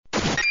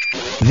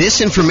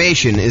This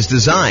information is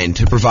designed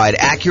to provide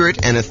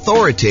accurate and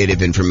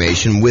authoritative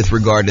information with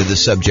regard to the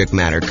subject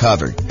matter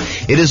covered.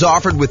 It is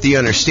offered with the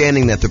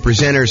understanding that the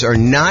presenters are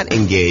not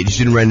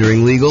engaged in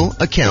rendering legal,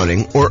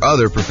 accounting, or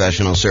other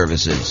professional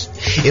services.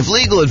 If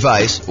legal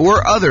advice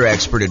or other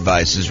expert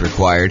advice is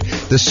required,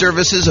 the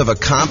services of a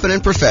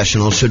competent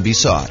professional should be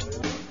sought.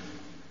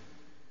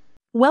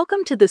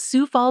 Welcome to the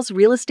Sioux Falls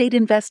Real Estate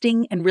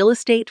Investing and Real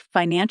Estate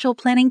Financial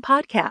Planning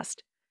Podcast.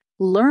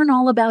 Learn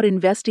all about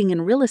investing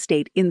in real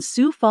estate in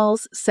Sioux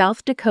Falls,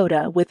 South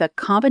Dakota with a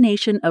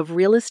combination of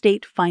real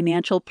estate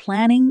financial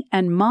planning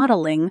and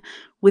modeling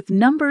with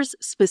numbers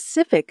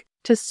specific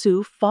to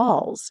Sioux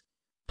Falls,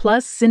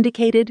 plus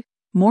syndicated,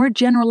 more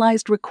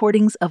generalized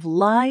recordings of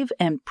live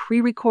and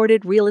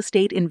pre-recorded real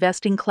estate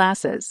investing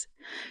classes,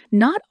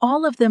 not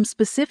all of them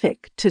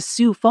specific to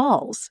Sioux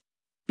Falls.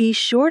 Be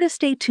sure to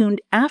stay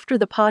tuned after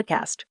the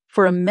podcast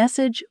for a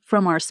message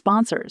from our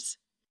sponsors.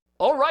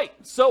 All right,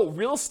 so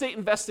real estate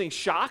investing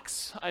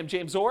shocks. I'm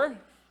James Orr.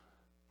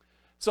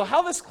 So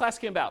how this class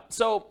came about.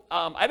 So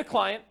I had a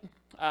client,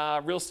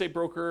 real estate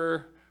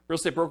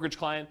brokerage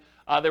client.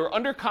 They were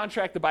under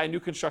contract to buy a new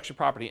construction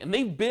property, and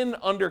they've been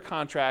under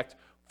contract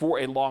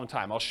for a long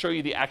time. I'll show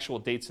you the actual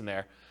dates in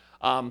there.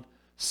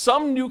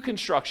 Some new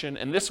construction,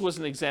 and this was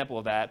an example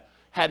of that,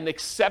 had an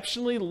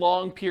exceptionally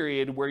long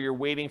period where you're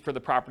waiting for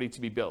the property to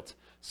be built.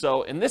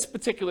 So in this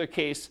particular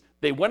case,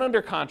 they went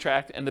under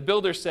contract, and the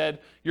builder said,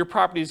 your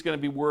property is going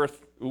to be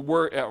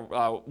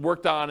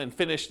worked on and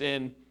finished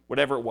in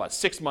whatever it was,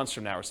 6 months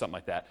from now or something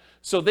like that.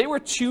 So they were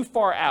too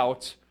far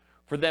out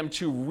for them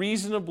to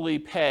reasonably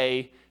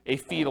pay a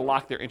fee to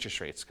lock their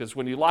interest rates. Because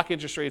when you lock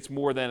interest rates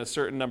more than a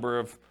certain number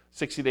of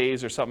 60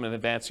 days or something in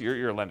advance,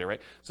 you're a lender,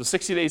 right? So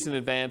 60 days in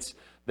advance,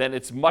 then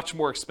it's much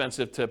more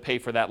expensive to pay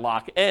for that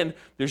lock. And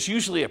there's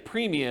usually a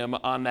premium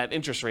on that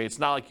interest rate. It's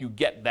not like you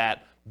get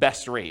that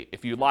best rate.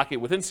 If you lock it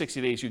within 60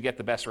 days, you get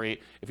the best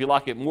rate. If you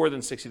lock it more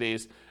than 60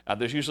 days,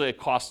 there's usually a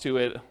cost to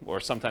it,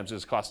 or sometimes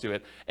there's a cost to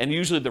it, and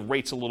usually the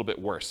rate's a little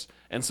bit worse.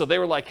 And so they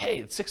were like, hey,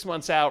 it's 6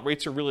 months out,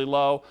 rates are really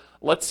low.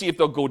 Let's see if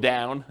they'll go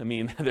down. I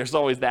mean, there's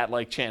always that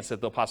chance that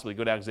they'll possibly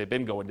go down because they've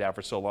been going down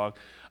for so long.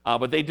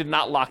 But they did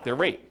not lock their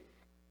rate.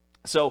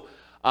 So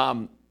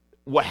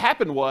what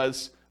happened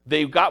was,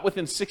 they got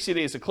within 60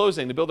 days of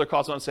closing. The builder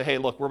calls on and says, hey,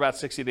 look, we're about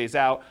 60 days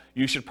out.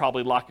 You should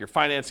probably lock your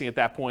financing at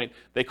that point.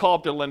 They call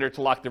up their lender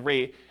to lock the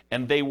rate,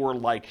 and they were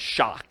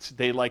shocked.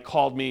 They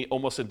called me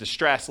almost in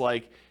distress,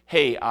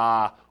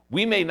 hey,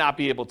 we may not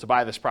be able to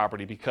buy this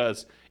property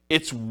because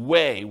it's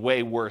way,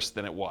 way worse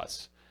than it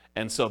was.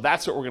 And so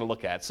that's what we're going to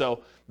look at.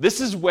 So this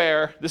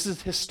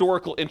is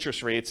historical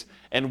interest rates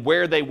and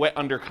where they went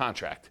under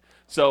contract.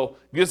 So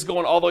this is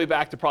going all the way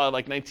back to probably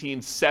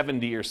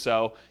 1970 or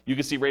so. You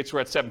can see rates were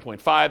at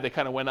 7.5. They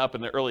kind of went up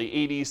in the early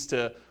 80s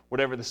to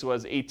whatever this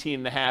was,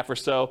 18.5 or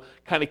so.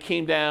 Kind of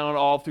came down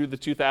all through the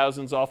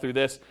 2000s, all through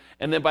this.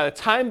 And then by the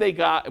time they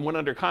went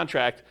under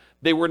contract,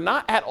 they were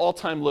not at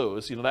all-time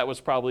lows. That was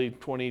probably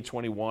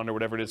 2021 or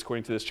whatever it is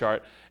according to this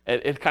chart.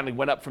 It kind of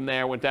went up from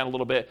there, went down a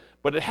little bit,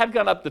 but it had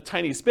gone up the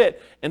tiniest bit.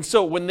 And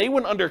so when they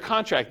went under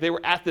contract, they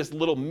were at this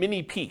little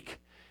mini peak.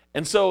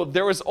 And so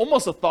there was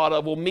almost a thought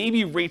of, well,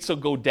 maybe rates will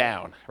go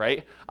down,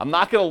 right? I'm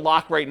not going to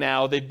lock right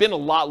now. They've been a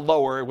lot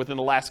lower within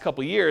the last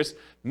couple of years.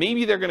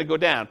 Maybe they're going to go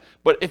down.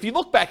 But if you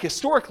look back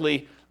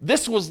historically,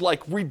 this was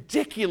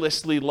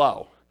ridiculously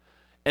low.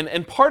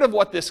 And part of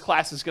what this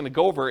class is going to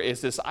go over is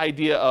this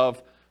idea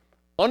of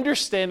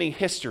understanding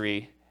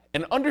history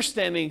and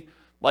understanding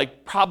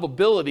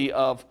probability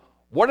of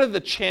what are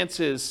the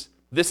chances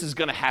this is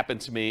going to happen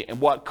to me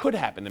and what could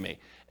happen to me.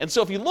 And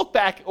so if you look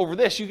back over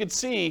this, you can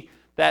see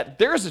that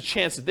there's a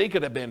chance that they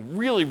could have been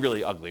really,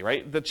 really ugly,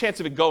 right? The chance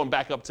of it going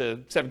back up to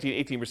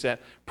 17, 18%,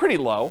 pretty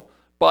low.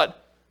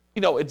 But,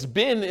 it's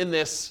been in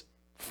this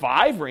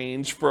 5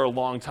 range for a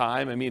long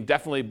time. I mean,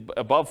 definitely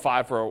above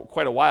 5 for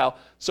quite a while.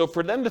 So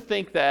for them to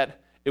think that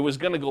it was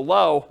going to go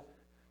low,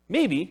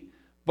 maybe,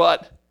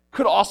 but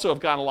could also have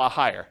gone a lot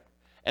higher.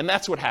 And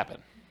that's what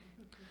happened.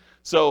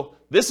 So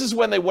this is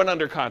when they went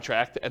under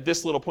contract at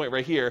this little point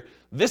right here.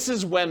 This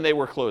is when they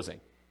were closing.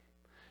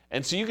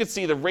 And so you can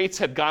see the rates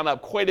had gone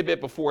up quite a bit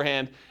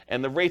beforehand,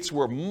 and the rates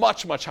were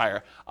much, much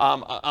higher.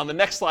 On the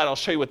next slide, I'll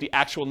show you what the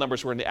actual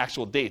numbers were and the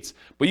actual dates.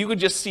 But you could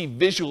just see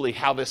visually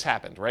how this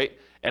happened, right?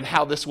 And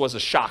how this was a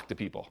shock to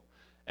people.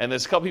 And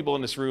there's a couple people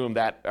in this room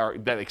that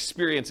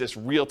experienced this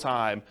real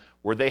time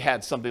where they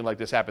had something like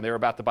this happen. They were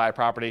about to buy a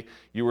property.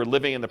 You were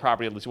living in the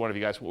property, at least one of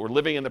you guys were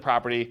living in the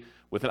property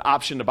with an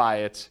option to buy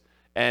it.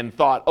 And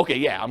thought, okay,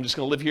 yeah, I'm just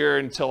going to live here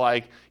until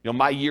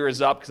my year is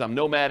up because I'm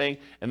nomading.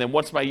 And then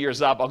once my year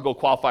is up, I'll go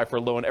qualify for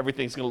a loan.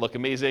 Everything's going to look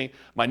amazing.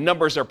 My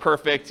numbers are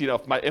perfect.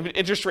 If my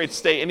interest rates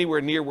stay anywhere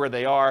near where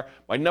they are,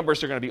 my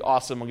numbers are going to be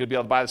awesome. I'm going to be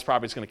able to buy this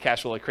property. It's going to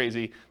cash flow like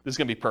crazy. This is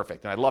going to be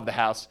perfect. And I love the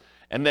house.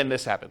 And then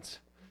this happens.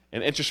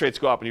 And interest rates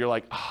go up and you're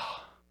like,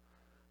 oh,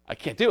 I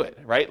can't do it,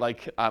 right?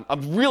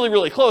 I'm really,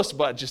 really close,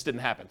 but it just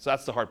didn't happen. So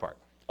that's the hard part.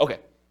 Okay.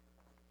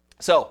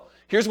 So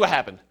here's what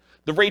happened.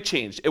 the rate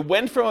changed. It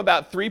went from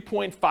about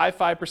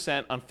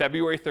 3.55% on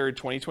February 3rd,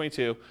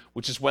 2022,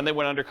 which is when they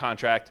went under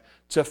contract,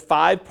 to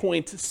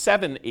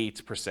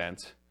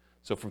 5.78%.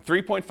 So from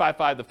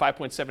 3.55 to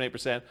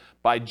 5.78%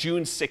 by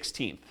June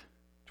 16th,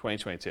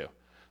 2022.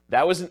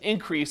 That was an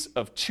increase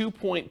of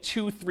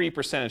 2.23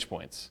 percentage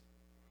points.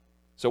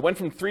 So it went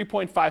from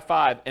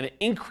 3.55 and it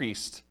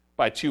increased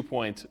by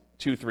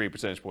 2.23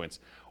 percentage points,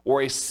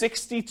 or a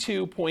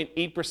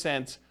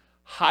 62.8%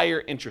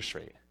 higher interest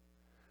rate.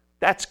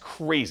 That's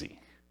crazy.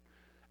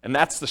 And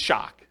that's the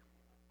shock.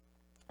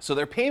 So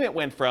their payment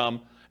went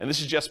from, and this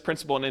is just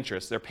principal and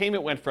interest, their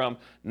payment went from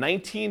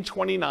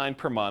 $1,929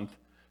 per month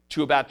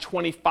to about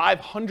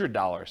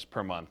 $2,500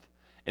 per month,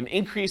 an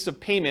increase of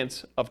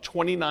payments of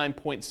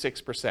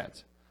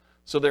 29.6%.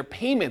 So their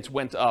payments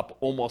went up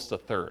almost a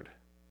third.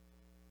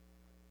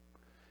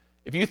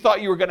 If you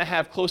thought you were going to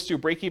have close to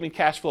break-even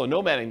cash flow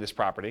nomading this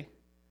property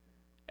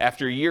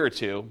after a year or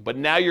two, but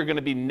now you're going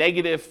to be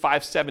negative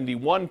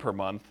 $571 per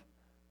month,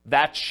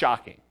 that's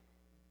shocking,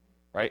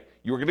 right?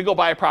 You were going to go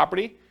buy a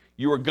property,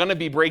 you were going to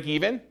be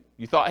break-even.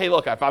 You thought, hey,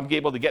 look, if I'm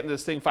able to get into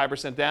this thing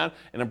 5% down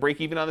and I'm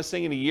break-even on this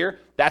thing in a year,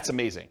 that's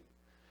amazing.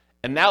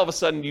 And now all of a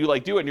sudden you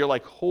do it and you're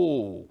like,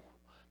 oh,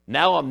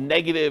 now I'm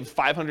negative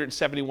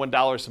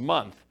 $571 a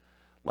month,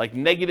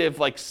 negative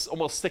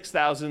almost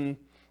 $6,000,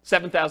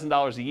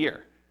 $7,000 a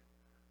year.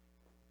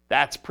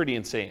 That's pretty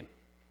insane.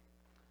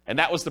 And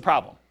that was the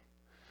problem.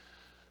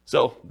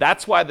 So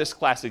that's why this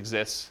class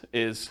exists,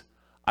 is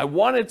I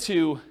wanted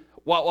to,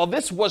 while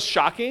this was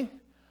shocking,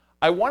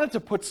 I wanted to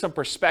put some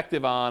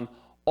perspective on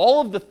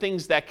all of the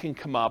things that can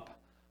come up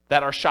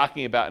that are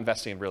shocking about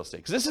investing in real estate.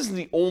 Because this isn't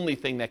the only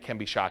thing that can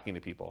be shocking to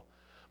people.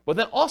 But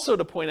then also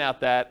to point out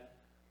that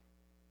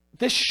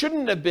this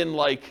shouldn't have been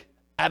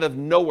out of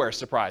nowhere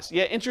surprise.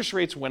 Yeah, interest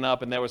rates went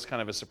up and that was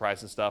kind of a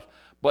surprise and stuff.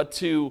 But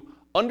to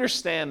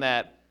understand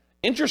that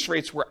interest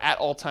rates were at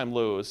all-time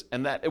lows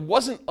and that it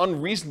wasn't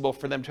unreasonable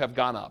for them to have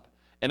gone up.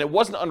 And it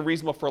wasn't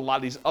unreasonable for a lot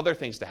of these other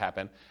things to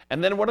happen.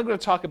 And then what I'm going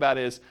to talk about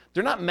is,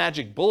 they're not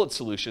magic bullet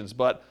solutions,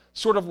 but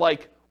sort of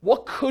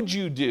what could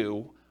you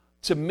do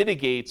to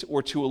mitigate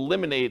or to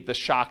eliminate the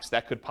shocks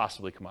that could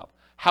possibly come up?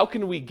 How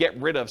can we get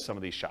rid of some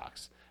of these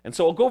shocks? And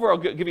so I'll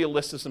give you a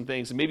list of some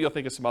things, and maybe you'll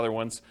think of some other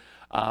ones.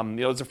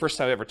 It's the first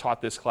time I ever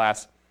taught this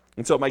class,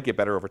 and so it might get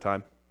better over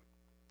time.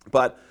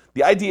 But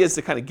the idea is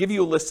to kind of give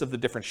you a list of the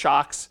different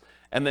shocks,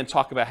 and then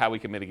talk about how we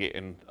can mitigate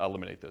and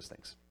eliminate those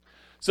things.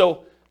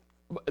 So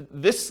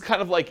this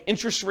kind of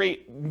interest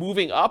rate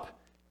moving up,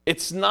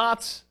 it's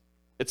not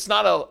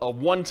a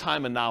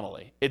one-time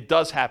anomaly. It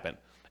does happen.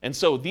 And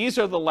so these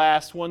are the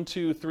last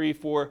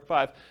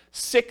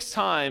 6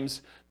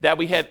 times that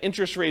we had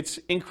interest rates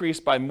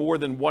increase by more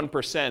than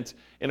 1%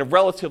 in a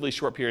relatively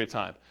short period of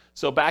time.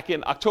 So back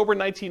in October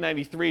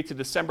 1993 to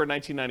December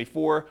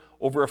 1994,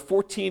 over a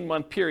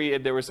 14-month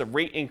period, there was a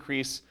rate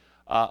increase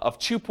of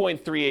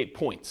 2.38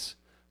 points.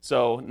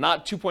 So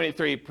not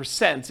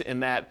 2.83%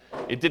 in that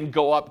it didn't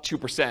go up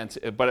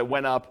 2%, but it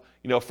went up,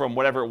 from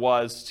whatever it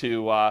was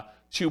to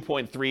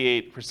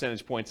 2.38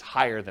 percentage points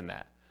higher than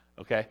that.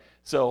 Okay,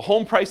 so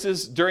home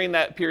prices during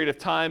that period of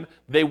time,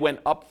 they went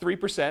up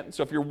 3%.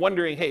 So if you're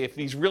wondering, hey, if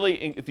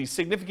these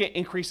significant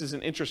increases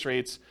in interest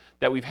rates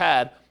that we've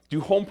had,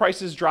 do home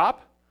prices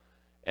drop?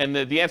 And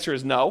the answer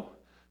is no.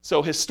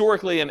 So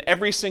historically, in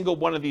every single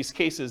one of these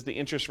cases, the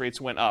interest rates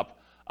went up.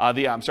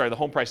 The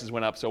home prices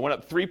went up. So it went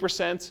up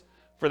 3%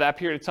 for that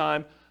period of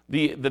time.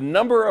 The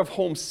number of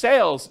home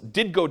sales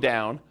did go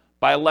down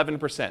by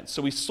 11%. So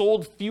we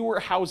sold fewer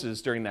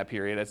houses during that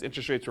period as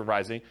interest rates were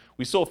rising.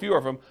 We sold fewer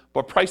of them,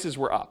 but prices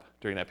were up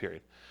during that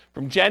period.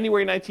 From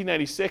January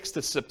 1996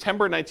 to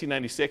September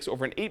 1996,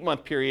 over an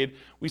 8-month period,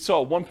 we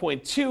saw a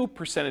 1.2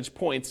 percentage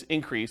points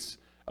increase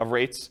of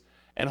rates,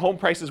 and home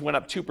prices went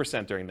up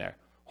 2% during there.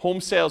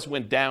 Home sales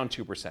went down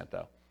 2%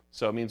 though.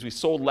 So it means we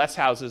sold less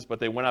houses,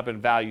 but they went up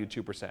in value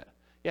 2%.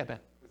 Yeah, Ben?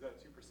 Was that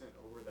 2%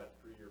 over that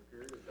 3-year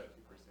period, or is that 2%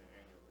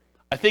 annually?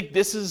 I think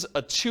this is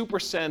a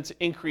 2%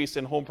 increase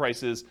in home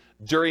prices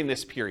during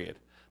this period.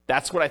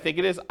 That's what I think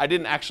it is. I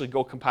didn't actually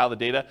go compile the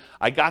data.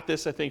 I got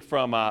this, I think,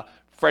 from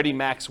Freddie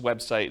Mac's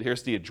website.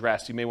 Here's the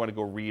address. You may want to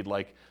go read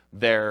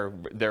their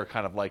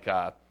kind of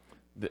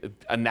the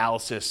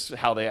analysis,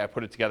 how they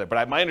put it together.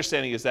 But my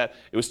understanding is that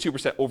it was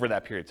 2% over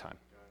that period of time.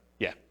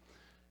 Yeah.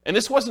 And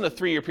this wasn't a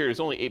 3-year period. It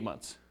was only 8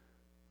 months.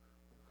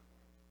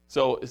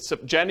 So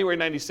January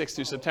 96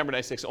 through September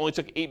 96, it only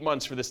took 8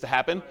 months for this to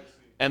happen.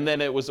 And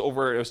then it was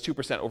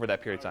 2% over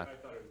that period of time. I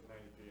thought it was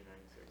 93 and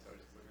 96. I was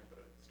just looking at the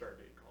start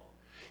date column.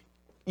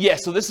 Yeah,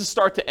 so this is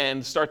start to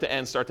end, start to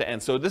end, start to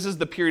end. So this is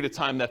the period of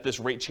time that this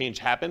rate change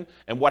happened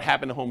and what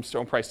happened to home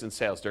price and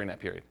sales during that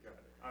period. Got it.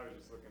 I was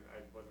just looking,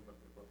 I wasn't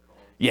looking at both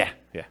columns. Yeah.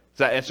 Does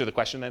that answer the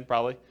question then,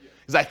 probably?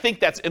 Because I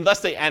think that's,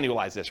 unless they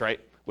annualize this, right?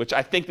 Which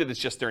I think that it's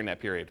just during that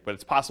period. But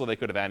it's possible they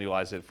could have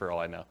annualized it for all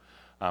I know.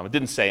 It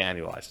didn't say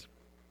annualized.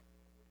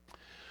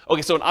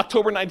 Okay, so in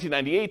October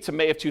 1998 to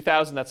May of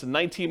 2000, that's a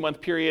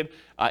 19-month period,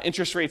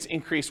 interest rates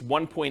increased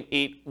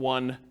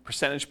 1.81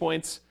 percentage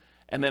points,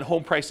 and then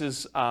home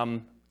prices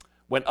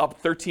went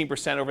up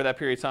 13% over that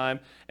period of time,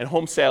 and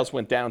home sales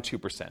went down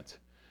 2%.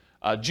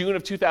 June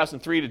of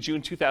 2003 to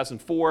June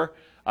 2004,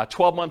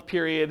 12-month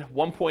period,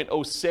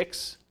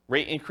 1.06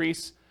 rate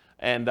increase,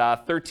 and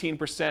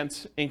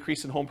 13%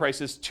 increase in home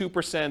prices,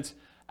 2%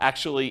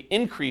 actually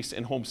increase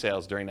in home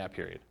sales during that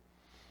period.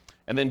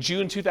 And then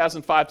June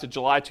 2005 to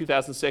July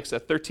 2006, a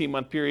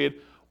 13-month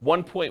period,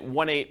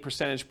 1.18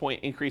 percentage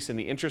point increase in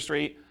the interest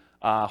rate.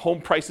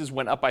 Home prices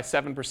went up by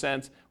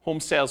 7%. Home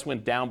sales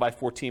went down by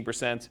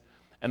 14%.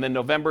 And then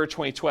November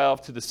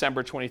 2012 to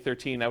December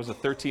 2013, that was a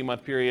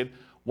 13-month period,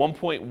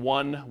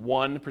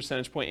 1.11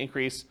 percentage point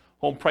increase.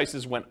 Home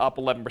prices went up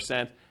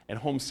 11%, and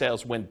home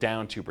sales went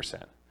down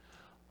 2%.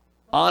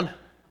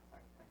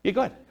 Yeah,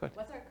 go ahead. What's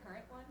our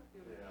current one?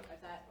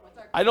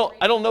 I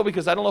don't know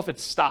because I don't know if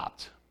it's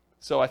stopped.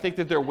 So I think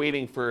that they're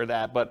waiting for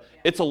that, but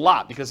it's a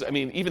lot because, I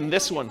mean, even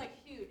this one. It's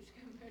like huge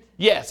compared to.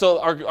 Yeah,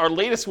 so our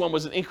latest one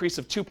was an increase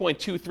of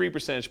 2.23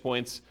 percentage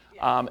points,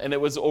 and it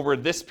was over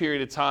this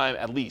period of time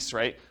at least,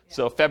 right? Yeah.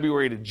 So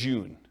February to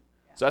June.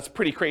 Yeah. So that's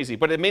pretty crazy,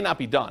 but it may not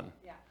be done.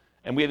 Yeah.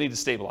 And we need to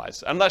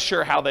stabilize. I'm not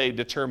sure how they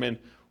determine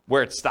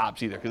where it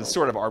stops either because it's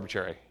sort of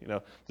arbitrary,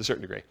 to a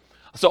certain degree.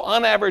 So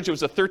on average, it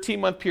was a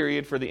 13-month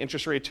period for the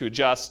interest rate to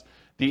adjust.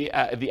 The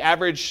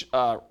average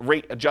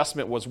rate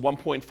adjustment was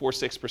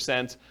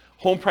 1.46%.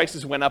 Home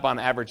prices went up on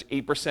average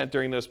 8%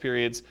 during those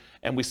periods,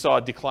 and we saw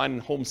a decline in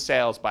home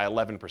sales by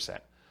 11%.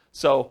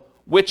 So,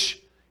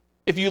 which,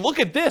 if you look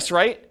at this,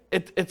 right,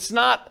 it's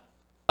not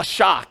a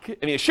shock.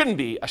 I mean, it shouldn't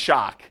be a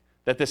shock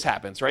that this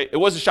happens, right? It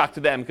was a shock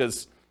to them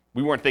because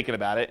we weren't thinking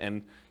about it,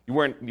 and you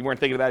weren't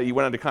thinking about it. You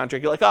went under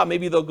contract. You're like, oh,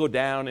 maybe they'll go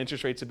down.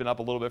 Interest rates have been up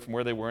a little bit from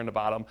where they were in the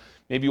bottom.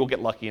 Maybe we'll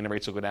get lucky and the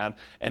rates will go down.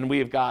 And we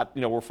have got,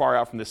 we're far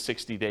out from this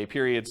 60-day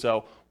period,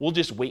 so we'll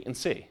just wait and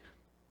see.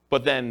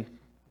 But then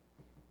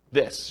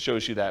this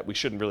shows you that we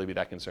shouldn't really be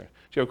that concerned.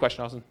 Do you have a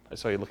question, Austin? I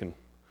saw you looking.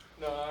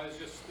 No, I was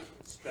just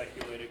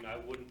speculating.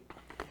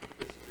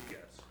 This is a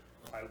guess.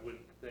 I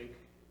wouldn't think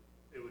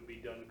it would be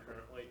done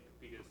currently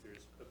because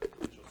there's a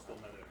potential still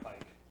another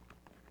hike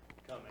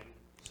coming.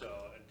 So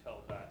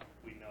until that,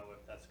 we know if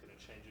that's going to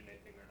change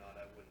anything or not.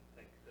 I wouldn't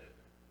think that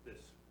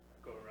this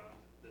go around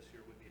this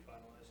year would be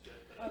finalized yet.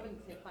 I wouldn't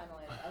say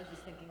finalized. I was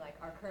just thinking like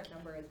our current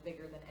number is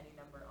bigger than any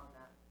number on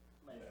that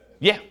list.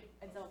 Yeah.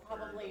 And so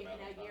probably in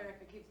a year,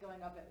 if it keeps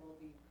going up, it will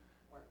be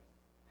worse.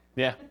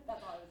 Yeah.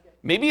 That's all I was getting.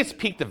 Maybe it's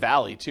peak to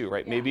valley too,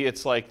 right? Yeah. Maybe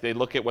it's like they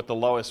look at what the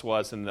lowest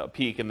was and the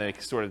peak and they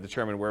sort of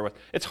determine where it was.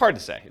 It's hard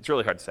to say. It's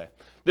really hard to say.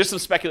 There's some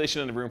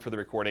speculation in the room for the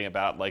recording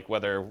about like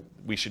whether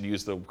we should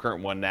use the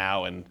current one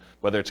now and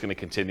whether it's going to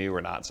continue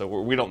or not. So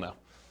we don't know.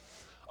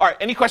 All right,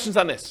 any questions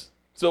on this?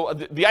 So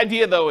the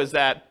idea though is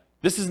that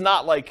this is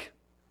not like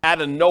out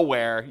of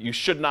nowhere. You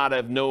should not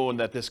have known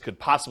that this could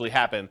possibly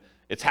happen.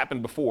 It's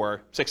happened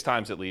before, 6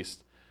 times at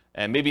least,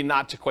 and maybe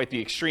not to quite the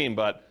extreme,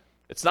 but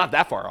it's not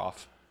that far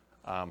off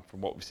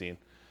from what we've seen.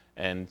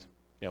 And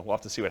we'll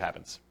have to see what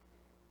happens.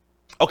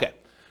 Okay,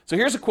 so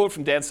here's a quote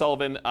from Dan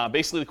Sullivan.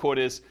 Basically, the quote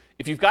is: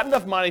 if you've got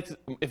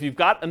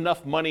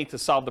enough money to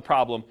solve the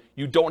problem,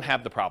 you don't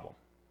have the problem.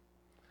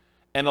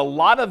 And a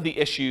lot of the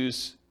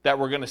issues that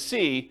we're going to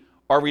see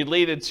are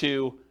related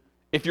to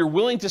if you're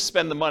willing to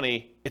spend the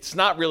money, it's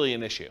not really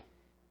an issue,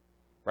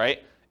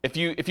 right? If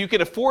you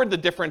can afford the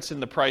difference in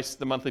the price,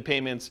 the monthly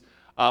payments,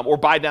 or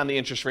buy down the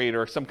interest rate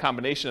or some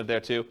combination of their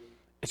two,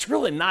 it's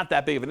really not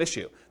that big of an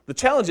issue. The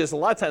challenge is a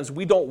lot of times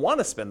we don't want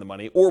to spend the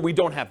money or we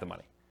don't have the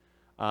money.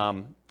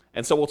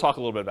 And so we'll talk a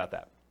little bit about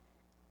that.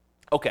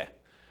 Okay,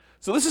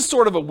 so this is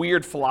sort of a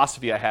weird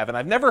philosophy I have, and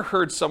I've never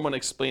heard someone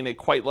explain it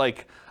quite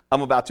like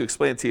I'm about to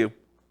explain it to you.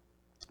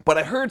 But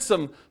I heard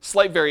some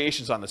slight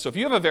variations on this. So if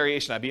you have a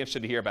variation, I'd be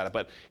interested to hear about it.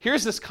 But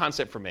here's this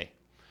concept for me.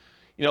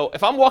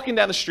 If I'm walking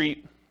down the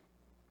street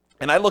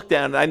and I look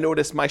down and I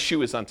notice my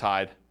shoe is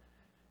untied,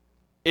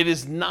 it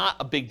is not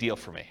a big deal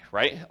for me,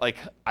 right? Like,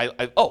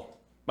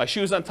 my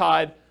shoe's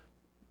untied.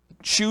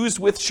 Shoes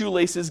with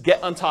shoelaces get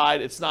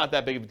untied. It's not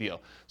that big of a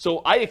deal. So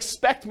I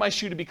expect my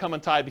shoe to become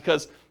untied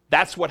because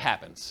that's what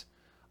happens.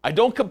 I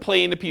don't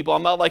complain to people.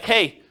 I'm not like,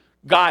 hey,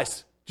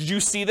 guys, did you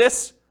see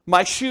this?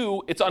 My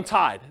shoe, it's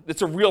untied.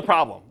 It's a real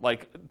problem.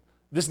 Like,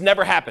 this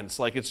never happens.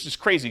 Like, it's just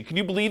crazy. Can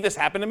you believe this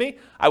happened to me?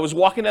 I was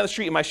walking down the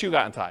street and my shoe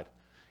got untied.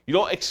 You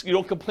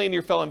don't complain to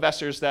your fellow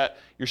investors that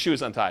your shoe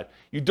is untied.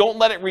 You don't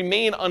let it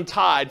remain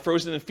untied,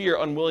 frozen in fear,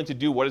 unwilling to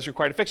do what is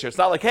required to fix it. It's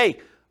not like, hey,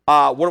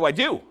 what do I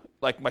do?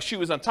 Like, my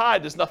shoe is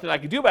untied. There's nothing I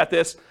can do about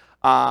this.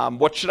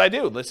 What should I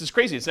do? This is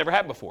crazy. It's never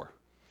happened before.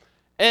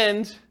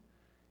 And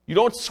you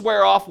don't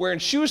swear off wearing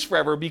shoes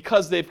forever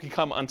because they've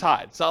become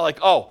untied. It's not like,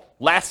 oh,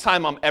 last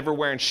time I'm ever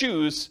wearing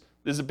shoes,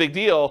 this is a big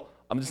deal.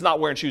 I'm just not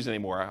wearing shoes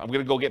anymore. I'm going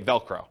to go get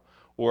Velcro.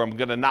 Or I'm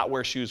going to not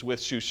wear shoes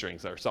with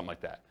shoestrings or something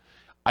like that.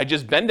 I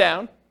just bend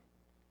down,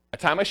 I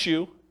tie my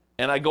shoe,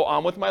 and I go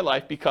on with my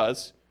life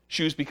because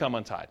shoes become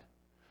untied.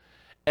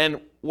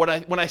 And when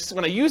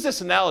I use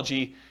this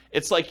analogy,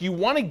 it's like you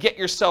want to get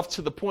yourself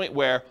to the point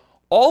where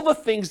all the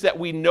things that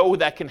we know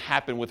that can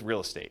happen with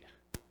real estate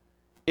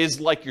is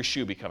like your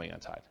shoe becoming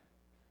untied.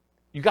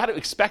 You got to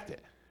expect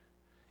it.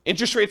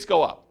 Interest rates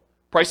go up.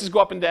 Prices go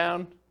up and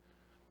down.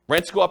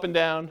 Rents go up and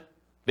down,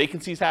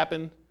 vacancies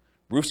happen,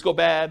 roofs go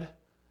bad,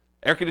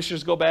 air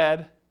conditioners go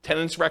bad,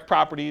 tenants wreck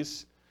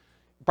properties,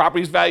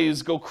 properties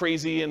values go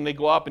crazy and they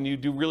go up and you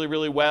do really,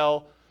 really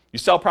well. You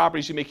sell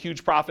properties, you make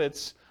huge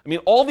profits. I mean,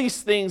 all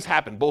these things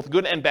happen, both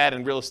good and bad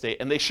in real estate,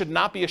 and they should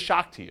not be a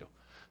shock to you.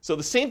 So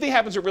the same thing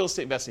happens with real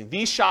estate investing.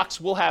 These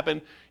shocks will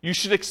happen. You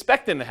should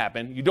expect them to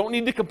happen. You don't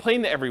need to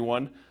complain to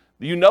everyone.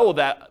 You know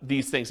that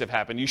these things have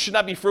happened. You should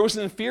not be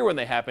frozen in fear when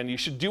they happen. You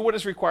should do what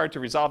is required to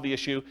resolve the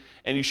issue,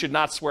 and you should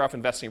not swear off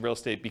investing in real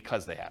estate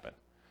because they happen.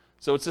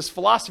 So it's this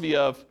philosophy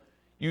of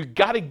you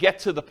got to get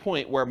to the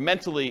point where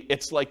mentally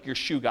it's like your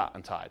shoe got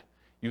untied.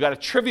 You got to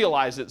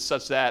trivialize it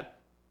such that,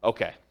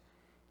 okay,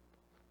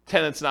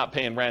 tenant's not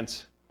paying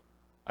rent.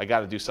 I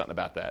got to do something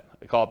about that.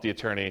 I call up the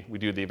attorney, we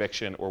do the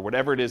eviction, or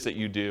whatever it is that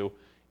you do,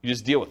 you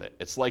just deal with it.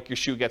 It's like your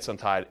shoe gets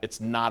untied. It's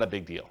not a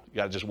big deal. You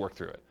got to just work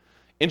through it.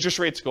 Interest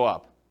rates go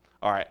up.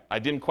 All right, I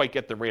didn't quite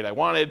get the rate I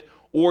wanted,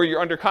 or you're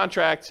under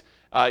contract,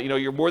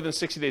 you're more than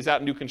 60 days out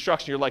in new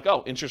construction, you're like,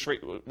 oh, interest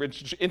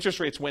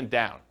rates went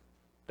down.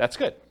 That's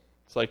good.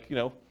 It's like,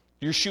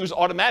 your shoe's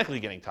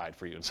automatically getting tied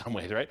for you in some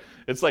ways, right?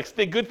 It's like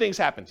good things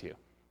happen to you.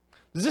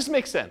 Does this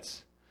make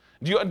sense?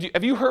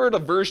 Have you heard a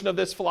version of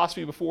this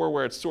philosophy before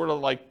where it's sort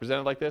of like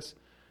presented like this?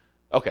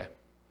 Okay.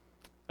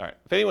 All right.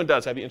 If anyone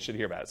does, I'd be interested to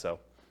hear about it.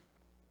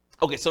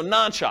 Okay, so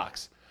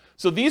non-shocks.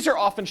 So these are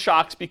often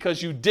shocks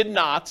because you did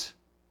not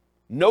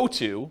know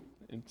to,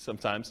 and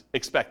sometimes,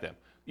 expect them.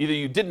 Either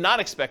you did not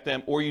expect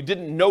them or you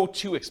didn't know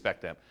to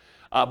expect them.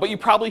 But you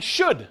probably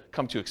should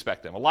come to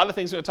expect them. A lot of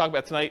things we're going to talk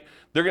about tonight,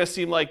 they're going to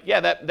seem like, yeah,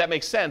 that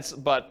makes sense,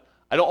 but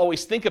I don't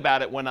always think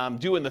about it when I'm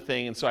doing the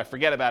thing, and so I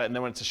forget about it, and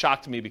then when it's a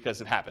shock to me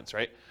because it happens,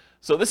 right?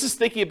 So this is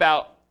thinking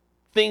about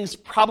things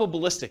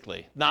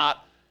probabilistically,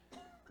 not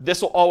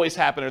this will always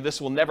happen or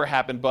this will never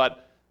happen,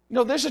 but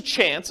there's a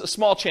chance, a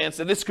small chance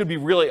that this could be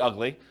really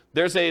ugly.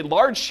 There's a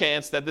large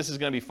chance that this is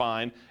going to be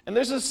fine, and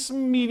there's a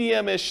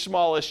medium-ish,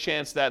 smallish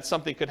chance that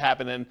something could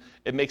happen and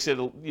it makes it,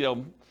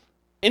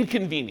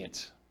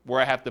 inconvenient where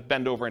I have to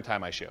bend over and tie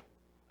my shoe,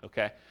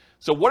 okay?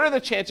 So what are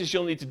the chances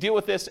you'll need to deal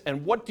with this,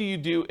 and what do you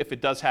do if it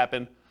does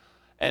happen?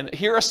 And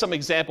here are some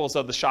examples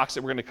of the shocks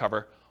that we're going to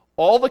cover.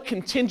 All the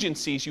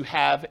contingencies you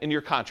have in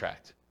your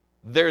contract,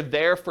 they're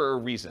there for a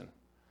reason.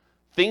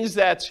 Things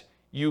that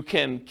you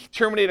can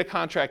terminate a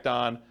contract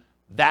on,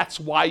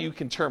 that's why you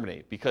can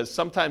terminate, because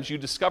sometimes you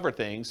discover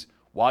things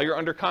while you're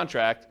under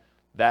contract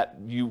that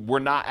you were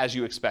not as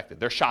you expected.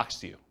 They're shocks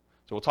to you.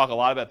 So we'll talk a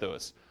lot about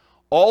those.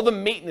 All the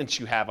maintenance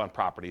you have on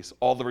properties,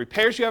 all the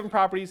repairs you have in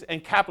properties,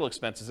 and capital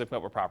expenses that come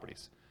up with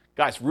properties.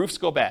 Guys, roofs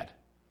go bad.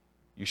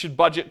 You should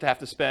budget to have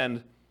to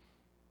spend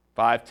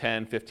 $5,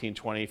 $10, $15,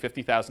 $20,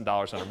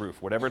 $50,000 on a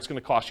roof, whatever it's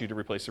going to cost you to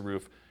replace a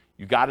roof.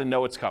 You got to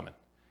know it's coming.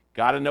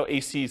 Got to know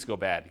ACs go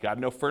bad. You got to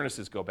know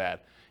furnaces go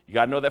bad. You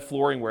got to know that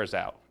flooring wears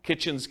out.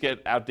 Kitchens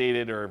get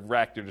outdated or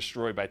wrecked or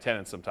destroyed by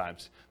tenants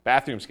sometimes.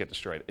 Bathrooms get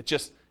destroyed.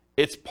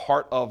 It's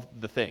part of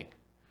the thing.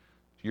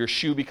 Your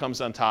shoe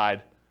becomes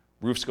untied.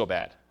 Roofs go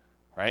bad,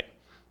 right?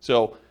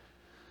 So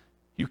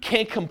you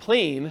can't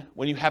complain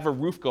when you have a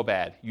roof go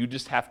bad. You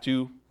just have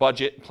to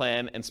budget,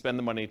 plan, and spend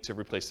the money to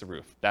replace the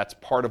roof. That's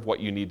part of what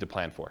you need to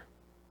plan for.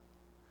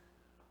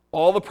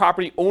 All the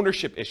property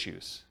ownership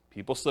issues.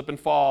 People slip and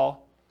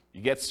fall.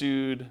 You get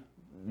sued.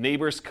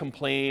 Neighbors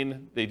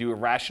complain. They do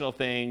irrational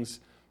things.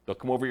 They'll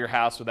come over your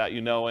house without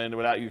you knowing,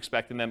 without you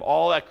expecting them.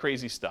 All that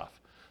crazy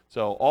stuff.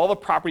 So all the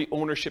property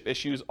ownership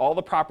issues, all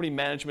the property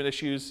management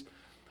issues.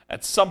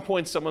 At some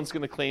point, someone's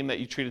going to claim that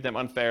you treated them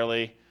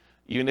unfairly.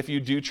 Even if you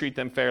do treat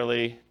them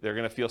fairly, they're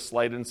going to feel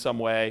slighted in some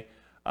way.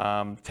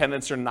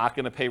 Tenants are not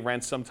going to pay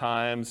rent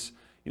sometimes.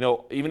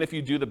 Even if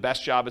you do the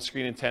best job at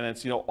screening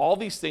tenants, all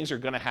these things are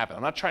going to happen.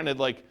 I'm not trying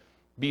to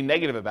be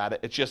negative about it.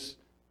 It's just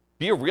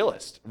be a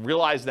realist.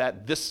 Realize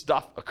that this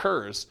stuff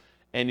occurs,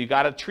 and you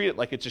got to treat it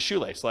like it's a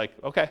shoelace. Like,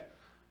 okay,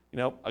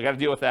 I got to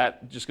deal with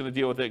that. Just going to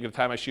deal with it. Going to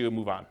tie my shoe and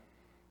move on.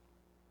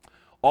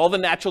 All the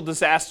natural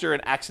disaster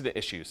and accident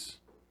issues.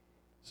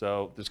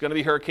 So there's going to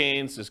be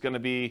hurricanes, there's going to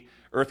be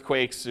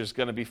earthquakes, there's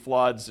going to be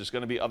floods, there's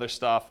going to be other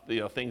stuff,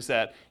 things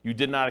that you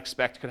did not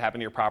expect could happen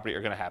to your property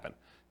are going to happen.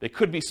 They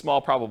could be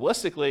small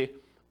probabilistically,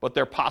 but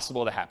they're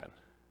possible to happen.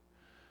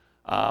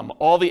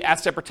 All the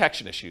asset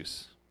protection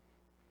issues.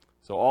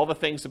 So all the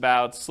things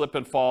about slip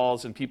and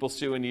falls and people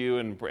suing you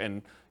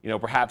and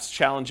perhaps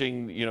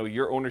challenging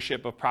your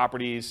ownership of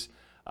properties,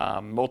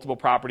 multiple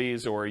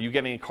properties, or you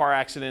getting in car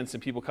accidents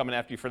and people coming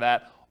after you for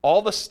that.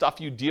 All the stuff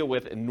you deal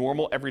with in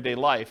normal everyday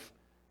life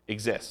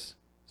exists.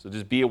 So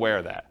just be aware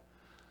of that.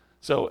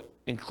 So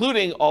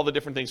including all the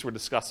different things we're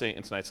discussing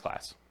in tonight's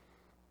class.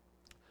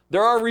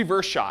 There are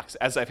reverse shocks,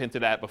 as I've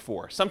hinted at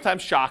before.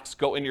 Sometimes shocks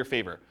go in your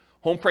favor.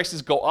 Home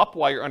prices go up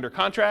while you're under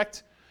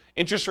contract.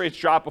 Interest rates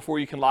drop before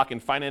you can lock in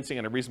financing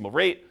at a reasonable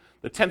rate.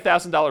 The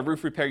 $10,000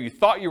 roof repair you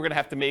thought you were going to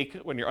have to make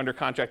when you're under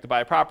contract to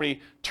buy a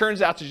property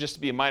turns out to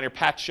just be a minor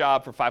patch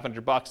job for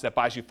 $500 that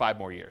buys you 5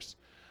 more years.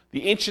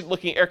 The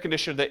ancient-looking air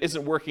conditioner that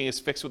isn't working is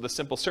fixed with a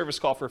simple service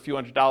call for a few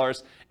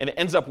 $100s, and it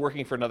ends up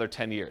working for another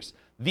 10 years.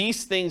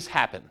 These things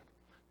happen.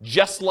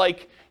 Just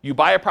like you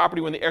buy a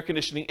property when the air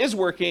conditioning is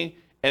working,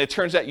 and it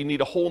turns out you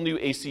need a whole new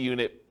AC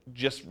unit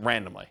just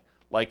randomly.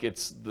 Like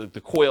it's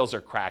the coils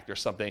are cracked or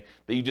something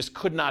that you just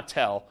could not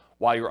tell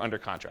while you were under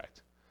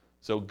contract.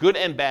 So good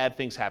and bad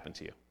things happen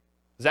to you.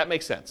 Does that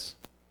make sense?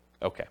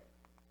 Okay.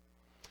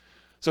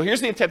 So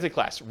here's the intent of the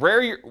class.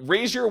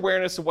 Raise your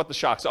awareness of what the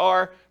shocks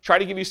are. Try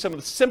to give you some of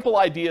the simple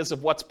ideas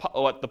of what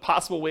the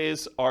possible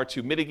ways are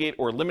to mitigate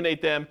or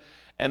eliminate them,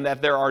 and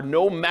that there are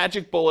no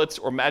magic bullets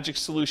or magic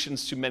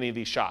solutions to many of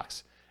these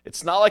shocks.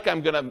 It's not like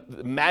I'm going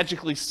to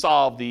magically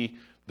solve the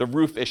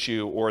roof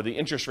issue or the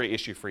interest rate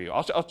issue for you.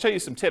 I'll tell you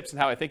some tips and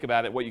how I think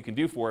about it, what you can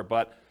do for it,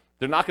 but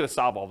they're not going to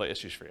solve all the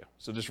issues for you.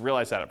 So just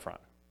realize that up front.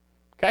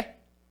 Okay?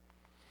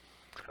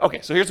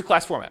 Okay, so here's the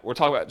class format. We're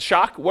talking about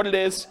shock, what it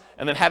is,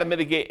 and then how to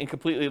mitigate and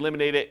completely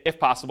eliminate it if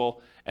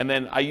possible. And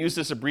then I use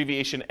this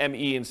abbreviation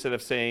ME instead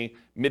of saying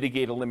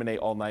mitigate, eliminate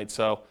all night.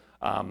 So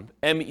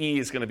ME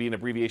is going to be an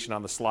abbreviation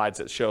on the slides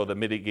that show the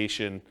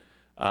mitigation,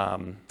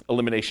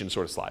 elimination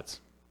sort of slides.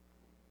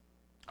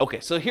 Okay,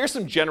 so here's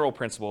some general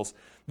principles.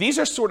 These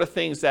are sort of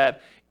things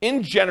that,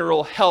 in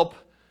general, help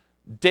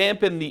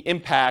dampen the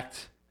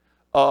impact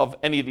of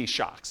any of these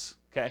shocks.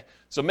 Okay,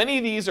 so many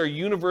of these are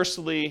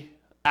universally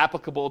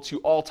applicable to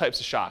all types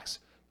of shocks.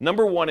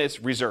 Number one is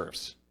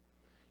reserves.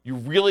 You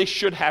really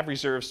should have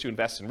reserves to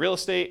invest in real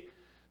estate.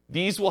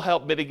 These will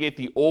help mitigate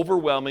the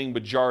overwhelming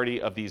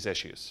majority of these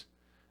issues.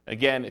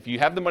 Again, if you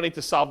have the money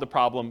to solve the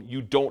problem,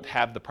 you don't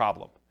have the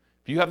problem.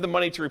 If you have the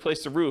money to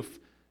replace the roof,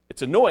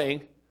 it's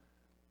annoying,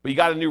 but you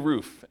got a new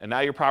roof, and now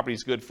your property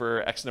is good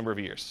for X number of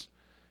years.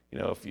 You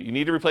know, if you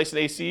need to replace an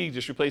AC,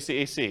 just replace the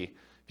AC.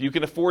 If you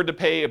can afford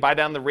to buy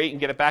down the rate and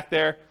get it back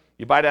there,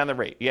 you buy down the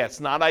rate. Yeah,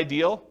 it's not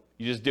ideal.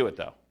 You just do it,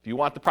 though. If you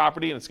want the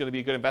property and it's going to be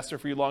a good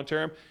investment for you long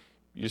term,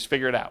 you just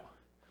figure it out.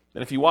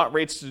 And if you want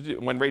rates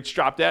when rates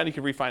drop down, you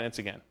can refinance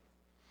again.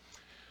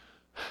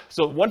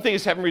 So one thing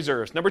is having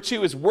reserves. Number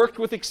two is worked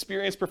with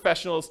experienced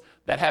professionals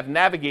that have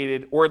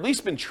navigated or at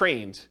least been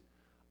trained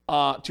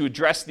to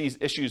address these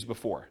issues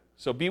before.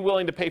 So be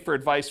willing to pay for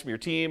advice from your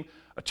team,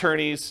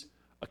 attorneys,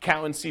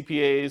 accountants,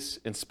 CPAs,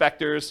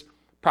 inspectors,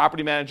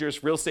 property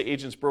managers, real estate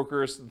agents,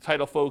 brokers, the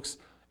title folks,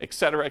 et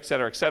cetera, et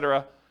cetera, et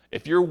cetera.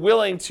 If you're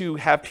willing to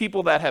have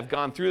people that have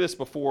gone through this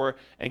before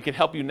and can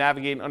help you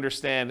navigate and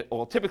understand,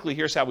 well, typically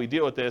here's how we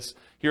deal with this,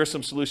 here are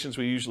some solutions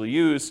we usually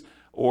use,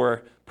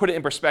 or put it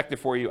in perspective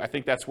for you, I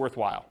think that's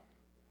worthwhile.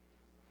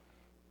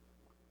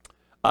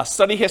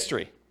 Study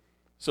history.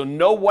 So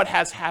know what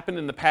has happened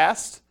in the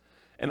past,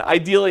 and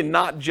ideally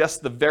not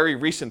just the very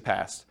recent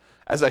past.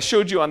 As I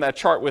showed you on that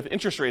chart with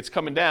interest rates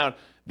coming down,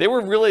 they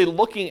were really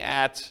looking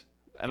at,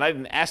 and I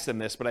didn't ask them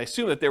this, but I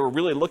assume that they were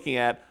really looking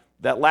at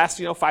that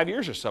last 5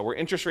 years or so where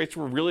interest rates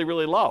were really,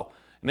 really low.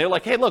 And they were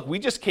like, hey, look, we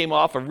just came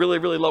off a really,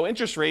 really low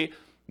interest rate.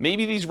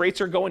 Maybe these rates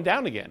are going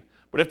down again.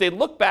 But if they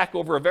look back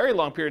over a very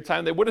long period of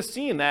time, they would have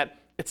seen that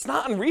it's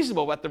not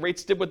unreasonable that the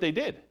rates did what they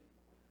did,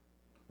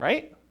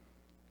 right?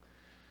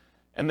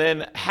 And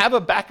then have a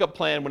backup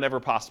plan whenever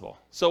possible.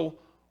 So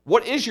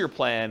what is your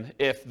plan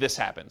if this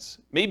happens?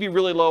 Maybe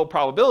really low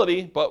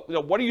probability, but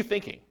what are you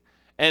thinking?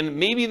 And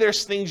maybe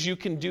there's things you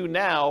can do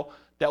now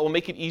that will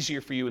make it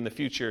easier for you in the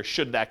future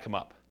should that come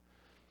up.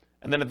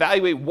 And then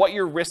evaluate what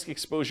your risk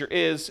exposure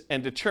is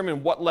and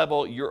determine what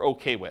level you're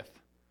okay with.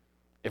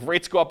 If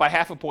rates go up by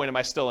 0.5 point, am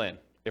I still in?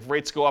 If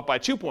rates go up by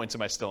 2 points,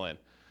 am I still in?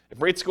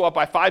 If rates go up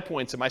by 5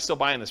 points, am I still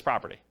buying this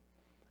property?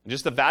 And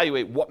just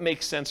evaluate what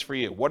makes sense for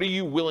you. What are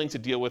you willing to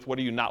deal with? What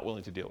are you not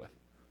willing to deal with?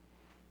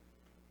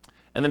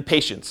 And then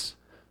patience.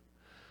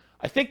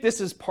 I think this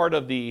is part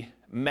of the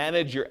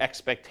manage your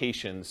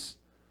expectations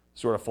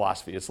sort of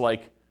philosophy. It's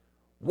like,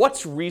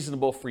 what's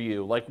reasonable for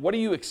you? Like, what do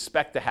you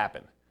expect to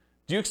happen?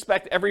 Do you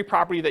expect every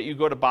property that you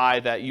go to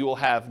buy that you will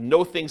have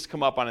no things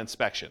come up on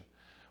inspection?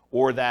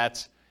 Or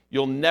that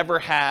you'll never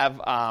have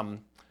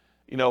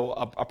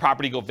a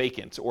property go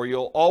vacant? Or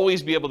you'll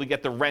always be able to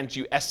get the rent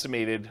you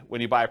estimated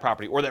when you buy a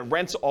property? Or that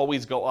rents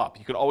always go up?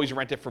 You could always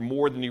rent it for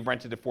more than you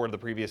rented it for the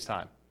previous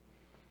time.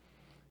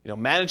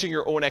 Managing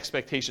your own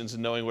expectations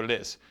and knowing what it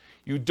is.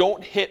 You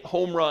don't hit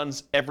home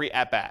runs every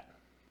at-bat.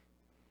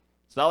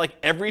 It's not like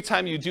every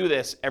time you do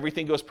this,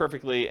 everything goes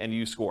perfectly and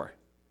you score.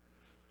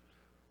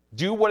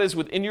 Do what is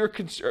within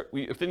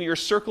your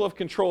circle of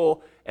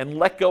control and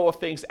let go of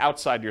things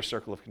outside your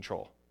circle of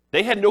control.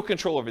 They had no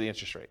control over the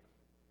interest rate.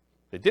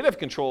 They did have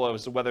control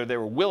as to whether they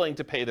were willing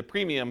to pay the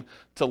premium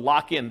to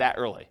lock in that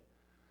early.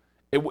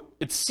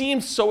 It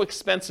seemed so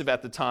expensive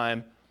at the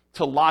time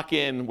to lock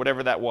in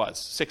whatever that was,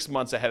 6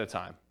 months ahead of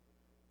time.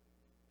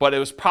 But it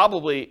was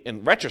probably,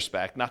 in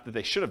retrospect, not that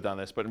they should have done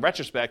this, but in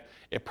retrospect,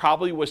 it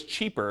probably was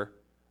cheaper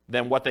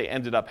than what they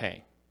ended up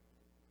paying.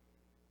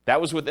 That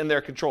was within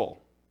their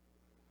control.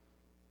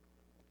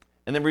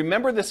 And then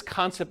remember this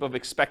concept of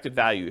expected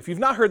value. If you've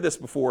not heard this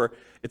before,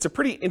 it's a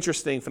pretty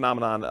interesting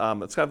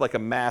phenomenon. It's kind of like a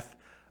math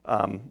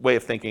way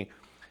of thinking.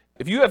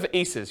 If you have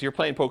aces, you're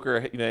playing poker,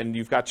 and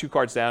you've got 2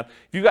 cards down.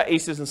 If you've got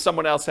aces and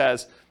someone else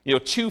has,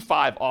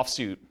 2-5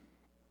 offsuit,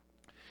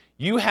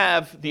 you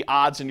have the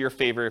odds in your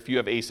favor if you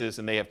have aces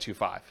and they have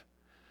 2-5.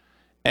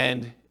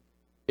 And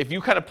if you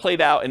kind of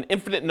played out an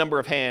infinite number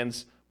of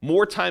hands,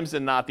 more times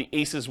than not, the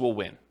aces will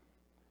win.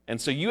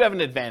 And so you have an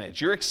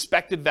advantage. Your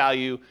expected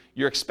value,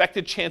 your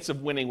expected chance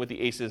of winning with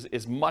the aces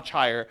is much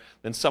higher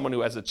than someone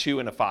who has a 2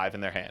 and a 5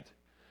 in their hand.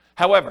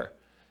 However,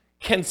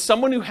 can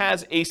someone who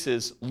has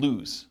aces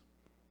lose?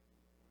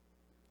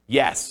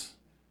 Yes.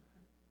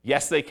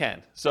 Yes, they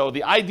can. So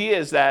the idea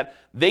is that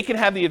they can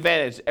have the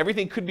advantage.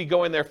 Everything could be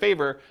going in their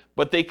favor,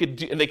 but they could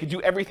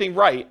do everything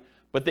right,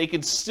 but they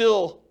could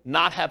still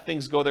not have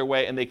things go their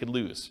way and they could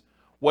lose.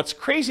 What's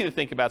crazy to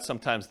think about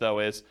sometimes, though,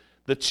 is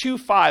the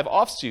 2-5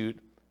 offsuit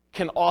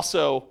can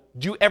also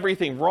do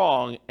everything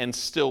wrong and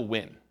still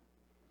win.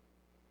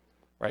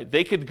 Right?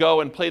 They could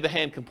go and play the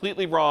hand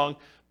completely wrong,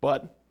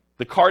 but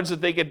the cards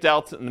that they get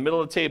dealt in the middle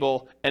of the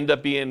table end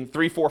up being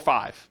 3, 4,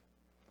 5.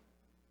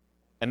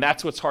 And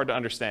that's what's hard to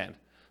understand.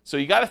 So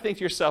you got to think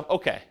to yourself,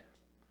 okay,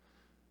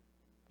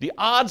 the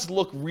odds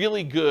look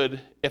really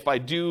good if I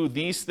do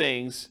these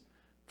things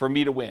for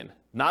me to win.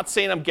 Not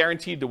saying I'm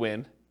guaranteed to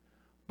win,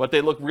 but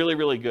they look really,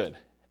 really good.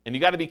 And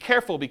you got to be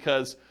careful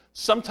because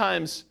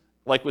sometimes,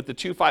 like with the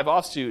 2-5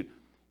 offsuit,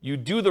 you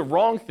do the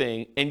wrong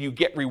thing and you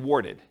get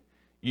rewarded.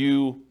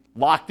 You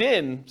locked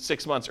in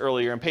 6 months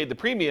earlier and paid the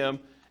premium,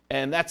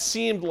 and that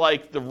seemed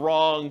like the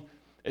wrong,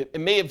 it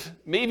may have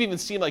even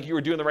seemed like you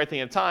were doing the right thing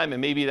at the time,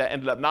 and maybe that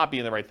ended up not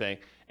being the right thing.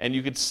 And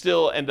you could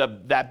still end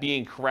up that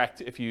being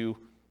correct if you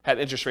had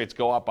interest rates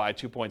go up by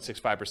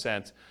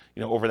 2.65%,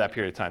 over that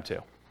period of time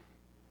too.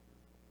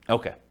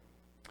 Okay.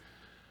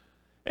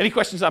 Any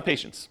questions on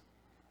patience?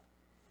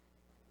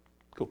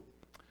 Cool.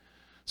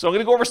 So I'm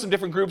going to go over some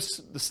different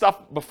groups, the stuff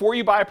before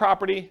you buy a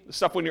property, the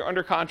stuff when you're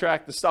under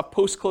contract, the stuff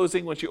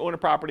post-closing once you own a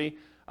property,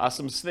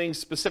 some things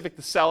specific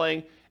to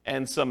selling,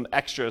 and some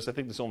extras. I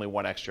think there's only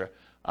one extra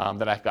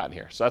that I've gotten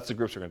here. So that's the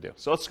groups we're going to do.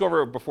 So let's go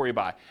over before you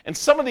buy. And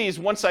some of these,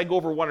 once I go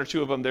over one or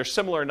two of them, they're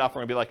similar enough,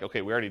 we're going to be like,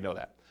 okay, we already know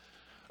that.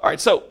 All right,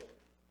 so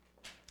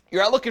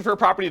you're out looking for a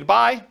property to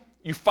buy.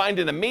 You find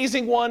an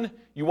amazing one.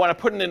 You want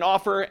to put in an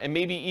offer, and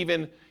maybe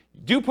even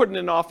do put in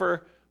an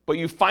offer, but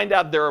you find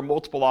out there are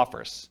multiple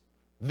offers.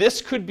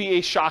 This could be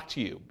a shock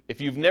to you.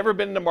 If you've never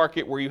been in a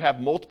market where you have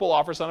multiple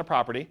offers on a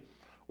property,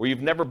 or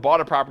you've never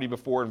bought a property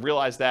before and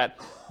realized that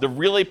the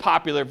really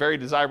popular, very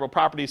desirable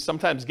properties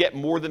sometimes get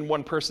more than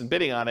one person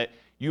bidding on it,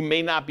 you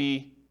may not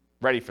be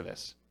ready for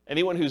this.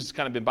 Anyone who's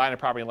kind of been buying a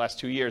property in the last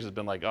 2 years has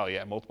been like, oh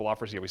yeah, multiple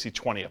offers here, we see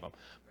 20 of them.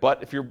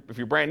 But if you're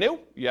brand new,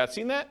 you haven't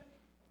seen that,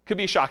 could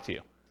be a shock to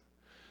you.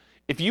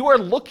 If you are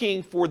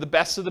looking for the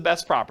best of the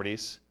best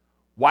properties,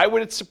 why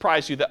would it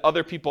surprise you that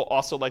other people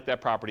also like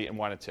that property and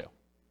want it too?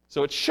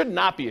 So it should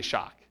not be a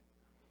shock.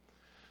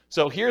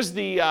 So here's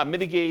the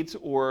mitigate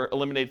or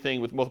eliminate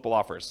thing with multiple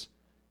offers.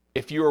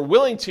 If you are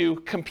willing to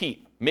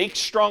compete, make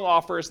strong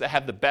offers that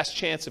have the best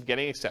chance of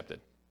getting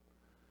accepted.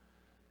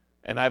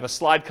 And I have a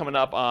slide coming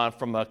up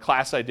from a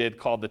class I did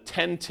called the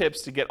 10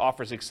 tips to get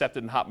offers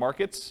accepted in hot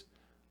markets.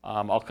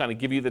 I'll kind of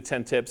give you the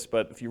 10 tips,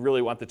 but if you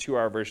really want the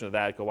 2-hour version of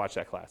that, go watch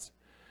that class.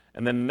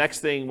 And then the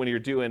next thing when you're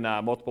doing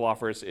multiple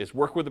offers is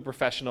work with a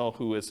professional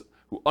who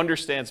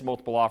understands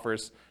multiple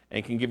offers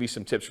and can give you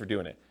some tips for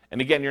doing it. And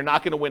again, you're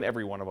not going to win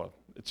every one of them.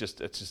 It's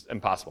just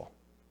impossible.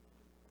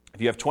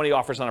 If you have 20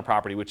 offers on a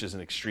property, which is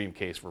an extreme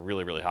case for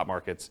really, really hot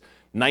markets,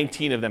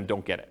 19 of them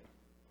don't get it.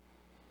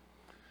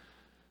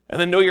 And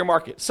then know your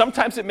market.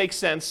 Sometimes it makes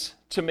sense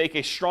to make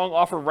a strong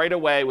offer right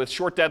away with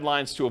short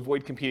deadlines to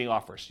avoid competing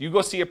offers. You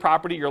go see a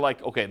property, you're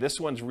like, okay, this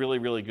one's really,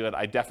 really good.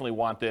 I definitely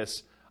want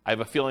this. I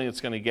have a feeling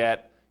it's going to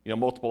get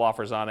multiple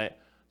offers on it.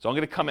 So I'm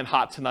going to come in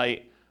hot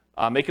tonight,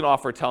 make an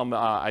offer, tell them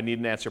I need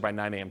an answer by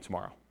 9 a.m.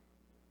 tomorrow.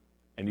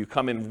 And you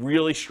come in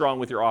really strong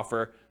with your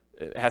offer.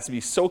 It has to be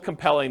so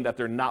compelling that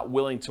they're not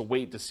willing to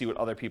wait to see what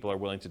other people are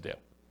willing to do.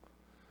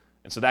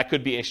 And so that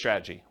could be a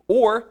strategy.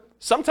 Or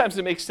sometimes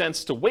it makes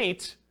sense to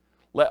wait,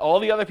 let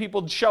all the other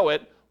people show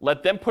it,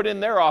 let them put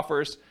in their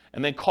offers,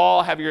 and then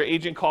have your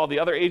agent call the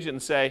other agent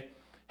and say,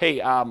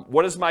 hey,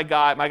 what does my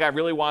guy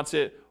really wants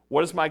it,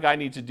 what does my guy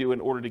need to do in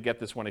order to get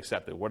this one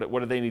accepted? What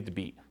do they need to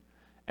beat?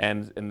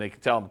 And they can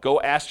tell them,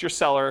 go ask your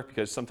seller,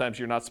 because sometimes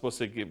you're not supposed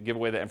to give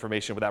away that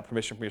information without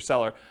permission from your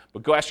seller,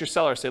 but go ask your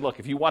seller, say, look,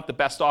 if you want the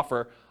best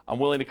offer, I'm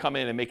willing to come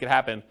in and make it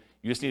happen.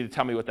 You just need to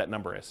tell me what that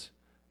number is.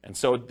 And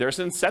so there's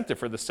an incentive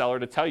for the seller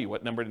to tell you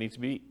what number it needs to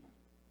beat.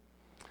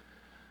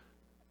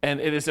 And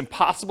it is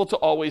impossible to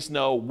always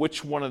know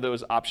which one of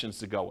those options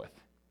to go with.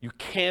 You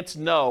can't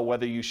know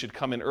whether you should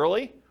come in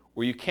early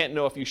or you can't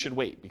know if you should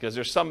wait, because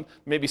there's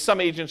maybe some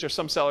agents or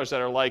some sellers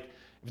that are like,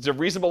 if it's a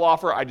reasonable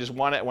offer, I just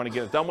want it, I want to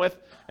get it done with.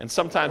 And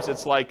sometimes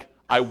it's like,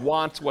 I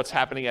want what's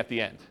happening at the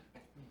end.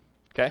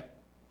 Okay?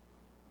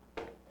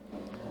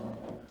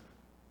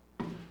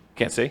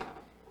 Can't see?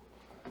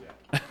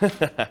 All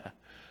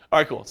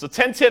right, cool. So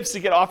 10 tips to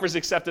get offers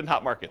accepted in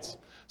hot markets.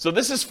 So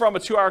this is from a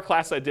 2-hour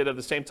class I did of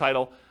the same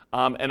title.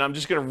 And I'm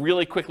just going to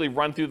really quickly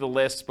run through the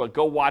list, but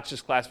go watch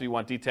this class if you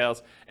want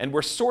details. And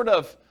we're sort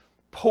of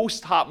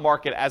post-hot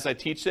market as I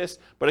teach this,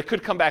 but it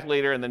could come back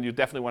later, and then you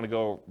definitely want to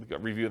go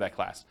review that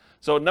class.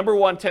 So number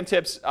 1, 10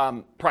 tips,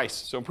 price.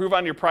 So improve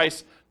on your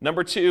price.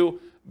 Number 2,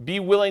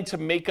 be willing to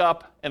make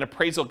up an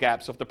appraisal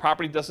gap. So if the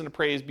property doesn't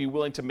appraise, be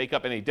willing to make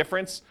up any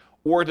difference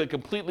or to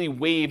completely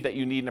waive that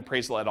you need an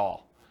appraisal at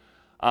all.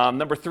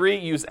 Number 3,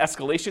 use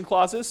escalation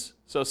clauses.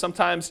 So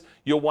sometimes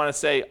you'll want to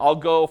say, I'll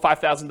go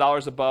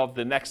 $5,000 above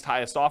the next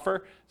highest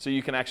offer. So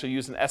you can actually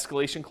use an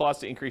escalation clause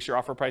to increase your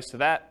offer price to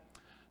that.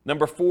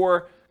 Number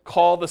 4,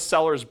 call the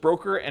seller's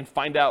broker and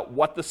find out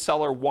what the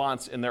seller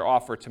wants in their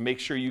offer to make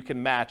sure you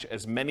can match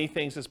as many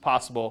things as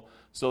possible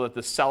so that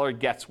the seller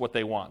gets what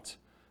they want.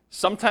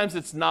 Sometimes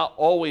it's not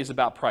always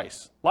about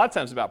price. A lot of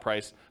times it's about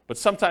price, but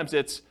sometimes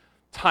it's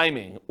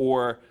timing,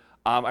 or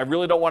I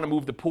really don't want to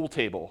move the pool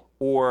table,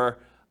 or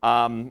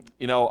I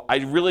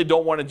really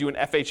don't want to do an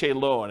FHA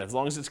loan. As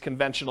long as it's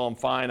conventional, I'm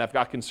fine. I've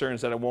got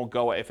concerns that it won't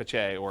go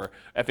FHA or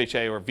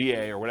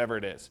VA or whatever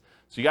it is.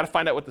 So you got to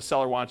find out what the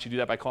seller wants. You do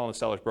that by calling the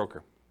seller's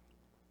broker.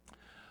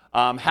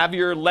 Have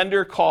your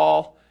lender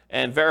call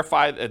and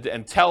verify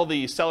and tell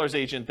the seller's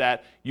agent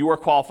that you are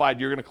qualified,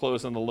 you're going to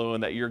close on the loan,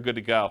 that you're good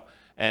to go.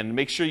 And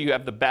make sure you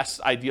have the best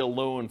ideal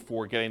loan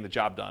for getting the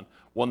job done,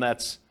 one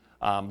that's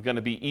going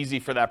to be easy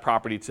for that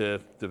property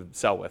to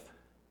sell with.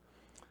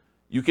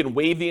 You can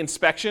waive the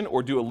inspection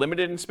or do a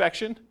limited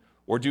inspection,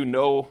 or do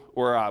no,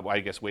 or I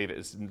guess waive it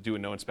is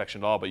doing no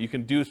inspection at all, but you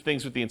can do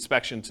things with the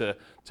inspection to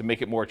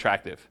make it more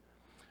attractive.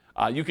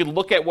 You can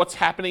look at what's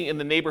happening in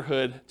the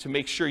neighborhood to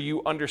make sure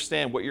you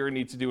understand what you're going to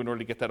need to do in order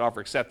to get that offer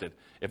accepted.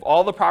 If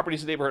all the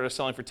properties in the neighborhood are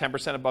selling for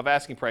 10% above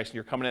asking price and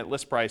you're coming in at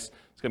list price,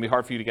 it's going to be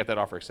hard for you to get that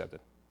offer accepted.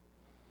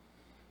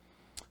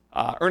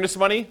 Earnest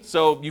money.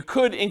 So you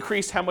could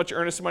increase how much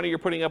earnest money you're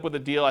putting up with a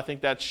deal. I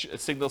think that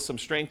signals some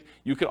strength.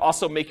 You could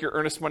also make your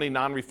earnest money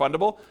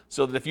non-refundable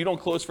so that if you don't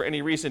close for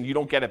any reason, you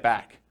don't get it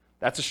back.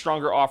 That's a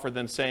stronger offer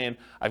than saying,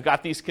 I've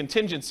got these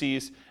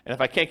contingencies, and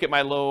if I can't get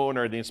my loan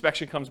or the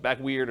inspection comes back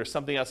weird or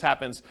something else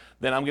happens,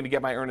 then I'm going to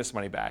get my earnest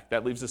money back.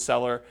 That leaves the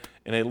seller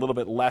in a little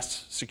bit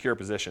less secure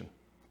position.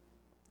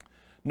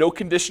 No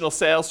conditional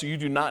sales, so you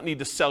do not need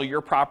to sell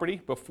your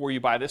property before you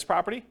buy this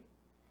property.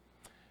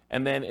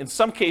 And then in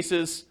some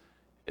cases,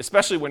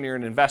 especially when you're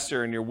an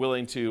investor and you're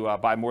willing to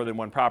buy more than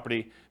one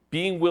property,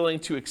 being willing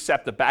to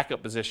accept a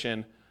backup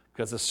position,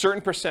 because a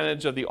certain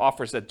percentage of the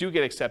offers that do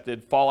get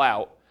accepted fall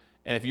out.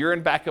 And if you're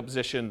in backup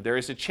position, there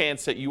is a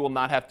chance that you will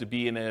not have to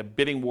be in a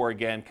bidding war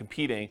again,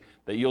 competing,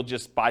 that you'll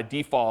just by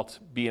default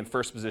be in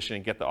first position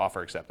and get the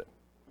offer accepted.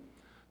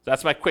 So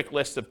that's my quick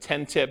list of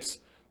 10 tips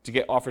to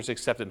get offers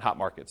accepted in hot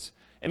markets.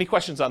 Any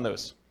questions on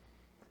those?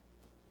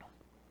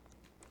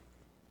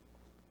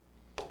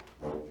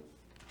 All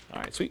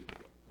right, sweet.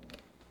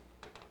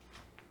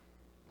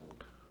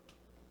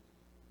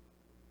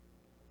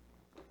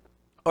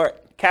 All right,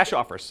 cash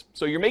offers.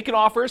 So you're making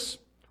offers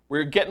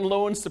where you're getting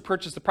loans to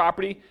purchase the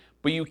property,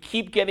 but you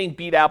keep getting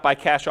beat out by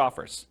cash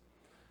offers.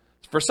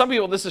 For some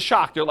people, this is a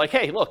shock. They're like,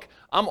 hey, look,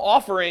 I'm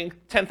offering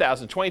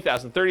 $10,000,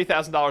 $20,000,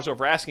 $30,000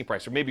 over asking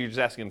price, or maybe you're just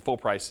asking full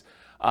price.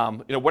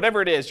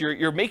 Whatever it is,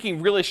 you're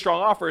making really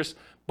strong offers,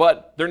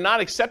 but they're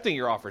not accepting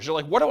your offers. You're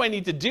like, what do I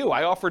need to do?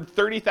 I offered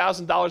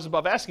 $30,000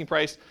 above asking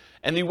price,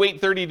 and you wait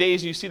 30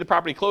 days and you see the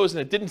property close and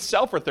it didn't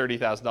sell for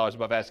 $30,000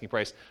 above asking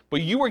price,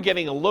 but you were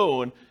getting a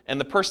loan and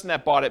the person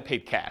that bought it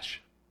paid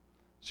cash.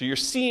 So you're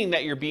seeing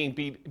that you're being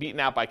beaten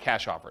out by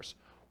cash offers.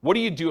 What do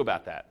you do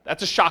about that?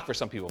 That's a shock for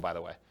some people, by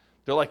the way.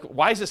 They're like,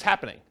 why is this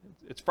happening?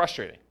 It's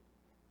frustrating.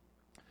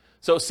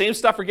 So same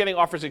stuff for getting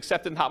offers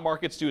accepted in hot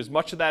markets. Do as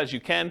much of that as you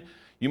can.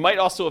 You might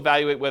also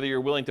evaluate whether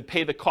you're willing to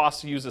pay the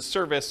cost to use a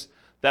service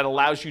that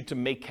allows you to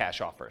make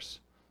cash offers.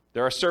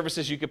 There are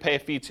services you could pay a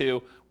fee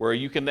to where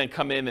you can then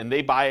come in and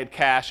they buy it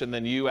cash and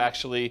then you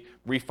actually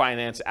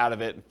refinance out of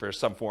it for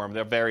some form.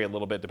 They'll vary a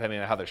little bit depending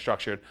on how they're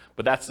structured,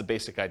 but that's the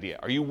basic idea.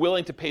 Are you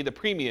willing to pay the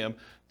premium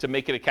to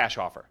make it a cash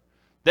offer?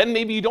 Then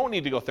maybe you don't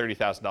need to go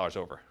 $30,000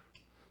 over.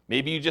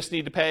 Maybe you just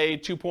need to pay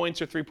 2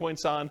 points or 3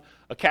 points on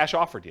a cash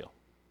offer deal.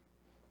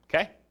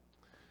 Okay?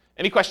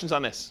 Any questions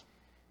on this?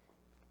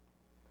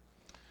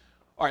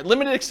 All right,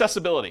 limited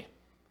accessibility.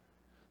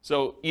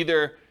 So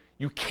either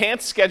you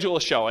can't schedule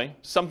a showing,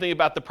 something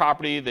about the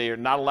property, they're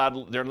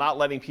not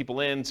letting people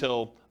in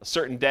until a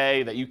certain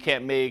day that you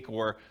can't make,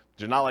 or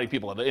they're not letting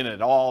people in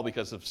at all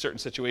because of a certain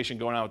situation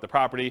going on with the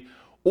property,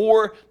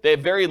 or they have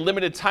very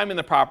limited time in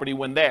the property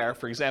when there.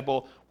 For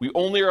example, we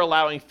only are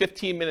allowing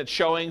 15-minute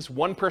showings,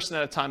 one person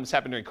at a time. This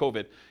happened during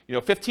COVID.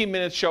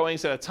 15-minute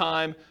showings at a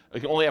time. We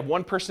can only have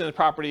one person in the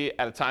property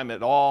at a time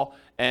at all.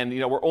 And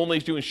we're only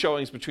doing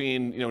showings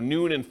between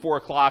noon and 4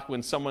 o'clock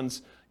when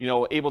someone's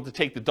able to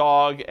take the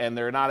dog and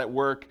they're not at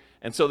work.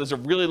 And so there's a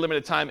really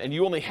limited time, and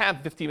you only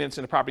have 15 minutes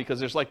in the property because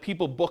there's like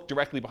people booked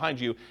directly behind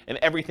you and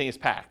everything is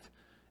packed.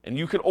 And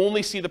you can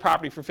only see the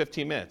property for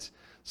 15 minutes.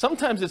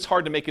 Sometimes it's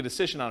hard to make a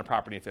decision on a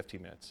property in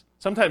 15 minutes.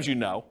 Sometimes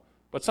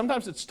but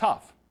sometimes it's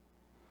tough.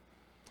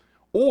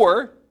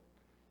 Or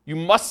you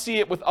must see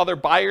it with other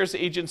buyers,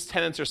 agents,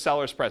 tenants, or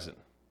sellers present.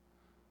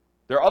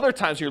 There are other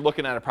times you're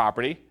looking at a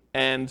property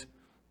and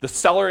the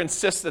seller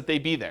insists that they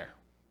be there.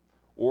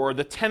 or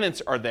the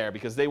tenants are there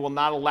because they will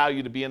not allow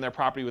you to be in their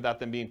property without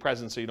them being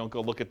present, so you don't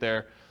go look at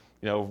their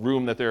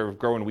room that they're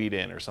growing weed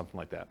in or something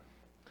like that.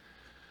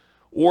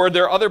 Or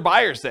there are other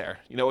buyers there.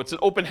 It's an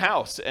open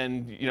house,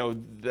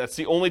 and that's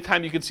the only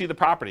time you can see the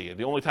property,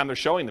 the only time they're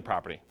showing the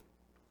property.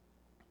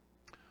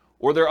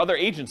 Or there are other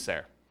agents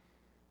there.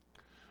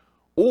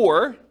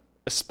 Or,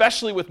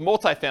 especially with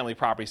multifamily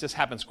properties, this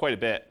happens quite a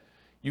bit,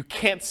 you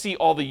can't see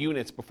all the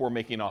units before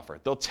making an offer.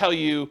 They'll tell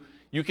you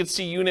can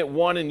see unit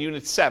 1 and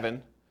unit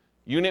 7.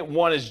 Unit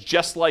 1 is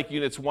just like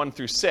units 1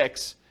 through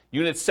 6.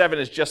 Unit 7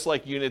 is just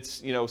like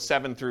units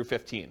 7 through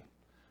 15.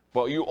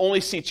 But you only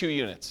see 2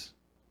 units.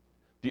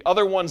 The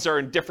other ones are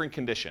in different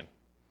condition.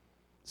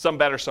 Some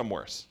better, some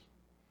worse.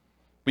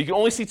 But you can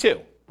only see 2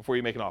 before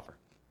you make an offer.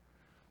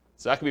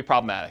 So that can be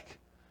problematic.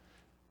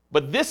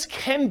 But this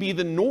can be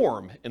the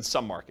norm in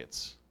some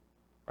markets,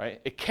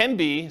 right? It can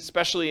be,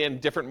 especially in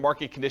different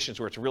market conditions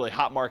where it's a really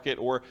hot market,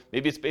 or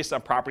maybe it's based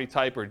on property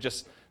type, or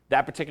just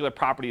that particular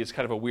property is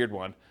kind of a weird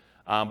one.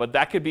 But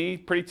that could be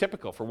pretty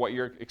typical for what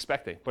you're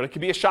expecting. But it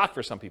could be a shock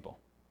for some people.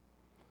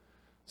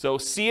 So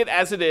see it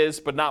as it is,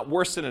 but not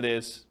worse than it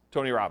is,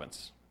 Tony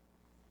Robbins.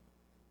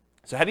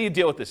 So how do you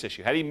deal with this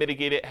issue? How do you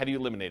mitigate it? How do you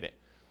eliminate it?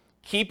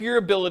 Keep your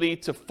ability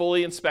to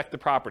fully inspect the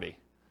property.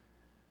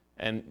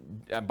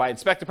 And by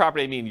inspect the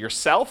property, I mean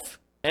yourself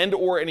and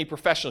or any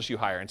professionals you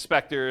hire,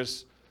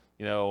 inspectors,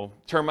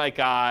 termite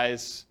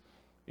guys,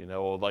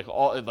 radon,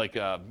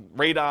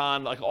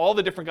 like all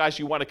the different guys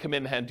you want to come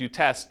in and do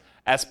tests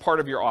as part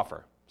of your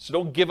offer. So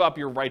don't give up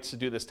your rights to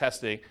do this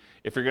testing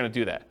if you're going to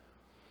do that.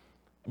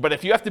 But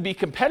if you have to be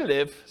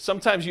competitive,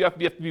 sometimes you have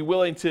to be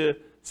willing to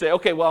say,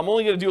 okay, well, I'm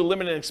only going to do a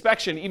limited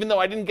inspection, even though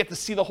I didn't get to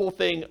see the whole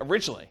thing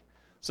originally.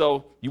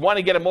 So you want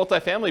to get a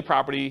multifamily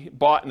property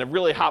bought in a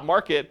really hot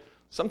market.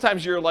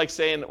 Sometimes you're like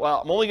saying,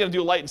 well, I'm only going to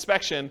do a light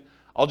inspection.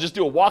 I'll just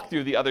do a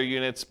walkthrough of the other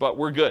units, but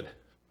we're good.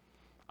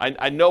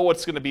 I know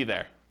what's going to be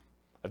there.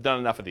 I've done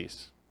enough of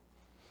these.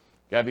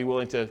 You got to be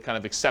willing to kind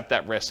of accept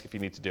that risk if you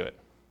need to do it.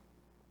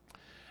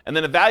 And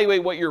then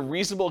evaluate what your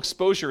reasonable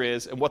exposure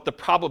is and what the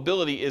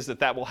probability is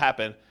that will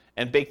happen,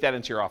 and bake that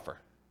into your offer.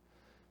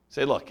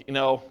 Say, look,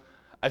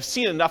 I've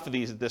seen enough of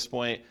these at this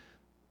point.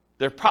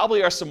 There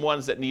probably are some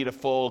ones that need a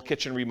full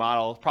kitchen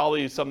remodel,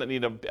 probably some that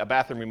need a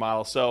bathroom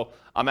remodel. So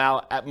I'm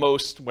out at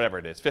most, whatever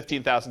it is,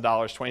 $15,000,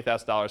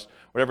 $20,000,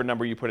 whatever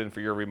number you put in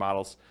for your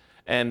remodels.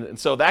 And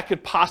so that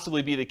could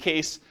possibly be the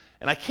case.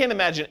 And I can't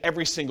imagine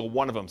every single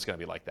one of them is going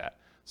to be like that.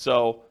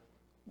 So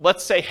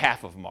let's say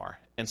half of them are.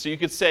 And so you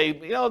could say,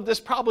 there's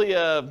probably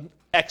a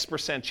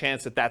X%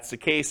 chance that that's the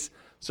case.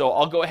 So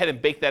I'll go ahead and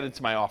bake that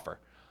into my offer.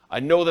 I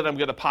know that I'm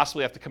going to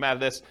possibly have to come out of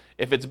this.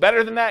 If it's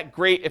better than that,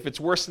 great. If it's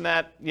worse than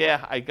that,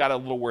 yeah, I got a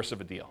little worse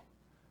of a deal.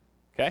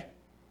 Okay?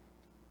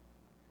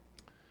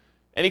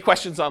 Any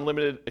questions on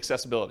limited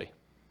accessibility?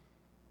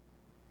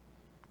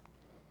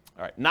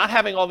 All right, not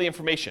having all the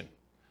information.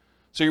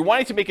 So you're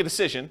wanting to make a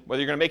decision,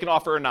 whether you're going to make an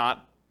offer or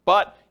not,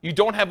 but you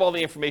don't have all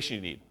the information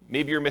you need.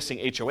 Maybe you're missing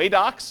HOA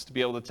docs to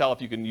be able to tell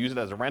if you can use it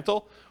as a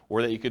rental,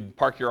 or that you could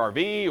park your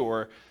RV,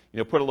 or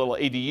put a little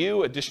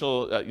ADU,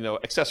 additional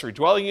accessory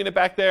dwelling unit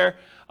back there.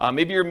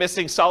 Maybe you're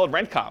missing solid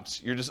rent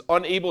comps. You're just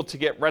unable to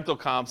get rental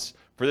comps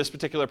for this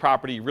particular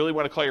property. You really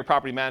want to call your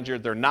property manager.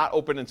 They're not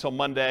open until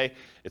Monday.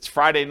 It's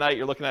Friday night.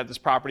 You're looking at this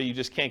property. You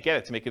just can't get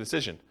it to make a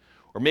decision.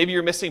 Or maybe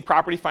you're missing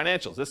property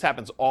financials. This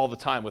happens all the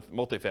time with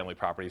multifamily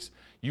properties.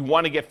 You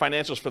want to get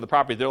financials for the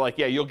property. They're like,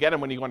 yeah, you'll get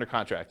them when you go under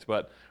contract,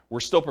 but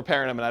we're still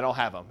preparing them and I don't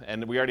have them.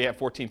 And we already have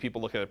 14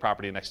 people looking at the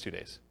property in the next 2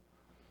 days.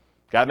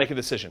 Got to make a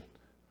decision.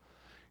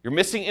 You're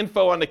missing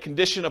info on the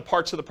condition of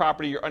parts of the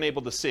property you're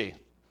unable to see.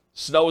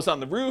 Snow is on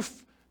the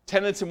roof,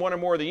 tenants in one or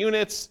more of the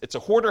units. It's a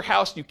hoarder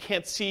house. You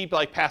can't see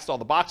past all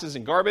the boxes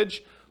and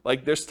garbage.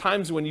 There's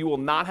times when you will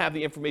not have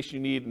the information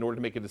you need in order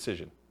to make a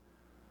decision.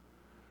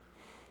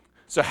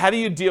 So how do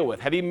you deal with,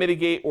 how do you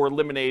mitigate or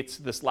eliminate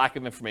this lack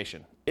of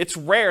information? It's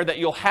rare that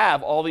you'll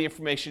have all the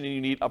information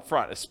you need up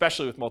front,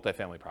 especially with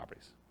multifamily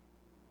properties.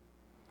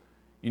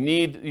 You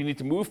need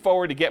to move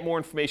forward to get more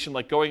information,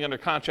 like going under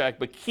contract,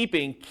 but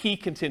keeping key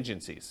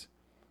contingencies.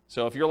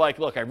 So if you're like,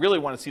 look, I really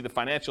want to see the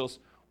financials,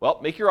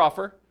 well, make your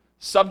offer,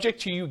 subject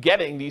to you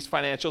getting these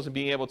financials and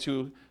being able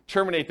to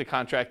terminate the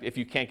contract if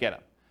you can't get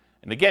them.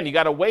 And again, you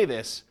got to weigh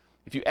this.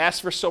 If you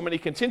ask for so many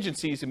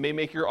contingencies, it may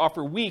make your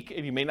offer weak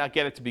and you may not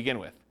get it to begin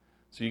with.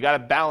 So you got to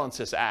balance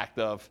this act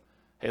of,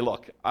 hey,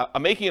 look,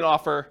 I'm making an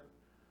offer.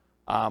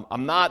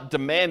 I'm not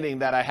demanding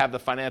that I have the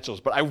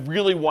financials, but I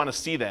really want to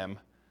see them.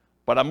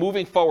 But I'm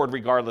moving forward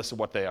regardless of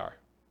what they are.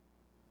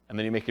 And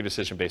then you make your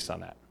decision based on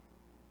that.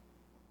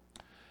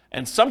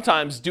 And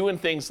sometimes doing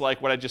things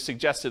like what I just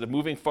suggested of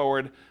moving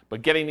forward,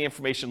 but getting the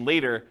information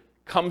later,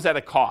 comes at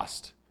a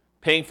cost.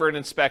 Paying for an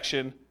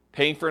inspection,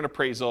 paying for an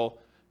appraisal,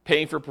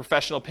 paying for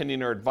professional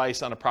opinion or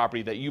advice on a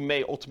property that you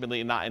may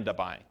ultimately not end up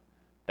buying.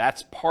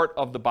 That's part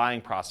of the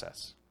buying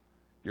process.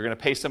 You're going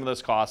to pay some of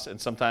those costs, and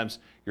sometimes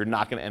you're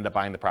not going to end up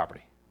buying the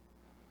property.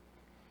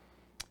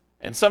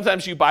 And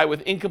sometimes you buy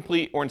with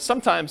incomplete or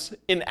sometimes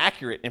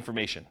inaccurate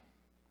information.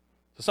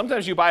 So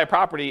sometimes you buy a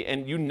property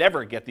and you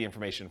never get the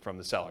information from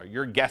the seller.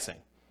 You're guessing.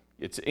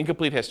 It's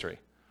incomplete history.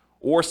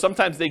 Or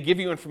sometimes they give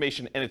you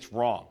information and it's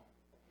wrong.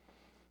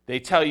 They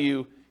tell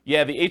you,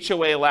 yeah, the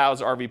HOA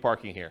allows RV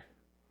parking here.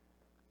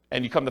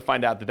 And you come to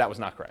find out that that was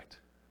not correct.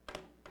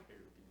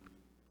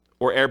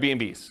 Or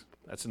Airbnbs.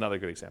 That's another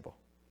good example.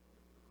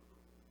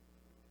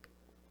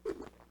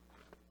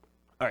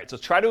 All right, so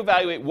try to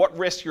evaluate what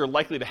risk you're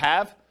likely to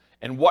have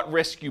and what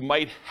risk you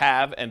might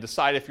have and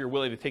decide if you're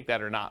willing to take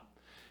that or not.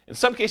 In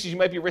some cases, you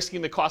might be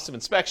risking the cost of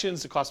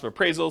inspections, the cost of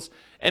appraisals,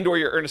 and or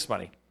your earnest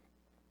money.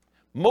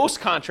 Most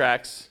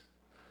contracts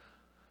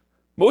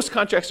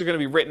are going to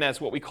be written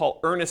as what we call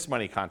earnest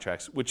money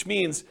contracts, which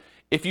means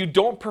if you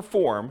don't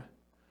perform,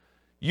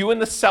 you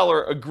and the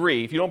seller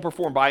agree, if you don't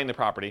perform buying the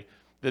property,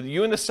 that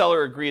you and the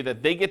seller agree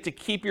that they get to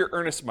keep your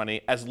earnest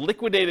money as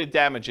liquidated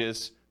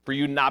damages for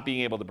you not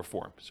being able to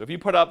perform. So if you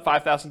put up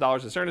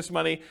 $5,000 as earnest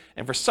money,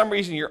 and for some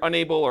reason you're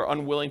unable or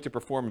unwilling to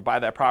perform and buy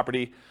that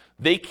property,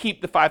 they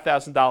keep the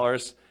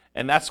 $5,000,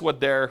 and that's what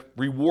their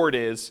reward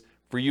is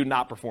for you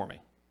not performing.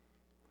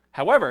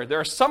 However, there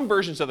are some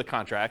versions of the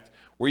contract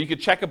where you could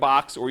check a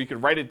box or you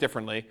could write it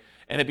differently,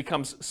 and it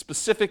becomes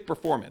specific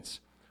performance,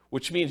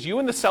 which means you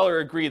and the seller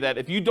agree that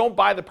if you don't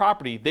buy the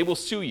property, they will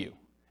sue you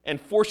and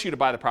force you to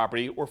buy the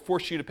property or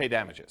force you to pay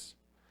damages.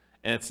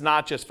 And it's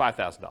not just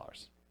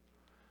 $5,000.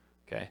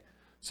 Okay?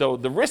 So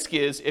the risk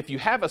is if you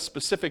have a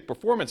specific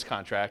performance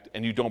contract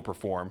and you don't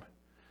perform,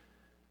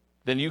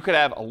 then you could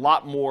have a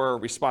lot more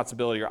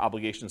responsibility or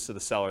obligations to the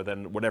seller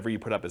than whatever you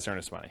put up as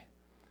earnest money.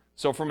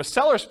 So from a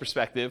seller's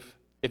perspective,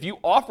 if you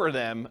offer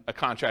them a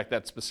contract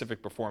that's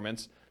specific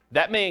performance,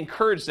 that may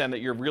encourage them that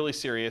you're really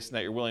serious and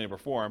that you're willing to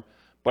perform,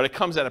 but it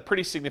comes at a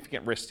pretty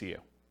significant risk to you.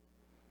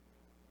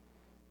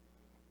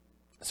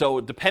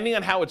 So depending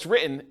on how it's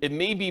written, it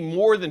may be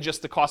more than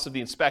just the cost of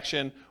the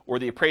inspection or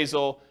the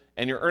appraisal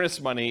and your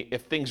earnest money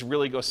if things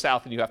really go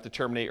south and you have to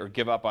terminate or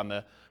give up on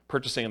the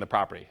purchasing of the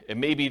property. It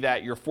may be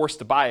that you're forced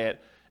to buy it,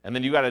 and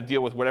then you got to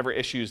deal with whatever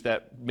issues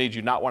that made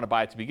you not want to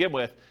buy it to begin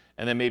with,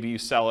 and then maybe you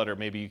sell it or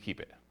maybe you keep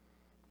it.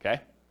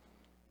 Okay?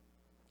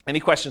 Any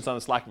questions on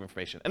this lack of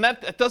information? And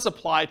that does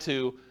apply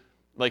to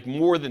like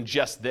more than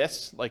just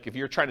this. Like if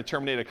you're trying to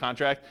terminate a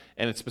contract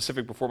and it's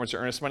specific performance or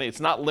earnest money, it's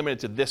not limited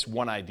to this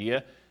one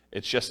idea.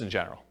 It's just in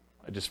general.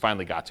 I just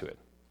finally got to it.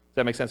 Does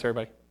that make sense,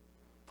 everybody?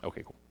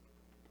 Okay, cool.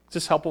 Is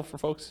this helpful for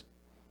folks?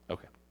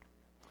 Okay.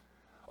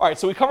 All right,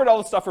 so we covered all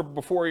the stuff for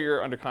before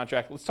you're under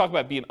contract. Let's talk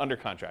about being under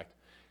contract.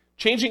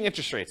 Changing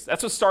interest rates.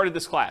 That's what started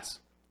this class,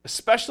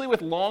 especially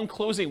with long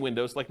closing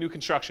windows like new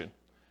construction.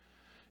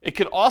 It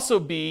could also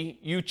be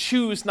you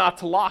choose not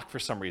to lock for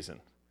some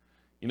reason.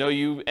 You know,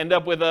 you end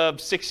up with a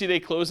 60-day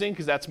closing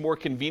because that's more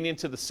convenient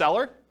to the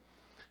seller.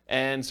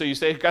 And so you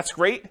say, that's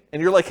great.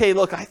 And you're like, hey,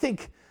 look, we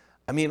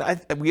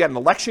got an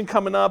election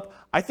coming up.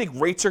 I think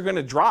rates are going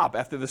to drop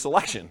after this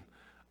election.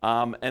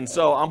 And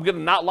so I'm going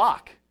to not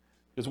lock.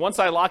 Because once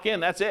I lock in,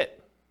 that's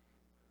it.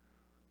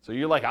 So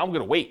you're like, I'm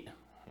going to wait.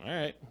 All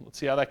right, let's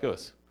see how that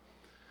goes.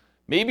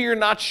 Maybe you're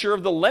not sure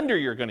of the lender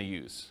you're going to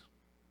use.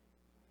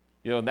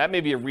 You know, that may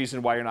be a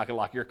reason why you're not going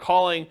to lock. You're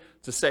calling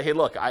to say, hey,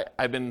 look,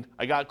 I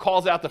got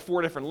calls out to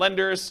 4 different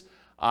lenders.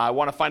 I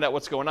want to find out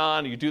what's going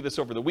on. You do this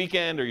over the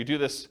weekend, or you do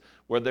this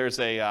where there's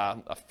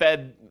a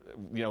Fed,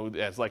 you know,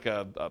 as like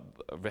a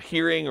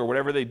hearing or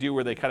whatever they do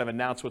where they kind of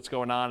announce what's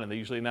going on, and they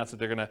usually announce that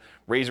they're going to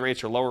raise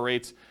rates or lower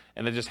rates,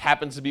 and it just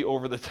happens to be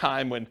over the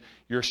time when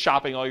you're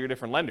shopping all your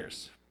different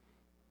lenders.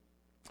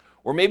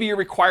 Or maybe you're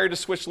required to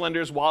switch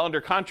lenders while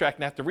under contract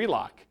and have to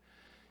relock.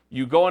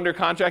 You go under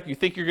contract, you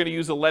think you're going to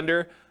use a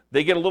lender,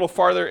 they get a little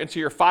farther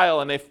into your file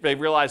and they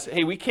realize,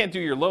 hey, we can't do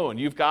your loan.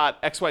 You've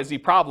got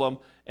XYZ problem,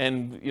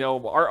 and you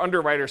know our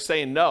underwriter's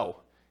saying no,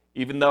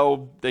 even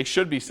though they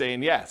should be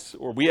saying yes.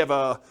 Or we have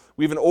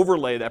an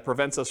overlay that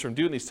prevents us from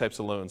doing these types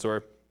of loans.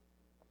 Or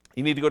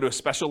you need to go to a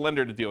special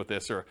lender to deal with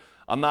this. Or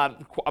I'm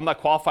not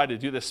qualified to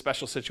do this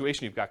special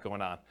situation you've got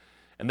going on.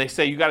 And they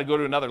say you got to go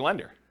to another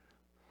lender.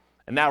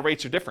 And now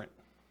rates are different.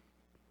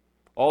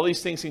 All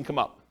these things can come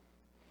up.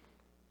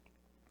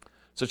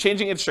 So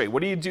changing interest rate,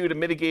 what do you do to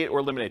mitigate or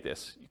eliminate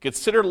this? You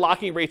consider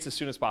locking rates as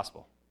soon as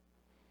possible.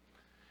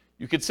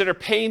 You consider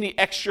paying the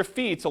extra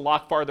fee to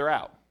lock farther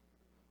out.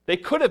 They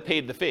could have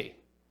paid the fee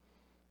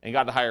and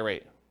got a higher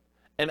rate.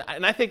 And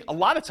I think a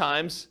lot of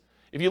times,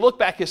 if you look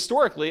back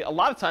historically, a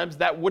lot of times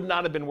that would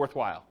not have been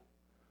worthwhile.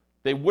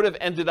 They would have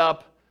ended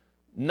up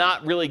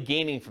not really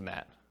gaining from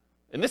that.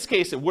 In this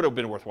case, it would have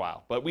been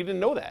worthwhile, but we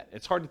didn't know that.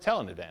 It's hard to tell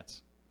in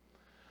advance.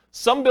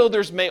 Some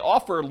builders may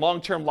offer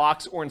long-term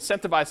locks or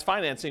incentivized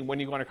financing when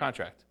you go under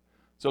contract.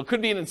 So it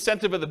could be an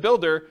incentive of the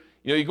builder.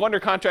 You know, you go under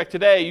contract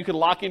today, you can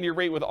lock in your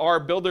rate with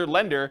our builder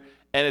lender,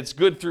 and it's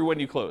good through when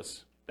you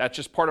close. That's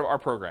just part of our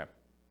program.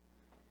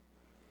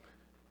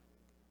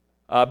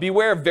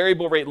 Beware of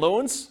variable rate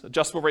loans,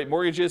 adjustable rate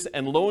mortgages,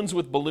 and loans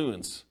with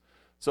balloons.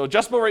 So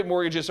adjustable rate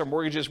mortgages are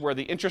mortgages where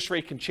the interest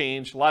rate can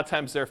change. A lot of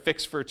times they're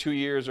fixed for 2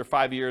 years or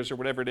 5 years or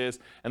whatever it is.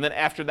 And then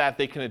after that,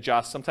 they can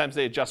adjust. Sometimes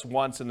they adjust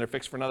once and they're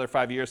fixed for another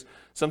 5 years.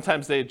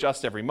 Sometimes they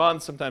adjust every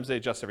month. Sometimes they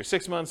adjust every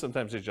 6 months.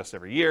 Sometimes they adjust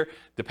every year.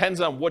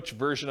 Depends on which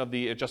version of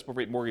the adjustable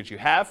rate mortgage you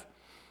have.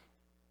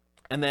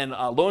 And then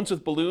loans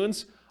with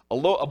balloons.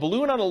 A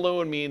balloon on a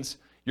loan means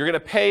you're going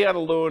to pay on a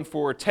loan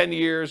for 10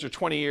 years or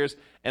 20 years,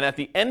 and at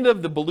the end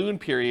of the balloon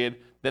period,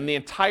 then the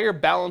entire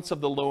balance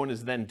of the loan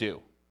is then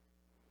due.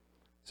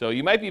 So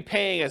you might be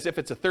paying as if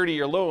it's a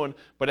 30-year loan,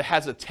 but it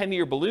has a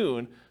 10-year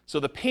balloon, so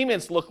the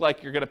payments look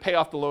like you're going to pay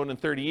off the loan in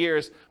 30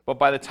 years, but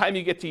by the time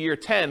you get to year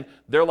 10,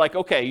 they're like,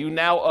 okay, you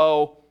now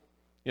owe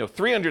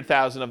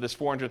 $300,000 of this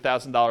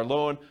 $400,000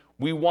 loan.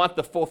 We want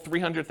the full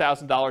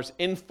 $300,000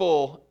 in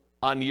full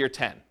on year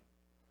 10.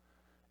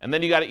 And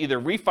then you got to either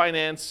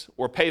refinance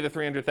or pay the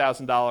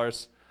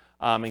 $300,000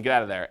 and get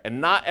out of there.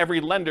 And not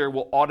every lender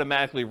will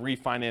automatically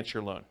refinance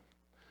your loan.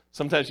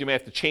 Sometimes you may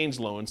have to change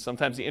loans.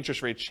 Sometimes the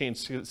interest rates change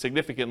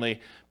significantly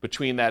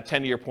between that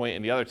 10-year point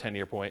and the other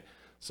 10-year point.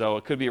 So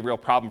it could be a real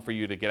problem for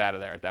you to get out of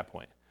there at that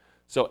point.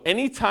 So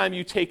anytime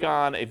you take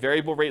on a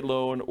variable rate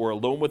loan or a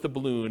loan with a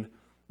balloon,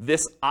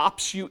 this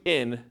opts you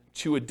in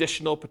to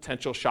additional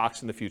potential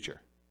shocks in the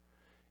future.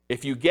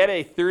 If you get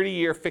a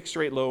 30-year fixed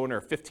rate loan or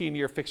a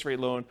 15-year fixed rate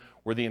loan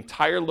where the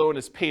entire loan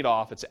is paid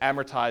off, it's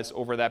amortized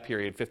over that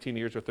period, 15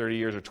 years or 30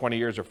 years or 20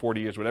 years or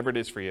 40 years, whatever it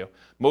is for you.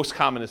 Most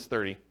common is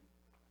 30.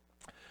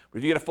 But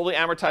if you get a fully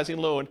amortizing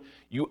loan,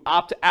 you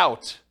opt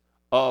out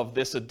of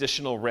this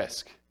additional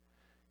risk.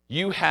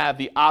 You have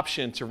the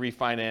option to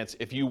refinance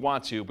if you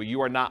want to, but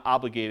you are not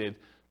obligated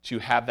to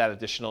have that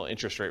additional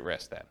interest rate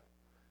risk then.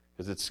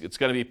 Because it's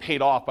going to be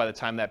paid off by the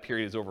time that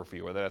period is over for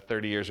you, whether that's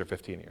 30 years or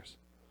 15 years.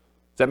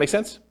 Does that make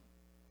sense?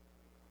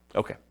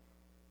 Okay.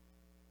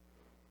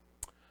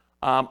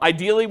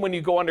 Ideally, when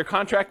you go under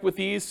contract with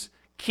these,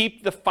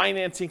 keep the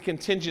financing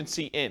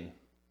contingency in.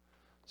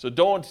 So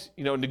don't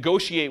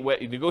negotiate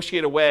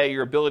away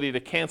your ability to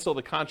cancel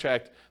the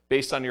contract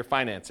based on your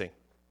financing.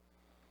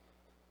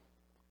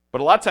 But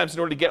a lot of times, in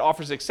order to get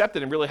offers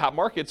accepted in really hot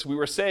markets, we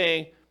were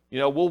saying,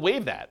 we'll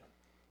waive that.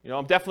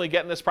 I'm definitely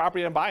getting this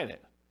property and I'm buying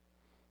it.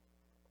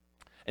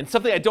 And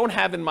something I don't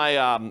have in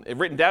my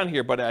written down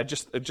here, but it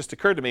just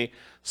occurred to me,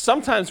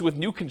 sometimes with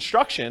new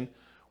construction,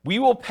 we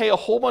will pay a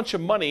whole bunch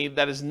of money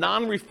that is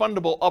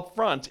non-refundable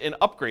upfront in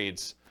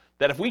upgrades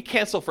that if we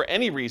cancel for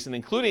any reason,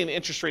 including the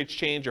interest rates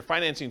change or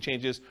financing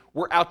changes,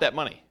 we're out that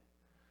money.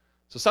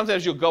 So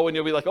sometimes you'll go and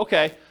you'll be like,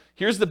 okay,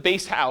 here's the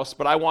base house,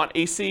 but I want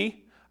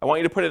AC. I want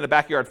you to put in a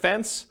backyard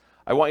fence.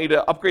 I want you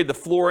to upgrade the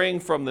flooring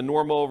from the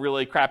normal,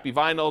 really crappy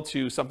vinyl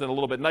to something a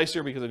little bit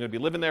nicer because I'm going to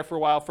be living there for a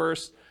while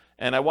first.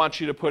 And I want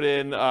you to put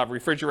in a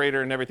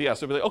refrigerator and everything else.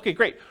 So we'll be like, okay,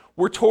 great.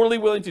 We're totally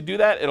willing to do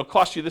that. It'll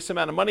cost you this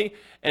amount of money.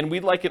 And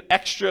we'd like an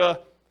extra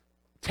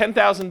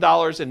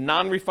 $10,000 in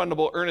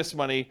non-refundable earnest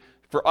money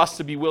for us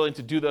to be willing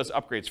to do those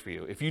upgrades for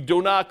you. If you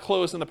do not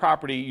close on the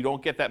property, you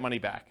don't get that money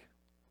back.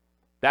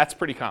 That's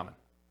pretty common.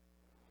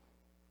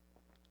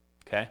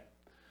 Okay?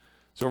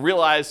 So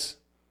realize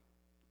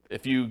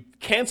if you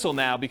cancel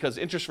now because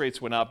interest rates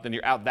went up, then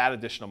you're out that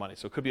additional money.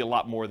 So it could be a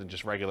lot more than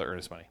just regular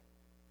earnest money.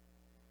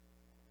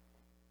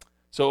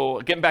 So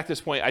getting back to this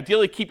point,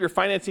 ideally keep your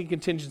financing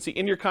contingency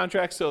in your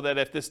contract so that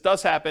if this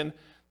does happen,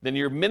 then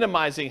you're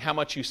minimizing how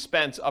much you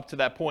spent up to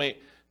that point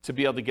to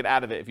be able to get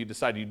out of it if you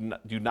decide you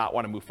do not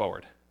want to move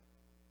forward.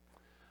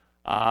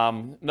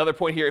 Another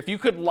point here, if you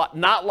could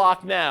not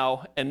lock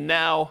now, and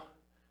now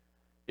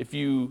if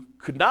you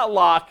could not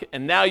lock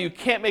and now you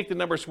can't make the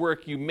numbers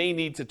work, you may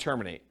need to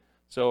terminate.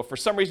 So if for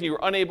some reason you were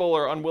unable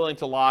or unwilling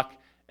to lock,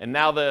 and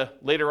now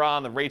later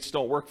on the rates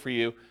don't work for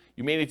you,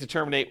 you may need to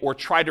terminate or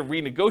try to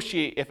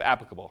renegotiate if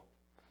applicable.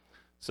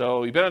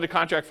 So you've been under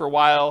contract for a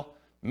while.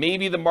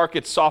 Maybe the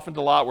market's softened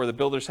a lot where the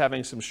builder's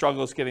having some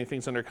struggles getting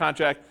things under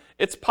contract.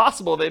 It's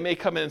possible they may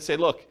come in and say,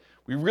 look,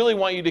 we really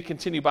want you to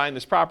continue buying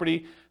this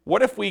property.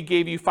 What if we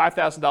gave you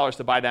 $5,000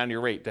 to buy down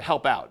your rate to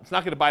help out? It's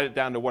not going to buy it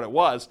down to what it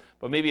was,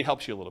 but maybe it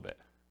helps you a little bit.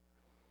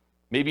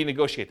 Maybe you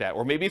negotiate that.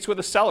 Or maybe it's with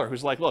a seller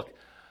who's like, look,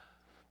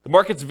 the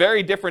market's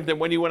very different than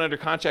when you went under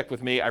contract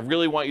with me. I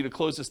really want you to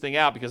close this thing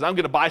out because I'm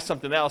going to buy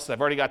something else.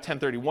 I've already got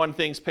 1031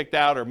 things picked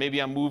out, or maybe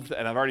I'm moved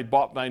and I've already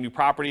bought my new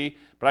property,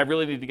 but I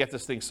really need to get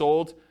this thing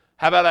sold.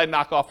 How about I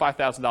knock off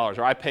 $5,000,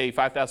 or I pay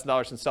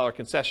 $5,000 in seller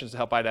concessions to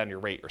help buy down your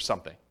rate or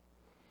something?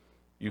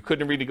 You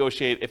couldn't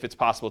renegotiate if it's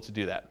possible to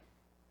do that.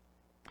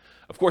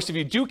 Of course, if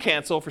you do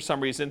cancel for some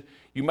reason,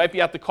 you might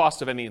be at the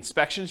cost of any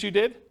inspections you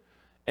did,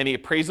 any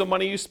appraisal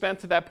money you spent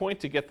to that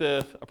point to get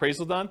the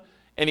appraisal done,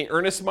 any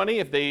earnest money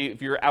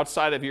if you're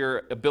outside of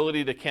your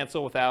ability to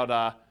cancel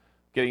without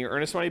getting your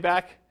earnest money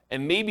back,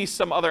 and maybe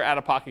some other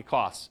out-of-pocket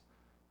costs.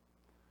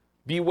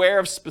 Beware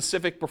of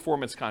specific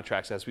performance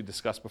contracts, as we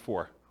discussed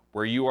before,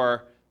 where you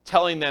are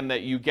telling them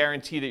that you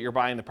guarantee that you're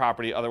buying the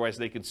property, otherwise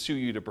they can sue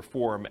you to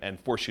perform and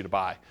force you to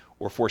buy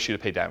or force you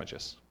to pay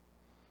damages.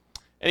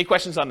 Any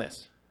questions on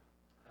this?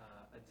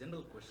 A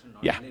general question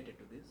not Yeah. related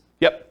to this.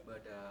 Yep.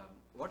 But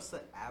what's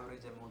the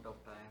average amount of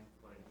time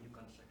for a new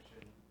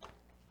construction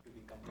to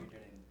be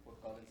completed in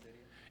Fort Collins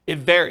area? It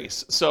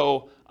varies.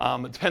 So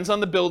it depends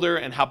on the builder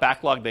and how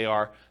backlogged they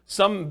are.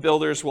 Some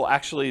builders will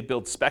actually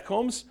build spec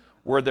homes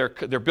where they're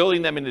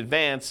building them in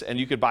advance and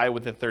you could buy it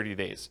within 30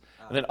 days.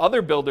 And then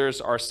other builders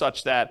are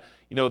such that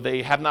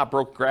they have not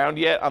broke ground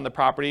yet on the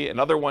property, and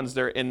other ones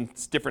they're in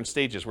different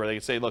stages where they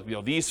say, look,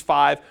 these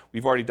 5,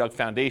 we've already dug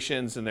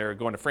foundations and they're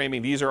going to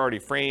framing. These are already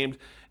framed.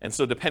 And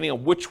so depending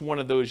on which one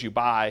of those you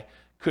buy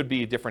could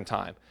be a different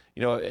time.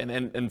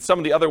 And some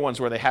of the other ones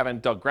where they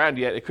haven't dug ground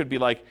yet, it could be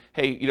like,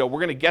 hey, we're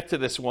going to get to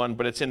this one,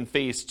 but it's in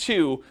phase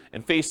 2,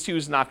 and phase 2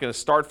 is not going to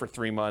start for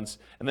 3 months,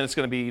 and then it's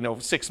going to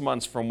be 6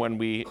 months from when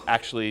we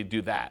actually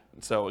do that.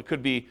 So it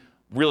could be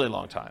really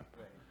long time.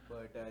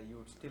 Right, but you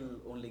would still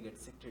only get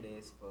 60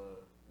 days for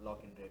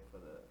lock-in rate for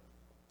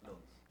the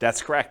loans.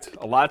 That's correct.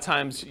 A lot of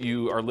times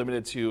you are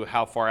limited to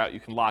how far out you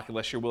can lock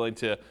unless you're willing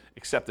to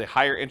accept a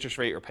higher interest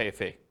rate or pay a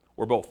fee,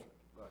 or both.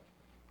 Got it.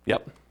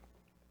 Yep.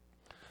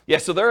 Yeah,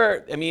 so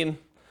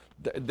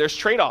there's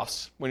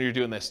trade-offs when you're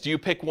doing this. Do you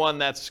pick one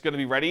that's going to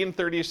be ready in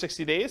 30 or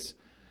 60 days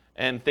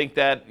and think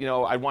that,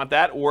 I want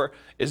that? Or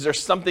is there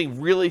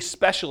something really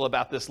special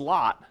about this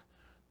lot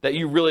that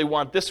you really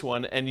want this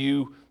one and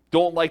you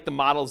don't like the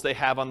models they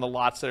have on the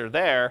lots that are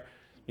there?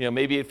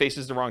 Maybe it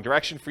faces the wrong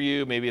direction for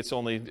you. Maybe it's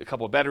only a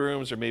couple of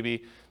bedrooms, or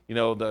maybe,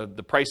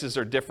 the prices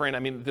are different. I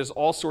mean, there's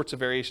all sorts of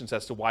variations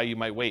as to why you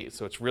might wait.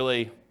 So it's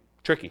really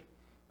tricky.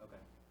 Okay.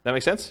 That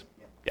make sense?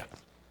 Yeah.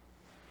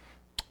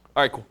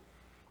 All right, cool.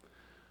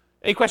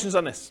 Any questions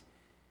on this?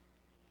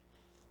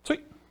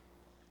 Sweet.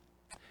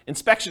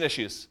 Inspection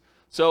issues.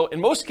 So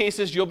in most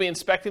cases, you'll be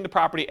inspecting the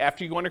property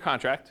after you go under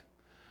contract,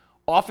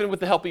 often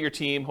with the help of your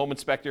team, home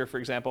inspector, for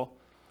example.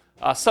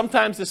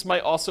 Sometimes this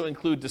might also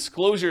include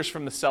disclosures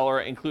from the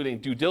seller, including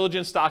due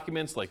diligence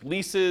documents like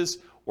leases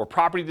or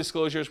property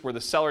disclosures where the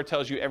seller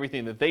tells you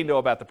everything that they know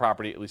about the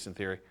property, at least in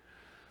theory.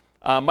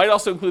 Might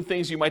also include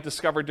things you might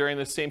discover during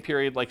the same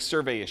period, like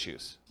survey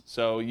issues.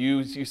 So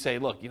you say,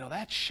 look,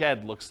 that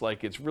shed looks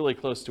like it's really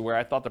close to where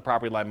I thought the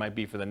property line might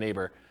be for the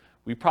neighbor.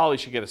 We probably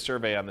should get a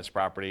survey on this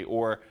property.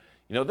 Or,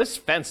 this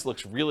fence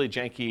looks really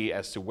janky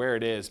as to where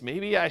it is.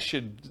 Maybe I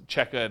should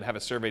check and have a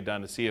survey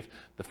done to see if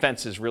the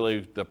fence is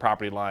really the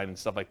property line and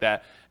stuff like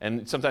that.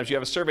 And sometimes you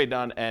have a survey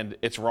done and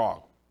it's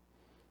wrong.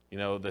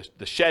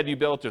 The shed you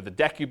built or the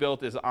deck you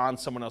built is on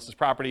someone else's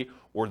property,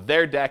 or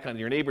their deck on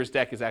your neighbor's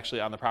deck is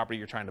actually on the property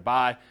you're trying to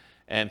buy,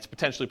 and it's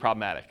potentially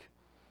problematic.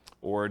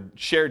 Or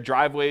shared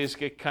driveways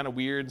get kind of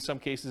weird in some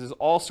cases. There's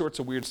all sorts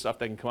of weird stuff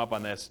that can come up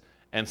on this,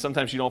 and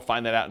sometimes you don't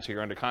find that out until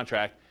you're under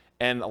contract.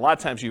 And a lot of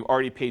times you've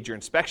already paid your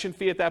inspection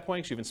fee at that point,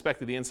 because you've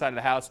inspected the inside of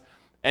the house,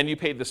 and you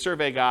paid the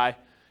survey guy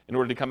in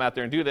order to come out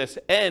there and do this,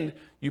 and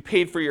you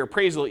paid for your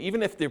appraisal,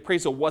 even if the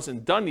appraisal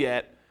wasn't done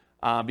yet,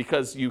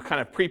 because you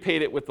kind of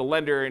prepaid it with the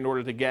lender in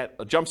order to get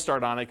a jump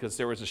start on it, because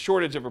there was a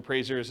shortage of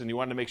appraisers and you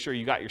wanted to make sure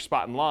you got your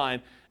spot in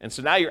line. And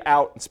so now you're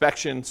out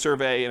inspection,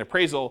 survey, and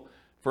appraisal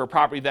for a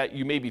property that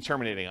you may be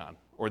terminating on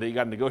or that you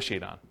got to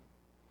negotiate on.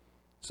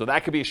 So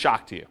that could be a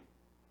shock to you. You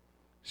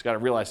just got to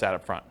realize that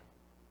up front.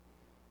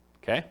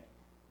 Okay?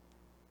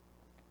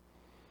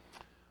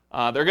 There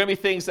are going to be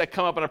things that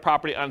come up on a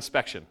property on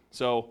inspection.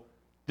 So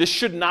this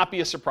should not be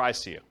a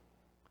surprise to you.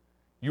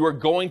 You are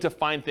going to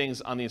find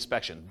things on the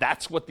inspection.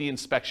 That's what the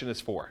inspection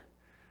is for.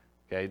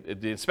 Okay?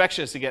 The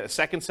inspection is to get a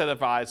second set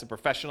of eyes, a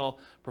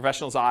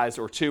professional's eyes,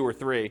 or 2 or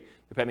 3,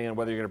 depending on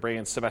whether you're going to bring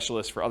in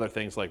specialists for other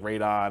things like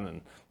radon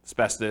and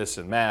asbestos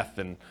and meth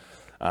and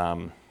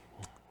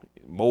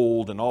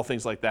mold and all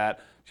things like that.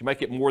 You might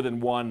get more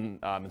than one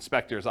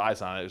inspector's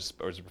eyes on it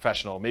or as a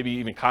professional. Maybe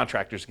even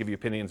contractors give you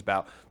opinions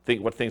about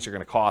what things are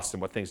going to cost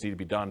and what things need to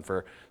be done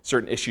for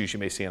certain issues you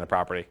may see on the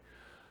property.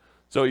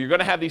 So you're going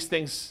to have these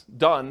things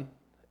done,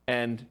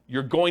 and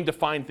you're going to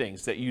find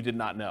things that you did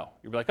not know.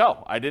 You'll be like,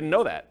 oh, I didn't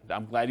know that.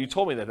 I'm glad you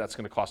told me that that's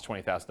going to cost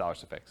 $20,000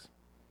 to fix.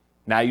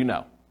 Now you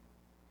know.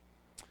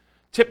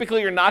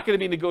 Typically, you're not going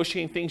to be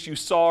negotiating things you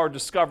saw or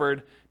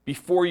discovered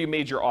before you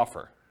made your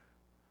offer.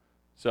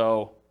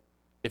 So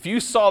if you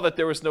saw that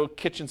there was no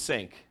kitchen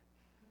sink,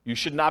 you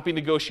should not be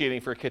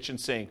negotiating for a kitchen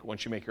sink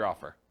once you make your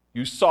offer.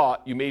 You saw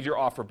it, you made your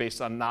offer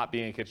based on not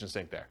being a kitchen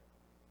sink there.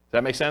 Does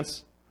that make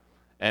sense?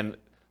 And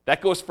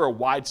that goes for a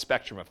wide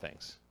spectrum of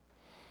things.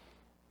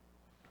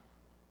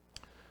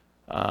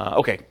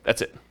 Okay,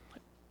 that's it.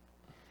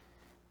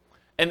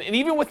 And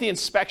even with the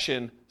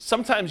inspection,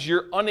 sometimes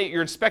your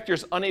inspector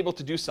is unable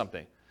to do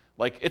something.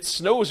 Like it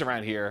snows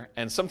around here,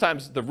 and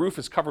sometimes the roof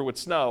is covered with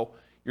snow.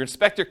 Your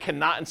inspector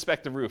cannot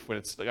inspect the roof when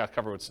it's got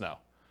covered with snow.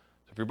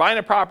 So if you're buying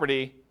a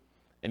property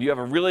and you have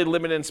a really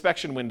limited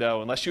inspection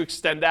window, unless you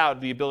extend out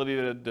the ability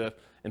to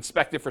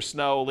inspect it for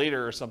snow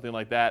later or something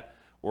like that,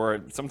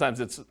 or sometimes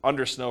it's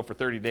under snow for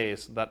 30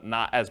 days,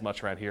 not as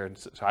much around here,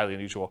 it's highly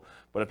unusual.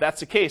 But if that's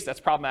the case, that's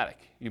problematic.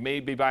 You may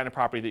be buying a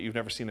property that you've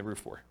never seen the roof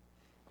for.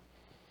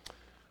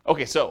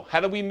 Okay, so how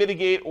do we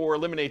mitigate or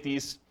eliminate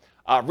these?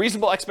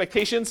 Reasonable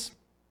expectations.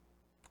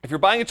 If you're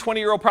buying a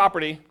 20-year-old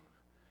property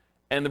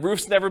and the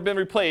roof's never been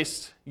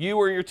replaced, you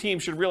or your team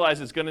should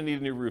realize it's going to need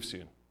a new roof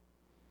soon.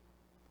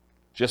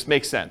 Just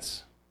makes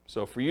sense.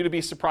 So for you to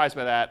be surprised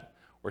by that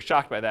or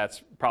shocked by that,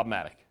 it's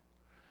problematic.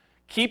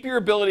 Keep your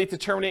ability to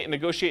terminate and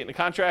negotiate in a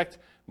contract.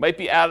 Might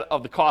be out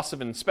of the cost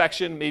of an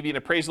inspection, maybe an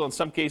appraisal in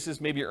some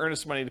cases, maybe your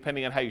earnest money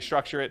depending on how you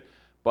structure it.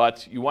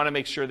 But you want to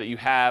make sure that you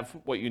have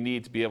what you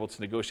need to be able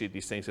to negotiate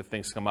these things if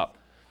things come up.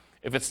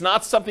 If it's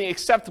not something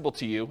acceptable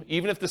to you,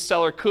 even if the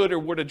seller could or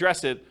would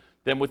address it,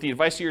 then with the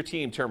advice of your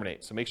team,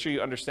 terminate. So make sure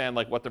you understand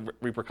like what the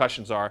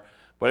repercussions are.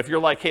 But if you're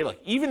like, hey, look,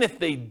 even if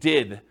they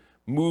did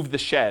move the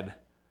shed,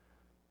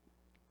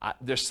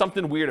 there's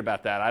something weird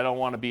about that. I don't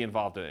want to be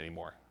involved in it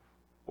anymore,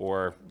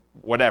 or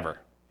whatever.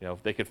 You know,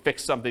 if they could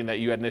fix something that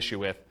you had an issue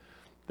with,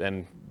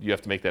 then you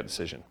have to make that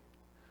decision.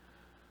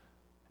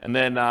 And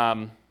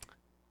then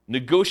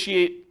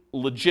negotiate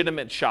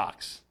legitimate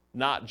shocks,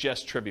 not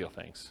just trivial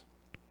things.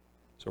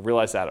 So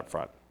realize that up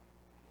front.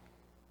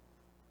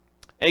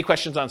 Any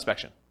questions on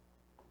inspection?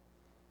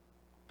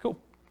 Cool.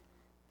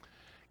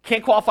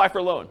 Can't qualify for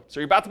a loan. So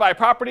you're about to buy a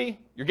property,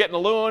 you're getting a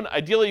loan.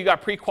 Ideally, you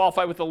got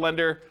pre-qualified with a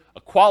lender,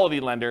 a quality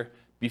lender,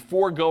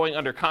 before going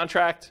under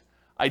contract.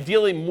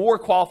 Ideally, more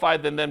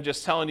qualified than them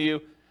just telling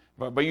you,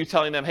 but you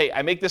telling them, hey,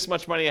 I make this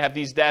much money, I have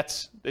these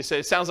debts. They say,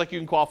 it sounds like you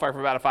can qualify for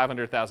about a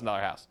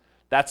 $500,000 house.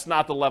 That's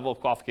not the level of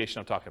qualification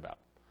I'm talking about.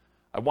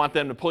 I want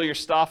them to pull your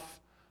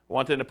stuff. I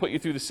want them to put you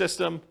through the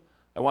system.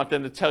 I want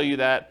them to tell you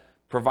that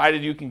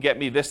provided you can get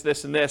me this,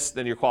 this, and this,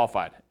 then you're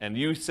qualified. And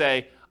you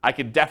say, I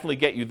can definitely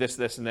get you this,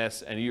 this, and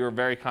this, and you're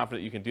very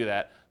confident you can do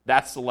that.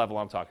 That's the level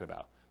I'm talking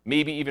about.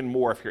 Maybe even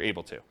more if you're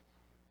able to.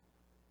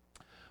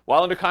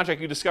 While under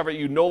contract, you discover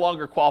you no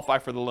longer qualify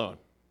for the loan.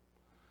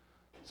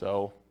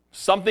 So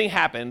something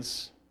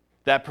happens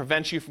that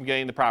prevents you from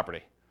getting the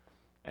property.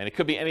 And it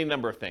could be any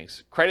number of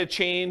things. Credit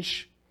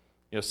change,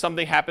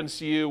 something happens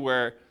to you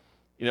where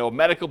a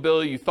medical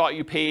bill you thought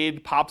you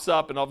paid pops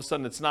up and all of a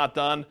sudden it's not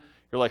done.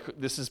 You're like,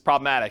 this is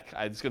problematic.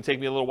 It's going to take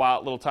me a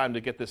little time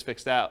to get this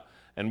fixed out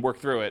and work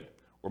through it.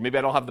 Or maybe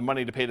I don't have the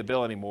money to pay the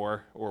bill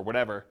anymore or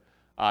whatever.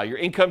 Your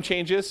income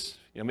changes.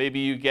 Maybe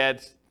you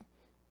get,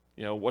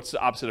 what's the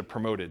opposite of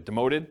promoted?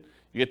 Demoted.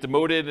 You get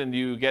demoted and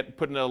you get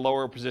put in a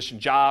lower position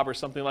job or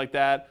something like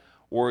that.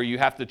 Or you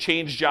have to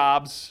change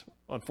jobs.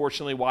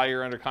 Unfortunately, while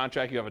you're under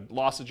contract, you have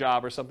lost a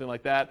job or something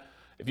like that.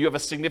 If you have a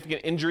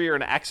significant injury or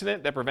an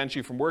accident that prevents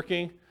you from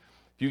working,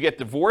 if you get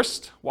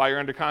divorced while you're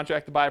under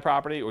contract to buy a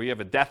property, or you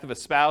have a death of a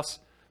spouse,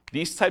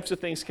 these types of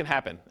things can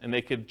happen, and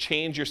they could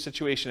change your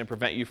situation and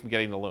prevent you from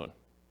getting the loan.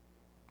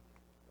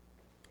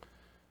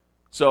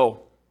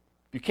 So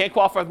if you can't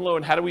qualify for the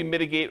loan, how do we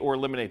mitigate or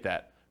eliminate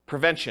that?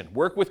 Prevention.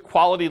 Work with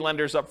quality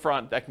lenders up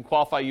front that can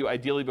qualify you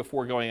ideally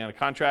before going on a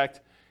contract.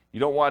 You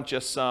don't want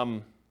just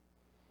some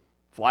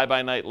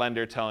fly-by-night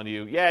lender telling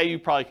you, yeah, you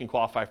probably can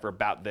qualify for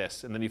about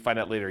this, and then you find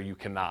out later you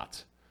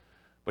cannot.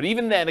 But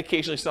even then,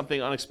 occasionally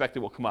something unexpected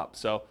will come up.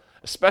 So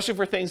especially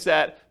for things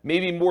that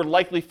may be more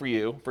likely for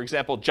you, for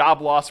example,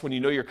 job loss when you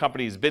know your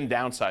company has been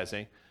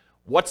downsizing,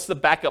 what's the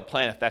backup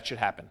plan if that should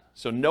happen?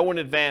 So know in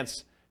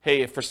advance,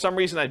 hey, if for some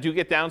reason I do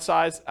get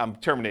downsized, I'm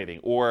terminating.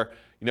 Or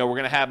we're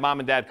going to have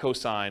mom and dad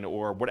co-sign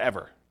or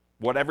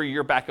whatever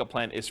your backup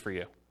plan is for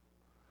you.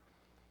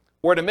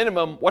 Or at a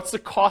minimum, what's the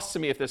cost to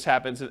me if this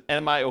happens, and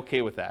am I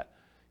okay with that?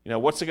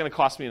 What's it going to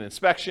cost me in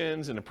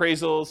inspections and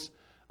appraisals?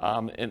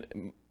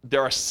 And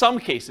there are some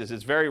cases,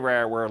 it's very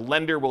rare, where a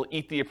lender will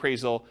eat the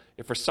appraisal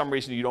if for some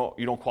reason you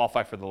don't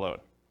qualify for the loan.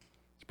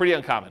 It's pretty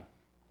uncommon,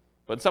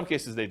 but in some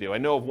cases they do. I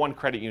know of one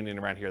credit union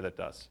around here that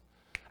does.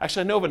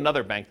 Actually, I know of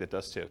another bank that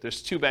does too.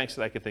 There's 2 banks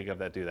that I could think of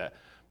that do that,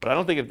 but I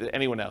don't think of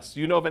anyone else.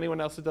 Do you know of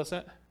anyone else that does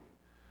that?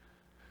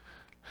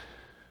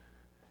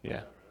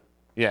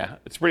 Yeah,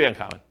 it's pretty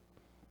uncommon.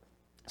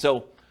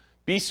 So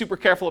be super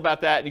careful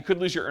about that, and you could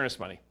lose your earnest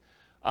money.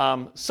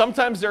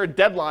 Sometimes there are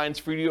deadlines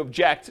for you to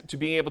object to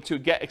being able to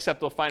get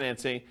acceptable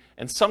financing,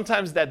 and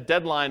sometimes that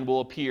deadline will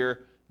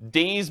appear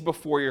days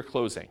before your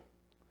closing.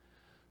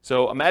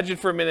 So imagine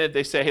for a minute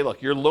they say, hey,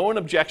 look, your loan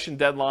objection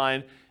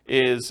deadline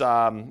is the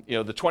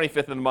 25th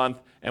of the month,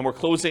 and we're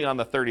closing on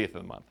the 30th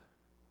of the month.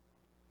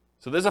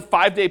 So there's a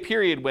 5-day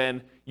period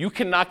when you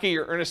cannot get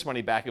your earnest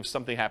money back if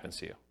something happens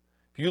to you.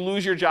 If you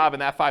lose your job in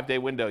that 5-day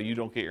window, you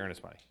don't get your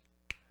earnest money.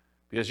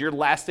 Because your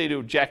last day to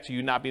object to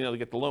you not being able to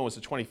get the loan was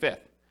the 25th.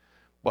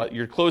 But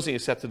your closing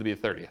is set to be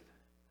the 30th.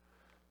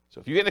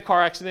 So if you get in a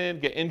car accident,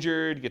 get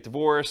injured, get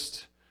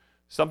divorced,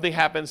 something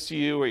happens to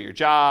you at your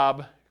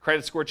job,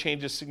 credit score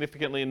changes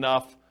significantly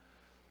enough,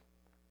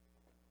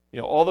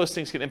 all those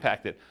things can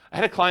impact it. I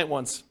had a client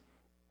once,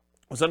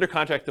 was under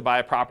contract to buy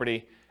a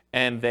property,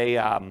 and they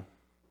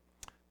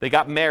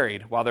got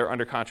married while they were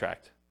under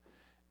contract.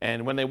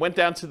 And when they went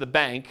down to the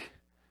bank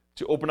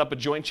to open up a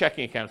joint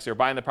checking account, because they were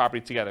buying the property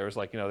together, it was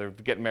like, they're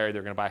getting married,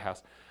 they're going to buy a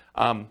house.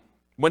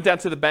 Went down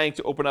to the bank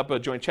to open up a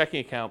joint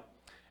checking account,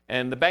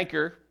 and the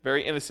banker,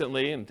 very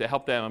innocently, and to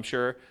help them, I'm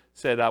sure,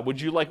 said,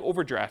 would you like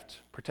overdraft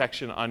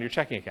protection on your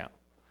checking account?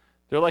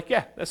 They're like,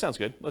 yeah, that sounds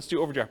good. Let's do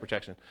overdraft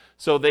protection.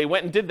 So they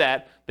went and did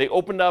that. They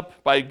opened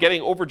up, by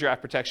getting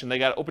overdraft protection,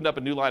 they opened up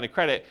a new line of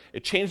credit.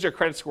 It changed their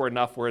credit score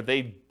enough where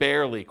they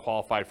barely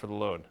qualified for the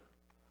loan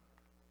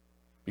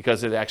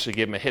because it actually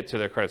gave them a hit to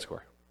their credit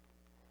score.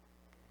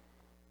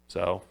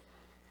 So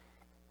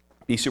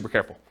be super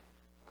careful.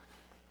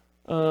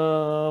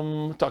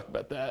 Talked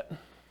about that.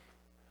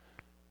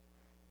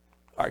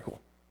 All right,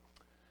 cool.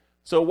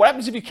 So what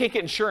happens if you can't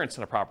get insurance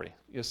on a property?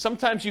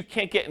 Sometimes you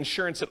can't get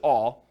insurance at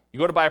all. You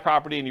go to buy a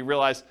property and you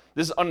realize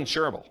this is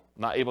uninsurable,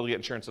 not able to get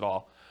insurance at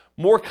all.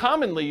 More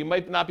commonly, you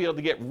might not be able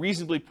to get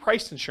reasonably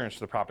priced insurance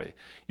for the property.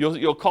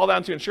 You'll call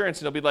down to insurance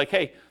and they'll be like,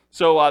 hey,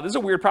 so this is a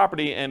weird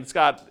property and it's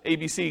got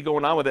ABC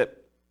going on with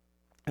it.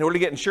 In order to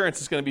get insurance,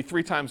 it's going to be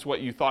 3 times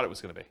what you thought it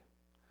was going to be.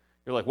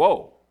 You're like,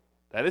 whoa,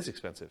 that is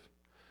expensive.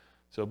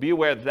 So be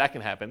aware that that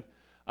can happen.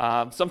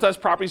 Sometimes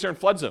properties are in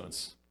flood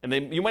zones,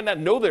 and you might not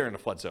know they're in a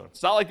flood zone.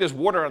 It's not like there's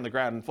water on the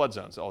ground in flood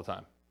zones all the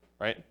time,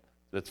 right?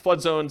 It's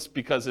flood zones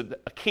because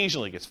it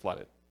occasionally gets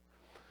flooded.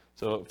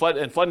 So flood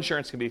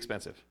insurance can be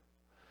expensive.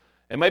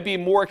 It might be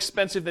more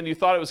expensive than you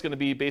thought it was going to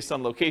be based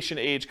on location,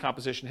 age,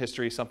 composition,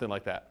 history, something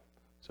like that.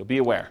 So be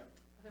aware.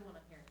 Other one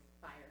on here,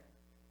 fire.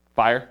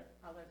 Fire?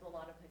 There's a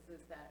lot of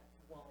places that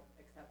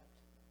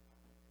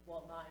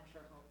will not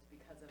insure homes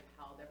because of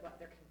how what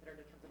they're considered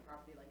in terms of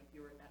property. Like if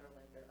you were in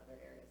Netherlands or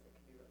other areas, it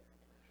can be really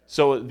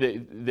hard to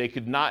insure. So they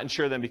could not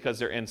insure them because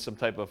they're in some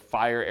type of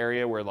fire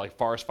area where like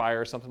forest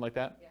fire or something like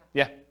that?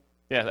 Yeah.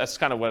 Yeah, that's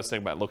kind of what I was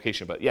thinking about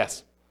location, but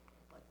yes.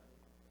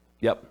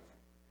 Yep.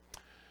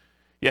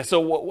 Yeah,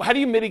 so how do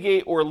you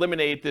mitigate or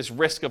eliminate this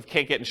risk of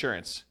can't get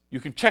insurance? You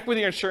can check with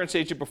your insurance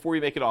agent before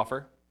you make an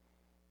offer.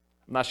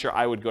 I'm not sure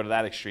I would go to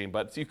that extreme,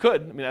 but you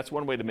could. I mean, that's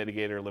one way to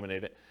mitigate or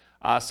eliminate it.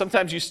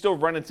 Sometimes you still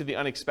run into the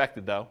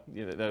unexpected, though.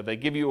 They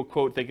give you a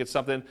quote, think it's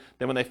something,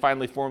 then when they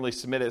finally formally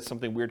submit it,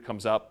 something weird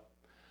comes up.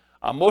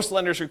 Most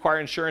lenders require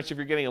insurance if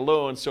you're getting a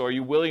loan, so are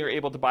you willing or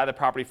able to buy the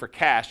property for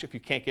cash if you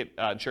can't get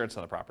insurance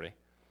on the property?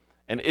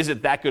 And is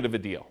it that good of a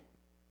deal?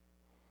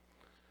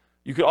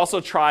 You could also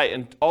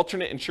try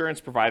alternate insurance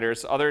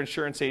providers, other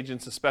insurance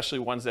agents, especially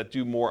ones that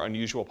do more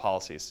unusual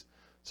policies.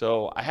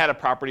 So I had a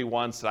property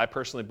once that I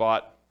personally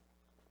bought,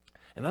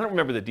 and I don't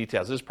remember the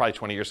details. This was probably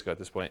 20 years ago at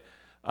this point.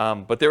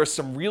 But there was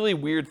some really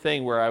weird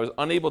thing where I was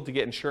unable to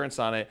get insurance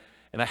on it,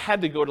 and I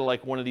had to go to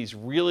like one of these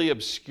really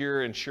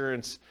obscure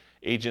insurance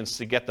agents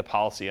to get the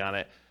policy on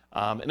it.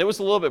 And it was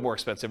a little bit more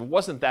expensive. It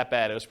wasn't that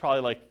bad. It was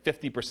probably like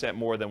 50%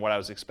 more than what I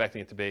was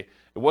expecting it to be.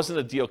 It wasn't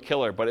a deal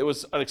killer, but it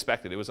was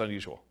unexpected. It was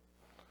unusual.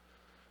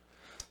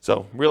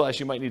 So realize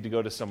you might need to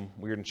go to some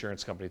weird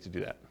insurance company to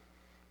do that.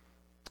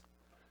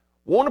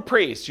 Won't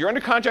appraise. You're under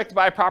contract to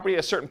buy a property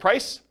at a certain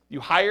price. You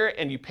hire it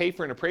and you pay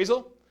for an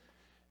appraisal.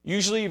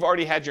 Usually you've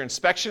already had your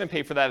inspection and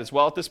pay for that as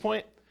well at this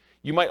point.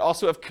 You might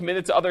also have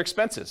committed to other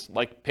expenses,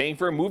 like paying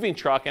for a moving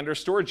truck and or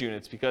storage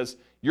units because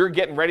you're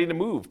getting ready to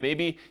move.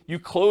 Maybe you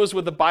close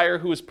with the buyer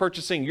who is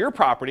purchasing your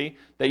property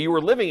that you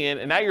were living in,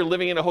 and now you're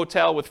living in a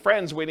hotel with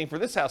friends waiting for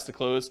this house to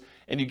close,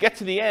 and you get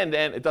to the end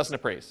and it doesn't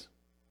appraise.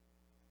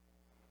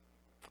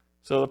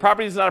 So the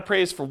property is not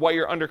appraised for what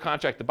you're under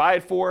contract to buy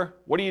it for.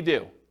 What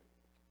do?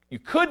 You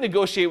could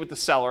negotiate with the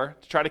seller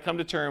to try to come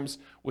to terms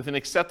with an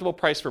acceptable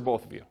price for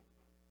both of you.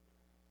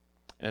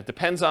 And it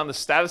depends on the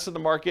status of the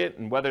market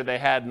and whether they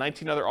had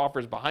 19 other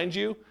offers behind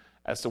you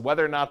as to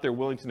whether or not they're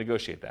willing to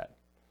negotiate that.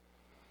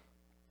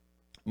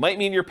 Might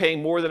mean you're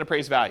paying more than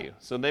appraised value.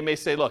 So they may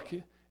say, look,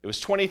 it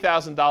was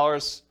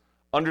 $20,000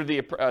 under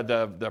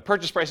the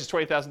purchase price is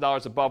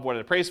 $20,000 above what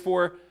it appraised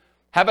for.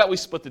 How about we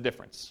split the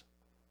difference?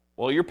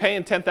 Well, you're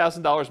paying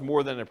 $10,000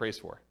 more than it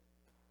appraised for.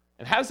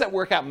 And how does that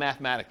work out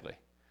mathematically,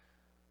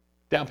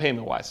 down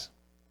payment-wise?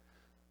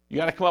 You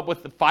got to come up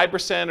with the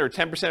 5% or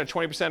 10% or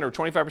 20% or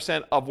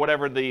 25% of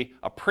whatever the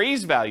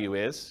appraised value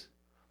is,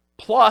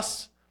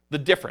 plus the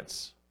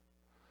difference.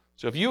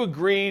 So if you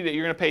agree that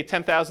you're going to pay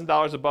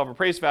 $10,000 above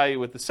appraised value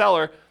with the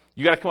seller,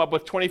 you got to come up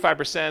with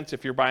 25%,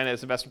 if you're buying it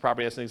as investment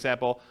property as an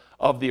example,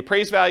 of the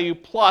appraised value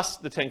plus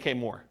the $10K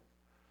more.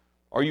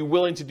 Are you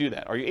willing to do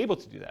that? Are you able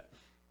to do that?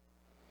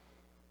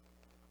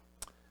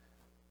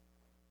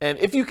 And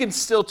if you can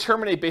still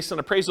terminate based on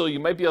appraisal, you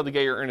might be able to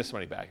get your earnest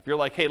money back. If you're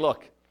like, hey,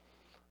 look,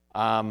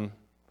 I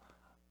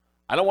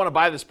don't want to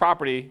buy this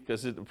property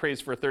because it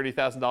appraised for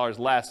 $30,000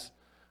 less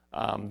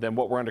than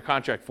what we're under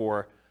contract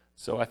for,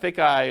 so I think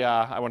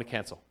I want to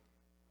cancel.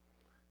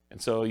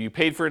 And so you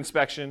paid for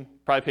inspection,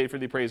 probably paid for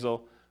the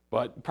appraisal,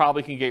 but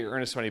probably can get your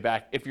earnest money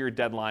back if your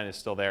deadline is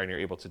still there and you're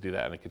able to do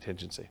that in a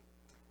contingency.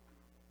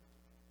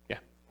 Yeah?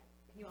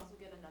 Can you also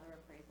get another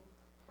appraisal?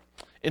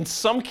 In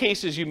some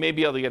cases, you may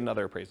be able to get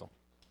another appraisal.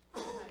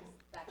 Sometimes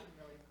that can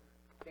really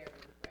vary,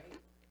 right?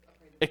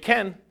 Appraisal. It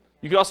can.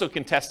 You could also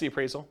contest the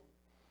appraisal.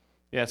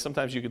 Yeah,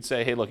 sometimes you could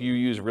say, hey, look, you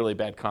use really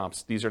bad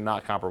comps. These are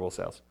not comparable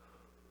sales.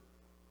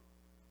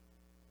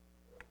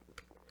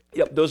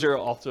 Yep, those are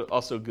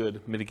also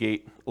good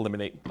mitigate,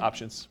 eliminate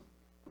options.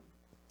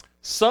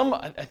 Some,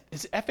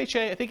 is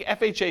FHA? I think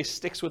FHA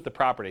sticks with the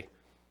property.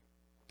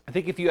 I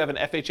think if you have an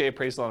FHA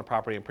appraisal on a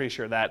property, I'm pretty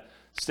sure that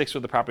sticks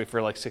with the property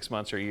for like 6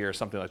 months or a year or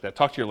something like that.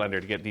 Talk to your lender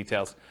to get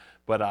details.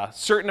 But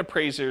certain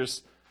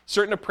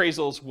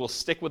appraisals will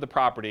stick with the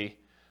property,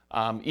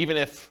 even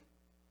if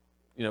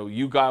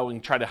you go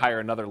and try to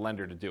hire another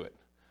lender to do it.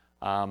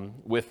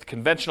 With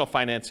conventional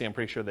financing, I'm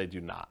pretty sure they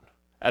do not,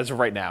 as of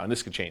right now, and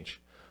this could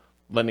change.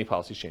 Lending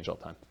policies change all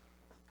the time.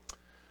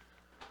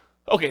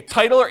 Okay,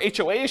 title or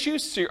HOA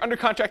issues. So you're under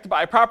contract to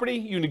buy a property.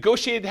 You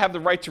negotiated to have the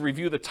right to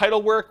review the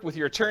title work with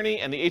your attorney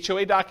and the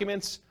HOA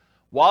documents.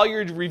 While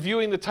you're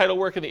reviewing the title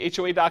work and the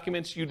HOA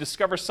documents, you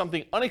discover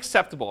something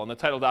unacceptable in the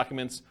title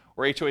documents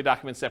or HOA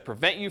documents that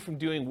prevent you from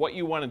doing what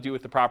you want to do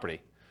with the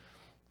property.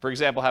 For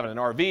example, having an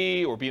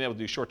RV, or being able to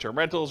do short-term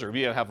rentals, or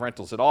being able to have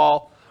rentals at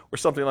all, or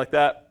something like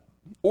that.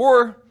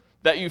 Or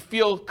that you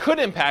feel could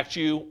impact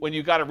you when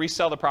you got to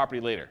resell the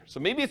property later. So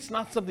maybe it's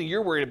not something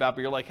you're worried about,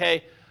 but you're like,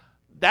 hey,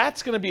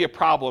 that's going to be a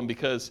problem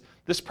because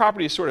this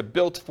property is sort of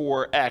built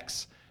for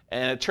X,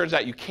 and it turns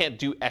out you can't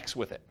do X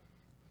with it,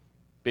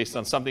 based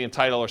on something in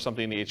title or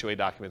something in the HOA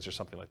documents or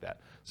something like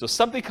that. So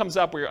something comes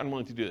up where you're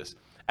unwilling to do this.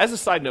 As a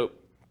side note,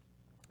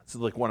 this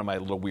is like one of my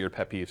little weird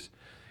pet peeves.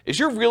 Is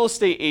your real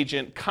estate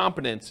agent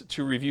competent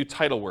to review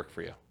title work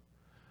for you?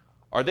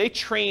 Are they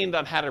trained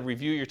on how to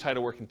review your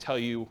title work and tell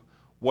you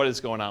what is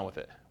going on with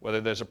it,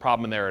 whether there's a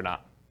problem in there or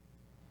not?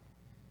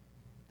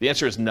 The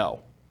answer is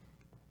no.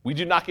 We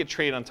do not get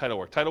trained on title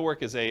work. Title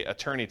work is an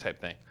attorney type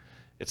thing.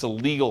 It's a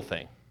legal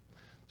thing.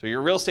 So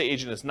your real estate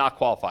agent is not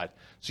qualified.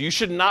 So you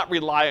should not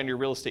rely on your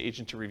real estate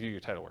agent to review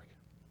your title work.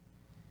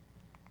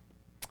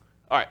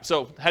 All right,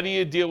 so how do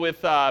you deal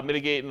with,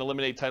 mitigate and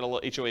eliminate title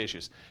HOA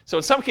issues? So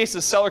in some cases,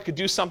 the seller could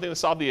do something to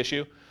solve the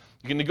issue.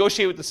 You can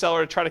negotiate with the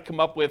seller to try to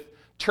come up with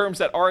terms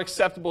that are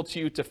acceptable to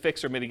you to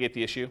fix or mitigate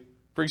the issue.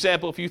 For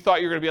example, if you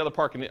thought you were going to be able to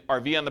park an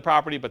RV on the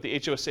property, but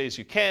the HOA says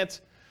you can't,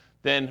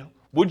 then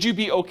would you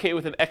be okay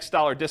with an X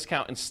dollar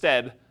discount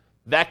instead?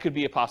 That could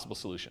be a possible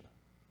solution.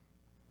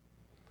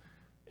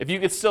 If you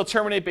could still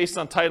terminate based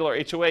on title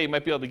or HOA, you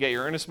might be able to get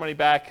your earnest money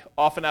back,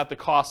 often out the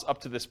costs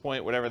up to this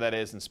point, whatever that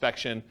is,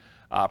 inspection,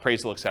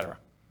 appraisal, etc.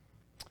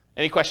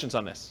 Any questions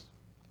on this?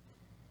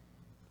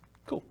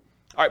 Cool.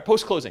 All right,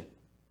 post-closing.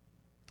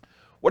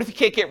 What if you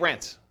can't get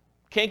rent?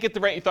 Can't get the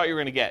rent you thought you were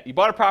going to get. You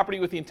bought a property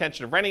with the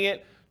intention of renting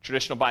it,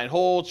 traditional buy and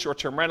hold,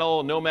 short-term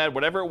rental, nomad,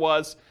 whatever it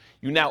was.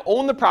 You now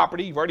own the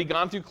property. You've already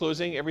gone through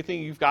closing,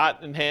 everything you've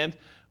got in hand,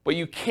 but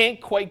you can't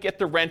quite get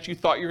the rent you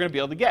thought you were going to be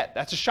able to get.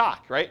 That's a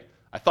shock, right?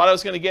 I thought I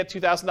was going to get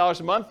 $2,000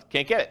 a month.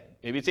 Can't get it.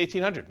 Maybe it's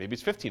 $1,800. Maybe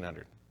it's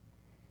 $1,500.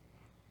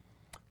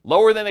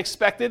 Lower than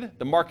expected.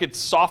 The market's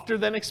softer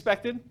than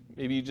expected.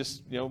 Maybe you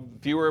just,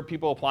 fewer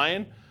people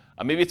applying.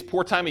 Maybe it's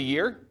poor time of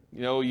year.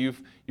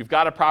 You've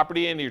got a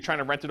property and you're trying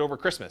to rent it over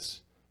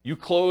Christmas. You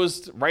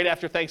closed right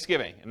after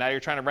Thanksgiving, and now you're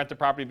trying to rent the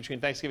property between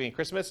Thanksgiving and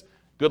Christmas.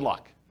 Good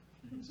luck.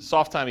 It's a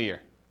soft time of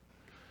year.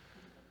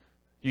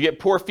 You get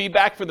poor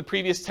feedback from the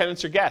previous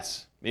tenants or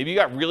guests. Maybe you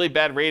got really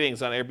bad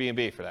ratings on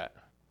Airbnb for that.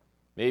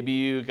 Maybe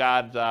you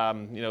got,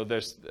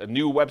 there's a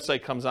new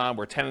website comes on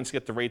where tenants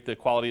get to rate the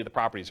quality of the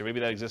properties, or maybe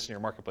that exists in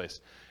your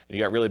marketplace, and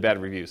you got really bad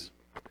reviews.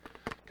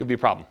 Could be a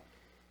problem.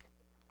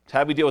 So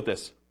how do we deal with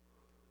this?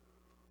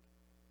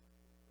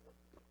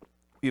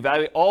 We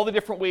evaluate all the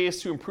different ways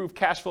to improve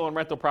cash flow on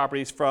rental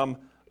properties from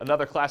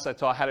another class I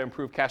taught, How to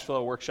Improve Cash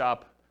Flow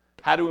Workshop,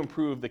 How to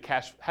Improve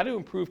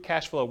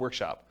Cash Flow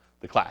Workshop,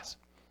 the class.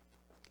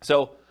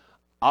 So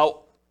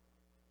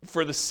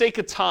for the sake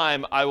of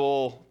time, I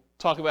will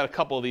talk about a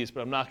couple of these,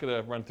 but I'm not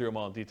going to run through them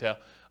all in detail.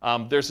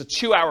 There's a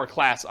 2-hour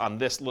class on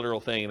this literal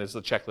thing, and there's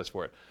a checklist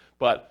for it.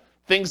 But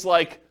things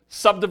like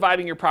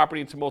subdividing your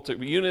property into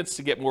multiple units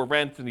to get more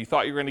rent than you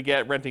thought you were going to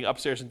get, renting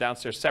upstairs and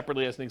downstairs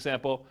separately as an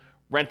example,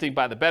 renting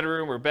by the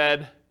bedroom or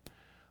bed,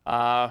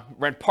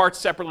 rent parts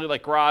separately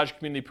like garage,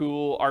 community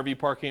pool, RV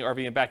parking,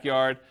 RV and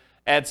backyard,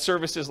 add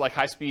services like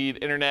high-speed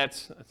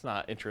internet. That's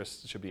not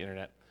interest, it should be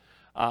internet.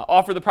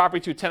 Offer the property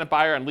to a tenant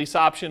buyer on lease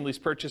option, lease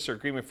purchase, or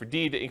agreement for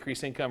deed to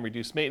increase income,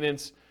 reduce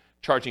maintenance,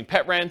 charging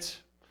pet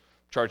rent,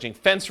 charging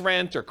fence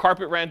rent or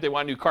carpet rent. They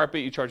want new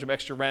carpet, you charge them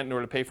extra rent in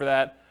order to pay for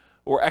that,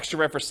 or extra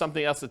rent for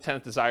something else the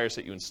tenant desires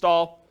that you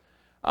install.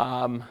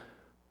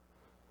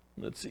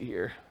 Let's see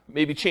here.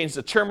 Maybe change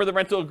the term of the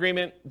rental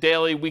agreement,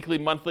 daily, weekly,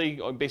 monthly,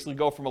 or basically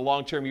go from a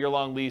long-term,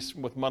 year-long lease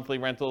with monthly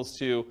rentals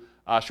to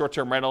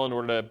short-term rental in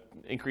order to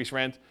increase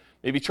rent.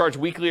 Maybe charge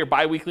weekly or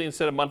bi-weekly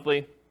instead of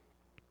monthly.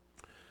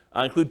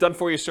 Include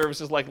done-for-you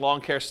services like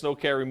lawn care, snow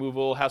care,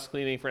 removal, house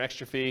cleaning for an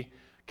extra fee.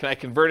 Can I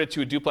convert it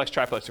to a duplex,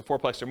 triplex, or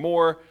fourplex or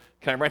more?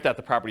 Can I rent out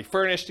the property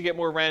furnished to get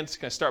more rents?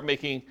 Can I start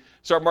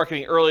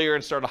marketing earlier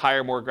and start a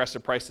higher, more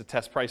aggressive price to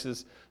test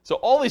prices? So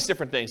all these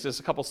different things. There's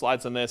a couple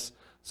slides on this.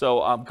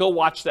 So go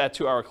watch that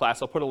 2-hour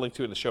class. I'll put a link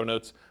to it in the show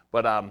notes.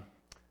 But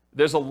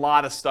there's a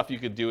lot of stuff you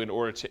could do in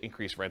order to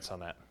increase rents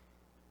on that.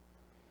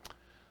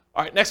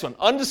 All right, next one,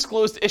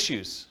 undisclosed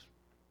issues.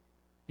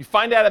 You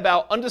find out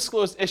about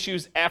undisclosed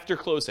issues after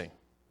closing.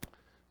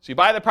 So you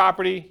buy the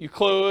property, you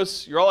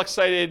close, you're all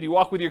excited, you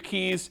walk with your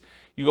keys,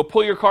 you go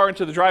pull your car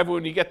into the driveway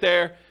when you get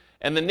there,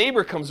 and the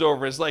neighbor comes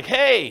over and is like,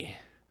 hey,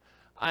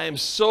 I am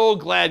so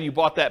glad you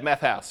bought that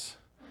meth house.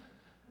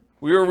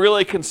 We were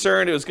really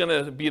concerned it was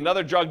going to be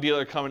another drug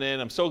dealer coming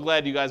in. I'm so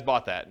glad you guys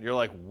bought that. And you're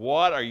like,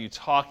 what are you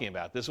talking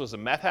about? This was a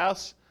meth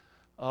house?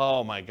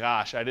 Oh my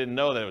gosh, I didn't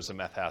know that it was a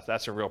meth house.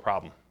 That's a real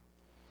problem.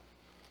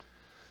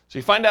 So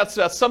you find out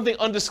about something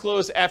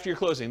undisclosed after your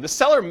closing. The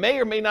seller may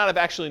or may not have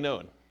actually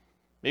known.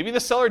 Maybe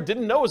the seller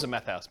didn't know it was a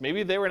meth house.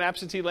 Maybe they were an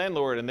absentee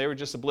landlord and they were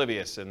just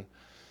oblivious, and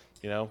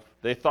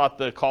they thought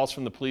the calls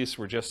from the police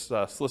were just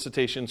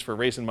solicitations for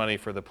raising money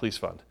for the police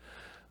fund.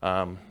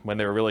 when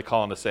they were really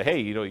calling to say, hey,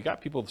 you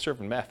got people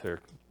serving meth or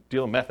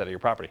dealing meth out of your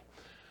property.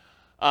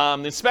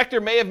 The inspector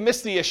may have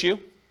missed the issue.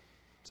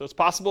 So it's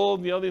possible,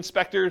 the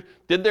inspector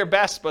did their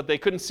best, but they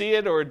couldn't see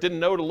it or didn't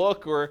know to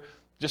look or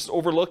just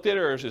overlooked it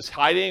or was just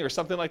hiding or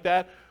something like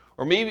that.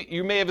 Or maybe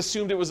you may have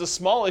assumed it was a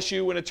small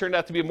issue when it turned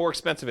out to be a more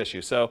expensive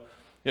issue. So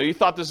you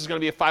thought this was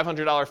going to be a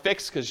 $500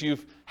 fix because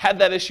you've had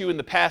that issue in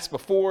the past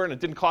before and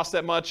it didn't cost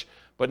that much.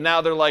 But now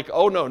they're like,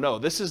 oh, no,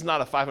 this is not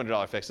a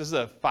 $500 fix. This is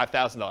a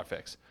 $5,000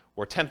 fix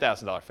or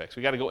 $10,000 fix.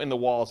 We got to go in the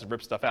walls and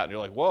rip stuff out. And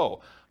you're like,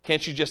 whoa,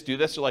 can't you just do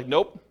this? They're like,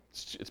 nope,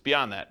 it's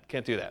beyond that.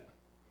 Can't do that.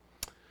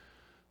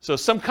 So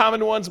some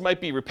common ones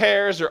might be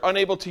repairs or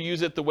unable to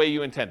use it the way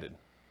you intended.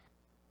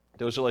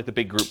 Those are like the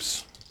big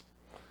groups.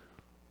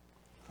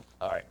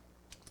 All right.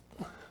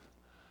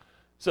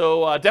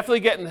 So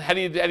definitely how do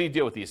you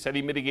deal with these? How do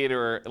you mitigate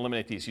or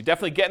eliminate these? You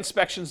definitely get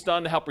inspections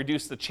done to help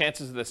reduce the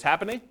chances of this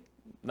happening.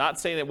 Not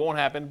saying it won't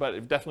happen, but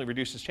it definitely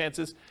reduces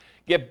chances.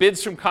 Get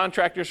bids from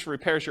contractors for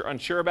repairs you're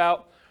unsure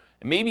about,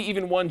 and maybe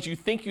even ones you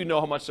think you know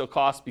how much they'll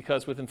cost,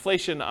 because with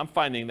inflation, I'm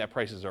finding that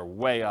prices are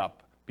way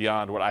up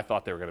beyond what I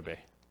thought they were going to be.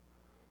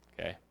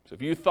 Okay, so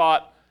if you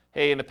thought,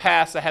 hey, in the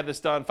past I had this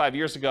done 5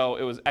 years ago,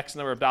 it was X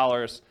number of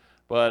dollars,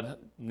 but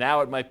now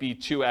it might be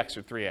 2X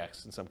or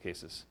 3X in some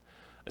cases.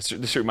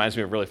 This reminds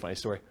me of a really funny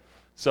story.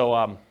 So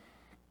I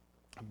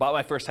bought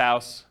my first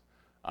house,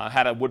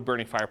 had a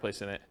wood-burning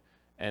fireplace in it,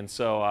 and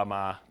so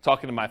I'm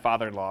talking to my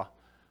father-in-law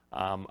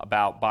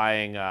about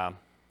buying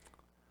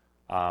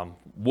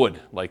wood,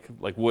 like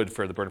wood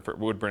for the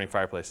wood-burning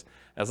fireplace.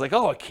 And I was like,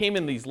 oh, it came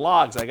in these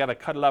logs. I got to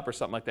cut it up or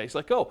something like that. He's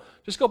like, oh,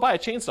 just go buy a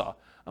chainsaw.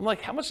 I'm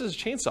like, how much does a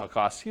chainsaw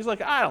cost? He's like,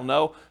 I don't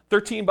know,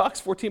 $13,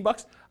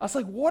 $14. I was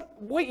like,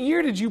 what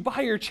year did you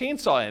buy your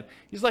chainsaw in?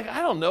 He's like,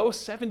 I don't know,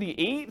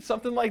 78,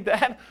 something like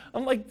that.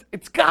 I'm like,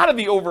 it's got to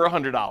be over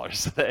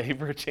 $100 today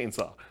for a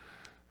chainsaw.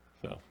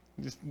 So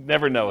you just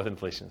never know with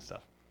inflation and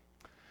stuff.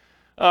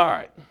 All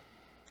right.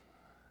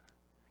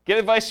 Get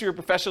advice from your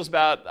professionals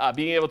about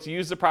being able to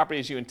use the property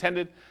as you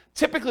intended.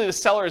 Typically, the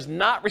seller is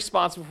not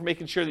responsible for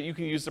making sure that you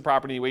can use the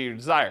property the way you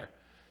desire.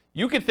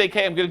 You could think,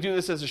 hey, I'm going to do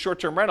this as a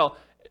short-term rental.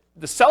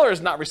 The seller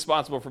is not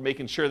responsible for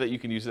making sure that you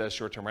can use it as a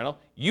short-term rental.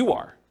 You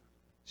are.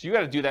 So you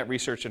got to do that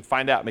research and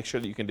find out, make sure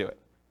that you can do it.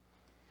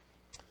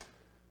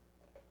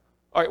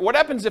 All right, what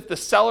happens if the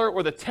seller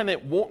or the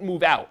tenant won't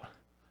move out?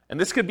 And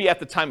this could be at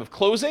the time of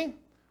closing,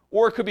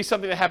 or it could be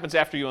something that happens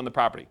after you own the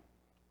property.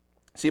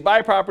 So you buy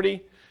a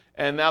property,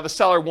 and now the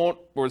seller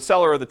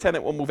or the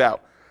tenant won't move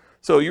out.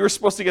 So you were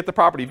supposed to get the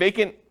property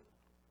vacant.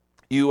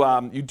 You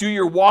do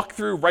your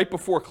walkthrough right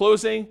before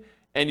closing,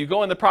 and you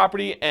go in the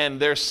property, and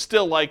there's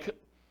still like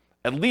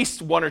at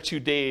least 1 or 2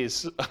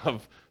 days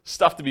of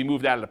stuff to be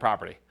moved out of the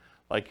property.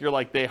 You're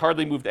like, they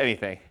hardly moved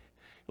anything.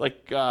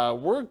 Like,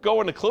 we're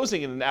going to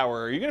closing in an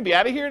hour. Are you going to be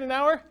out of here in an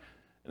hour? And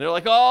they're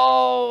like,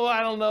 oh,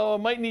 I don't know. I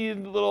might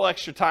need a little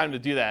extra time to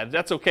do that.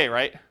 That's okay,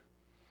 right?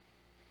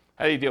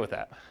 How do you deal with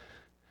that?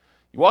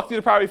 You walk through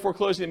the property before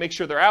closing to make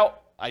sure they're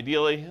out,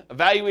 ideally.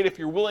 Evaluate if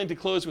you're willing to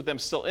close with them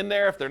still in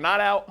there. If they're not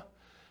out,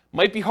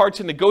 might be hard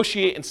to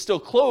negotiate and still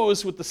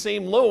close with the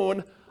same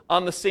loan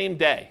on the same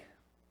day.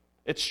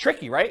 It's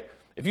tricky, right?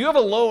 If you have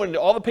a loan,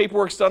 all the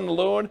paperwork's done on the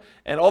loan,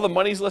 and all the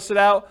money's listed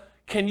out,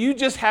 can you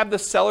just have the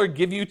seller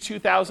give you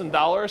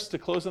 $2,000 to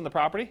close on the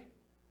property?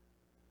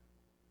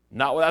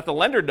 Not without the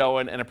lender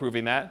knowing and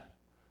approving that.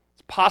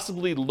 It's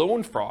possibly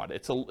loan fraud.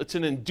 It's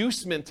an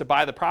inducement to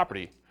buy the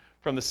property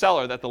from the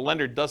seller that the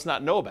lender does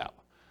not know about.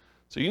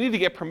 So you need to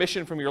get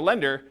permission from your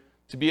lender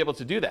to be able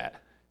to do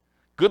that.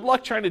 Good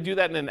luck trying to do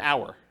that in an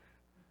hour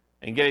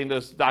and getting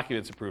those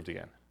documents approved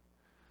again.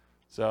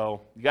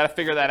 So you got to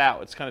figure that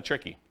out. It's kind of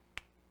tricky.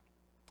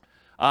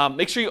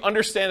 Make sure you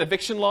understand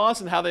eviction laws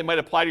and how they might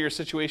apply to your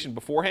situation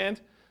beforehand.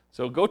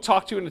 So go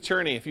talk to an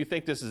attorney if you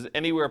think this is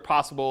anywhere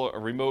possible, a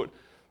remote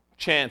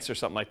chance or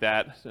something like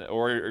that,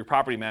 or your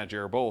property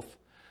manager or both.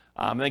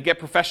 And then get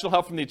professional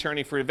help from the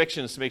attorney for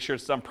evictions to make sure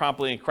it's done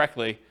promptly and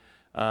correctly.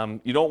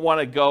 You don't want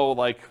to go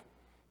like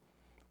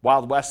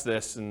Wild West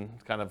this and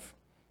kind of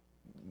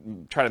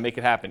try to make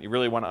it happen. You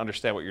really want to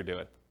understand what you're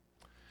doing.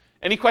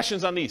 Any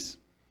questions on these?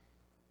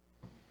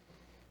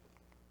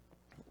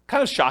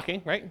 Kind of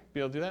shocking, right? Be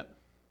able to do that?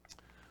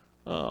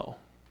 Oh.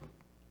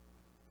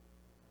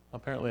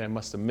 Apparently I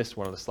must have missed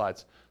one of the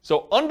slides.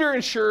 So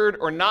underinsured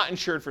or not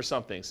insured for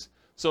some things.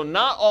 So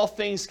not all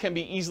things can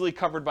be easily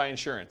covered by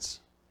insurance.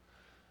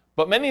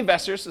 But many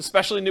investors,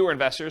 especially newer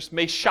investors,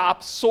 may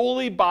shop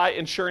solely by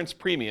insurance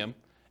premium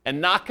and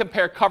not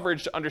compare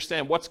coverage to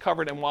understand what's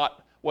covered and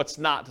what's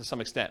not to some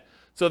extent.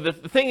 So the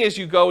thing is,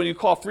 you go and you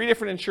call 3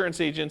 different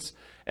insurance agents,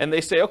 and they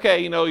say,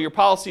 okay, your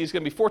policy is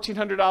going to be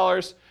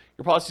 $1,400,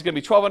 your policy is going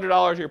to be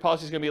 $1,200, your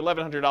policy is going to be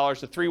 $1,100,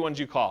 the 3 ones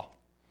you call.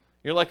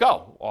 You're like,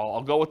 oh, well,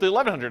 I'll go with the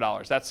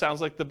 $1,100. That sounds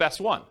like the best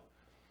one.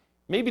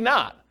 Maybe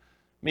not.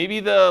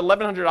 Maybe the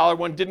 $1,100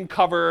 one didn't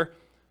cover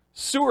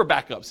sewer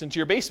backups into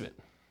your basement.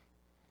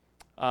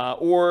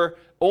 Or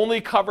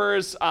only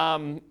covers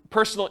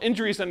personal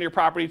injuries on your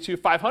property to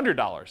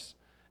 $500.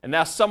 and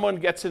now someone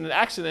gets in an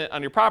accident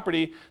on your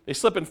property, they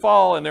slip and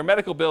fall, and their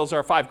medical bills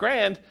are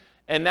 $5,000,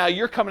 and now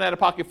you're coming out of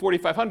pocket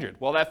 $4,500.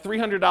 Well, that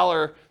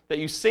 $300 that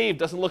you saved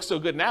doesn't look so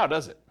good now,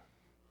 does it?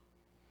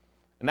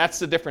 And that's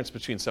the difference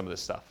between some of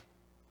this stuff.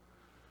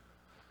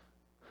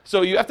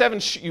 So you have to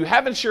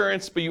have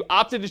insurance, but you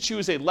opted to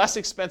choose a less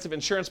expensive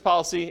insurance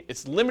policy.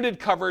 It's limited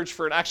coverage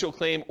for an actual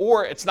claim,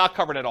 or it's not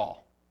covered at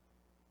all.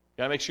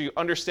 You gotta make sure you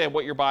understand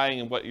what you're buying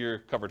and what you're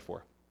covered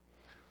for.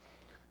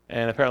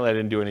 And apparently I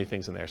didn't do any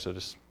things in there, so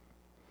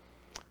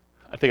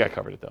I think I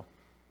covered it though.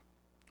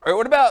 All right,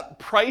 what about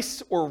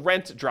price or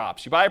rent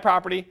drops? You buy a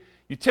property,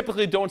 you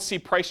typically don't see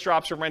price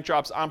drops or rent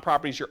drops on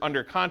properties you're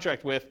under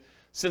contract with,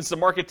 since the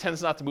market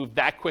tends not to move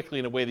that quickly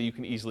in a way that you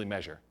can easily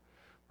measure,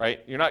 right?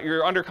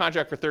 You're under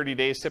contract for 30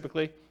 days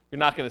typically. You're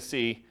not gonna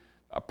see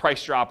a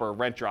price drop or a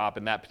rent drop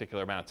in that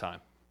particular amount of time.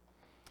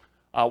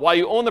 While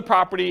you own the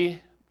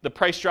property, the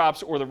price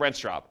drops or the rents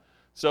drop.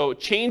 So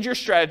change your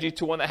strategy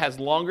to one that has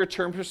longer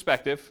term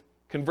perspective.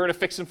 Convert a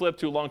fix and flip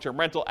to a long-term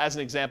rental as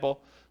an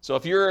example. So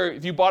if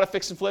you bought a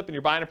fix and flip and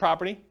you're buying a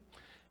property,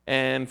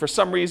 and for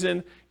some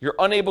reason you're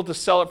unable to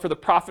sell it for the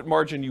profit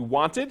margin you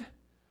wanted,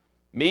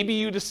 maybe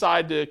you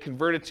decide to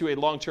convert it to a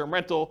long-term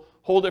rental,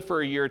 hold it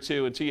for a year or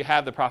two until you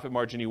have the profit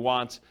margin you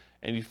want,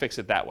 and you fix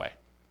it that way.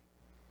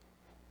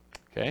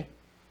 Okay?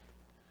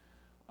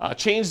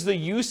 Change the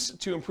use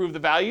to improve the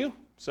value.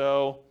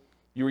 So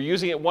you were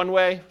using it one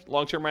way,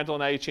 long-term rental,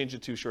 now you change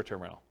it to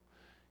short-term rental.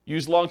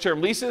 Use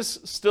long-term leases,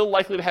 still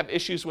likely to have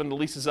issues when the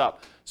lease is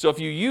up. So if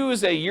you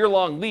use a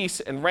year-long lease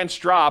and rents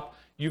drop,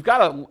 you've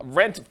got a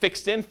rent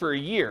fixed in for a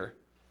year.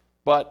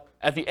 But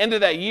at the end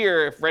of that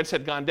year, if rents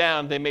had gone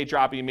down, they may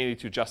drop and you may need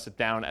to adjust it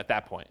down at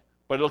that point.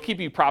 But it'll keep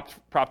you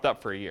propped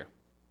up for a year.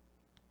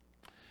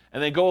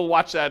 And then go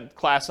watch that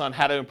class on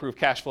how to improve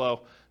cash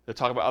flow. They'll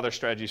talk about other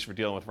strategies for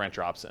dealing with rent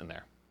drops in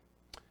there.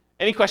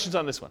 Any questions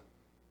on this one?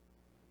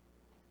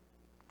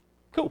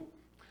 Cool.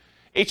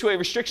 HOA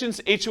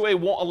restrictions. HOA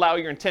won't allow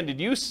your intended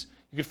use.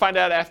 You can find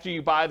out after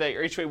you buy that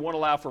your HOA won't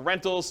allow for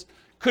rentals.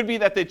 Could be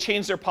that they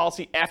change their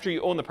policy after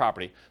you own the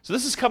property. So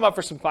this has come up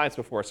for some clients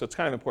before, so it's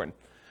kind of important.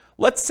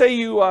 Let's say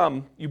you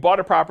bought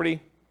a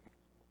property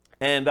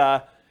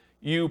and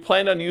you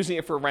planned on using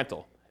it for a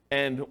rental.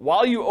 And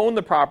while you own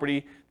the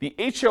property, the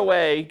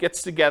HOA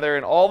gets together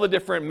and all the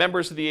different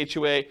members of the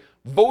HOA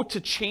vote to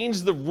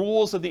change the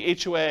rules of the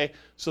HOA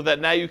so that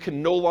now you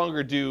can no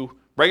longer do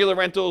regular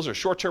rentals or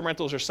short-term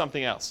rentals or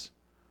something else.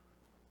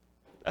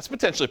 That's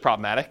potentially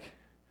problematic.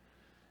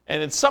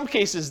 And in some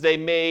cases, they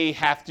may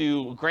have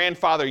to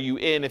grandfather you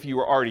in if you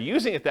were already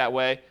using it that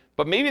way,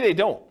 but maybe they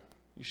don't.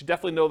 You should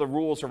definitely know the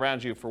rules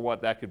around you for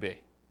what that could be.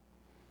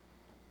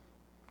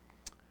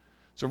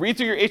 So read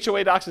through your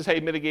HOA docs is how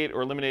you mitigate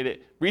or eliminate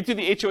it. Read through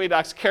the HOA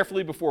docs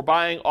carefully before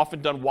buying,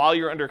 often done while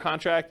you're under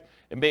contract.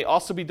 It may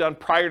also be done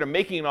prior to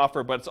making an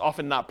offer, but it's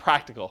often not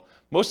practical.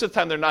 Most of the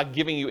time, they're not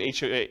giving you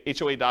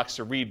HOA docs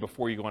to read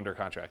before you go under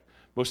contract.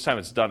 Most of the time,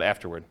 it's done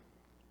afterward.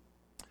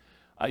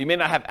 You may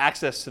not have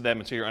access to them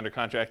until you're under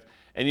contract,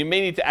 and you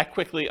may need to act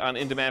quickly on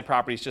in-demand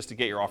properties just to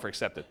get your offer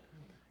accepted.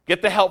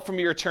 Get the help from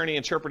your attorney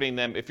interpreting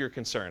them if you're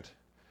concerned.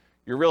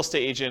 Your real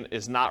estate agent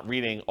is not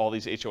reading all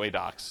these HOA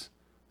docs,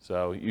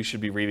 so you should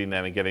be reading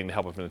them and getting the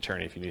help of an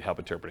attorney if you need help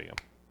interpreting them.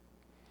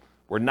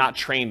 We're not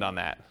trained on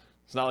that.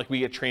 It's not like we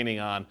get training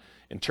on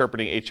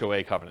interpreting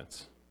HOA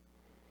covenants.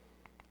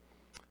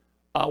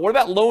 What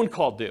about loan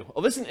call due?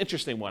 Oh, this is an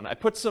interesting one. I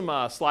put some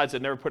slides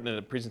I've never put in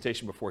a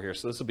presentation before here,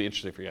 so this will be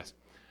interesting for you guys.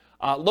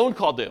 Loan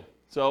call due.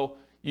 So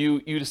you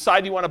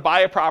decide you want to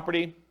buy a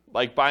property,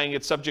 like buying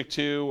it subject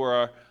to,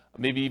 or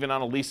maybe even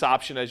on a lease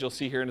option, as you'll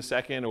see here in a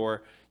second,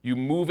 or you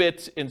move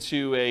it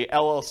into a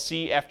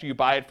LLC after you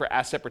buy it for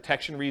asset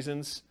protection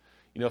reasons.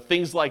 You know,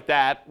 things like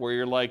that, where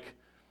you're like,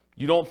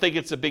 you don't think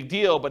it's a big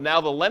deal, but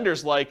now the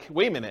lender's like,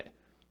 wait a minute,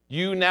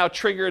 you now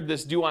triggered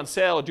this due on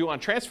sale or due on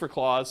transfer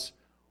clause.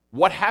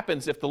 What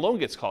happens if the loan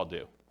gets called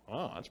due?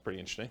 Oh, that's pretty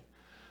interesting.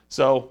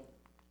 So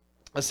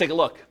let's take a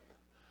look.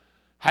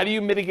 How do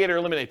you mitigate or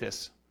eliminate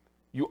this?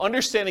 You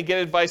understand and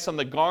get advice on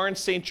the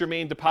Garn-St.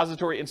 Germain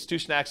Depository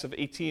Institution Acts of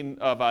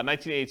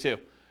 1982,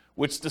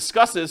 which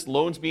discusses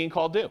loans being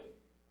called due.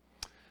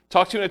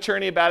 Talk to an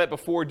attorney about it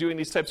before doing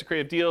these types of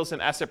creative deals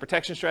and asset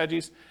protection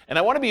strategies. And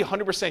I want to be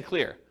 100%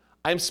 clear.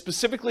 I'm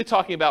specifically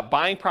talking about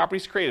buying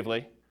properties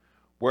creatively,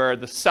 where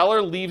the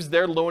seller leaves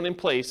their loan in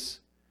place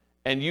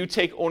and you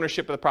take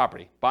ownership of the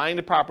property. Buying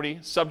the property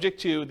subject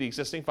to the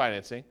existing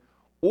financing,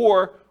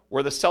 or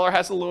where the seller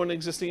has a loan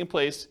existing in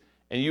place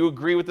and you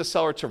agree with the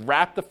seller to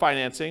wrap the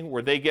financing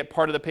where they get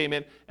part of the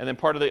payment and then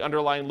part of the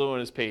underlying loan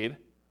is paid.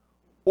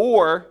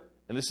 Or,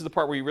 and this is the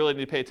part where you really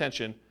need to pay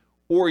attention,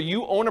 or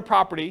you own a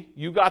property,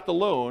 you got the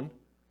loan,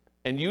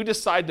 and you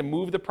decide to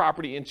move the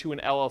property into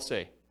an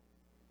LLC.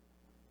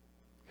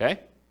 Okay?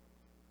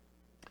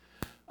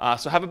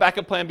 So have a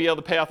backup plan, be able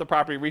to pay off the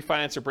property,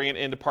 refinance, or bring it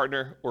in to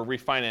partner or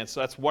refinance. So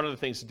that's one of the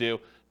things to do.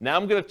 Now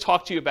I'm going to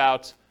talk to you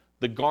about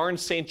the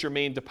Garn-St.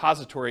 Germain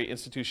Depository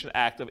Institution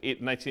Act of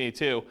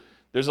 1982.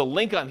 There's a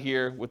link on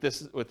here with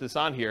this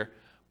on here,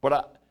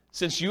 but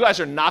since you guys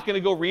are not going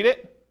to go read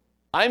it,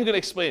 I'm going to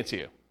explain it to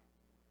you.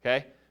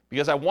 okay?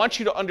 Because I want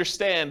you to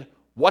understand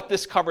what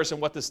this covers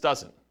and what this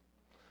doesn't.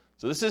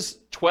 So this is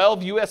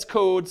 12 U.S.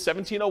 Code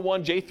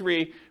 1701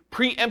 J3,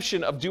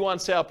 preemption of due on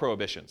sale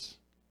prohibitions.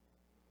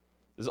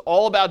 This is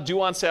all about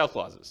due on sale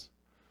clauses.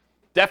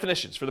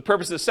 Definitions. For the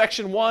purposes of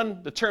Section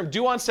 1, the term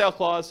due on sale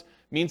clause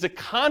means a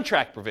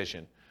contract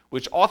provision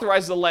which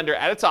authorizes the lender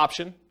at its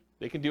option,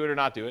 they can do it or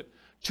not do it,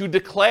 to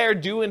declare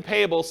due and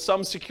payable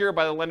sums secured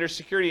by the lender's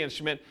security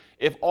instrument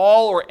if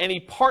all or any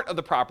part of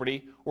the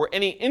property or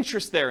any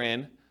interest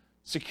therein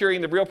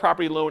securing the real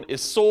property loan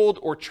is sold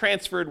or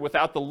transferred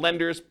without the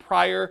lender's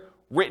prior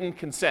written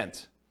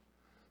consent.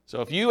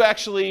 So if you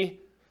actually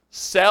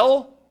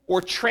sell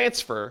or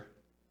transfer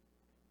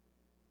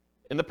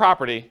in the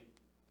property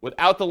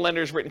without the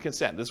lender's written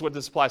consent, this is what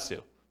this applies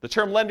to. The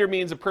term lender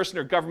means a person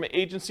or government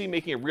agency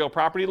making a real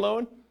property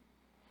loan,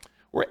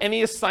 or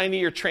any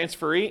assignee or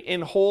transferee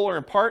in whole or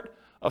in part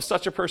of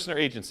such a person or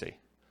agency.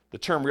 The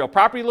term real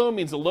property loan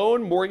means a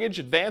loan, mortgage,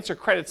 advance, or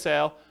credit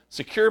sale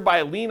secured by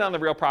a lien on the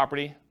real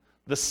property,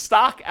 the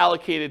stock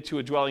allocated to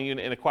a dwelling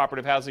unit in a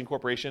cooperative housing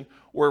corporation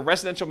or a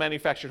residential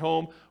manufactured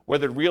home,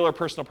 whether real or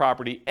personal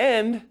property,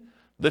 and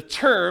the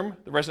term,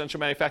 the residential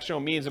manufactured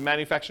home, means a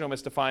manufactured home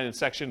as defined in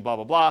section blah,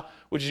 blah, blah,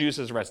 which is used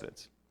as a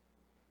residence.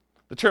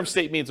 The term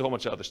state means a whole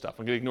bunch of other stuff.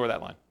 I'm going to ignore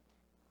that line.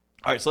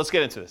 All right, so let's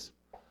get into this.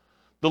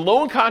 The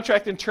loan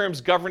contract in terms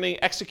governing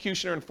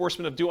execution or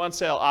enforcement of due on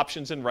sale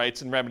options and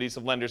rights and remedies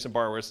of lenders and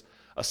borrowers,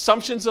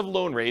 assumptions of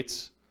loan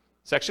rates,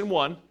 Section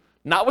 1,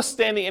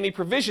 notwithstanding any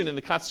provision in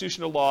the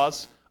constitutional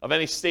laws of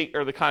any state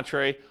or the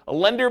contrary, a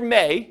lender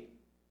may,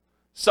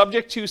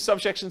 subject to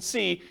subsection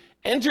C,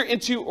 enter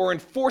into or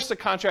enforce a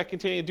contract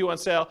containing a due on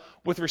sale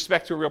with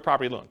respect to a real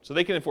property loan. So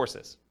they can enforce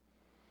this.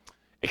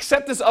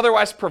 Except as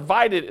otherwise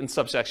provided in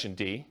subsection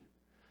D,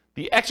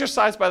 the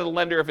exercise by the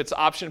lender of its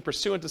option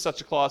pursuant to such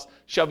a clause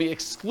shall be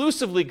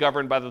exclusively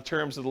governed by the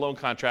terms of the loan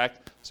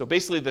contract. So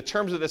basically the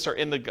terms of this are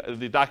in the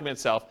document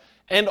itself,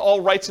 and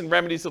all rights and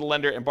remedies of the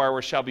lender and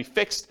borrower shall be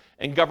fixed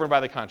and governed by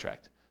the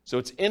contract. So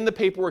it's in the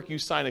paperwork you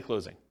sign at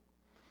closing.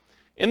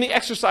 In the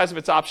exercise of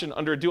its option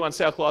under a due on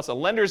sale clause, a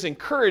lender is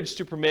encouraged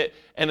to permit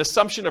an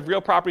assumption of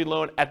real property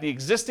loan at the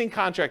existing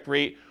contract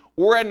rate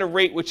or at a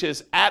rate which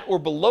is at or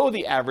below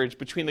the average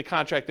between the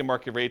contract and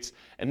market rates,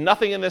 and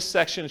nothing in this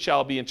section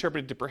shall be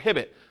interpreted to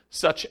prohibit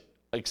such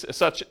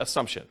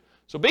assumption.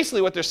 So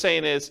basically what they're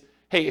saying is,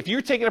 hey, if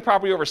you're taking a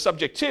property over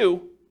subject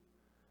to,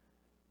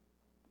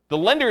 the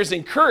lender is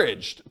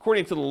encouraged,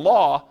 according to the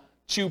law,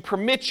 to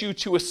permit you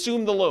to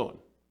assume the loan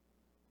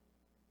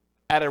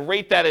at a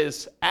rate that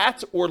is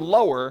at or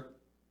lower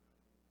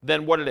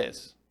than what it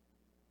is.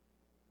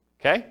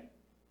 Okay?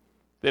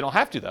 They don't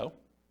have to, though,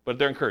 but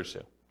they're encouraged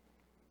to.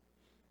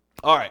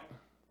 All right.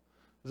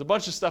 There's a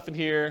bunch of stuff in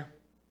here.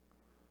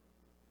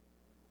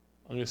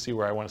 I'm going to see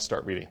where I want to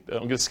start reading. I'm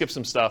going to skip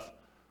some stuff.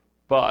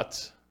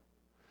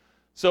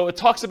 So it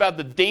talks about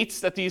the dates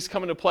that these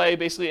come into play,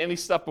 basically any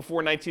stuff before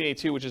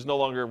 1982, which is no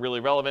longer really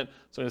relevant.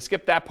 So I'm going to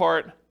skip that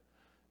part.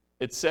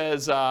 It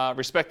says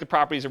respective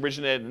properties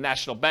originated in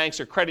national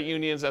banks or credit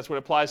unions. That's what it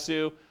applies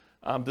to.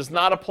 Does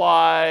not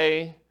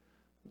apply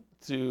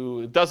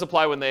to, it does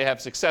apply when they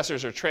have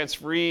successors or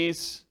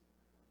transferees.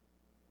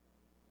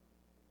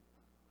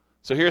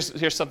 So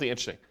here's something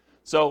interesting.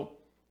 So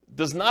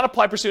does not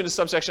apply pursuant to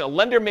subsection. A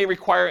lender may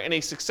require any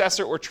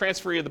successor or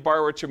transferee of the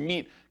borrower to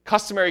meet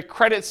customary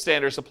credit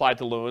standards applied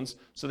to loans.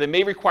 So they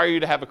may require you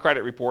to have a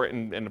credit report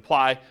and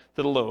apply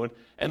to the loan.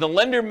 And the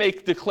lender may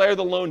declare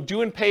the loan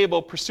due and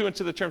payable pursuant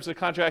to the terms of the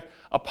contract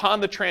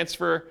upon the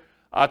transfer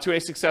to a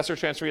successor or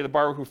transferee of the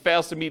borrower who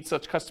fails to meet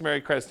such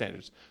customary credit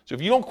standards. So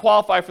if you don't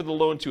qualify for the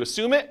loan to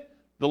assume it,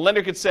 the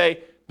lender could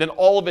say, then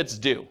all of it's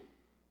due.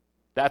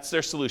 That's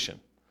their solution.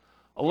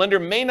 A lender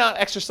may not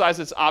exercise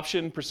its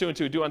option pursuant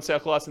to a due on sale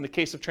clause in the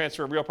case of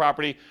transfer of real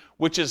property,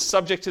 which is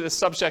subject to this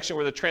subsection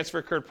where the transfer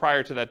occurred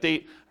prior to that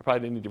date. I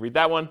probably didn't need to read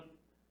that one.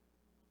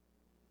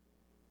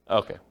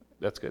 Okay,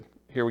 that's good.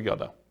 Here we go,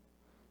 though.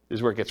 This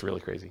is where it gets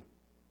really crazy.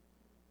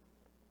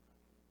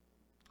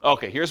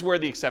 Okay, here's where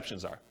the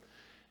exceptions are.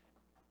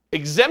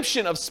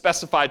 Exemption of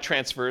specified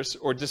transfers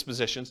or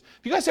dispositions.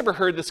 Have you guys ever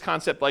heard this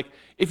concept? Like,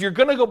 if you're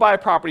going to go buy a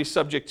property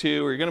subject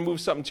to, or you're going to move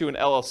something to an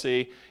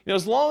LLC,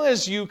 as long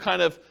as you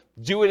kind of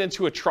do it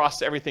into a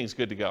trust, everything's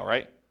good to go,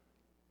 right?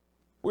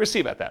 We're going to see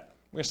about that.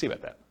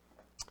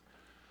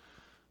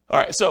 All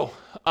right, so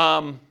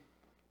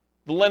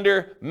the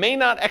lender may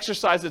not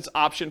exercise its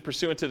option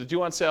pursuant to the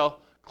due on sale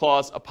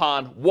clause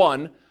upon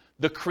 1,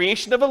 the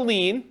creation of a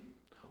lien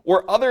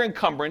or other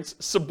encumbrance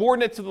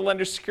subordinate to the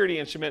lender's security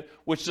instrument,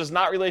 which does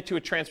not relate to a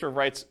transfer of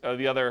rights of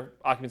the other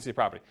occupancy of the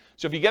property.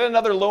 So if you get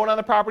another loan on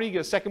the property, you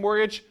get a second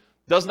mortgage,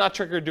 does not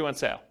trigger due on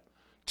sale.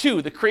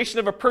 2, the creation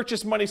of a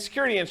purchase money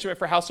security instrument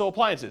for household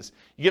appliances.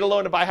 You get a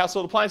loan to buy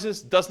household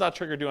appliances, does not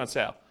trigger due on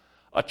sale.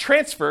 A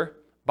transfer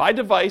by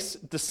device,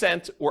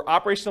 descent, or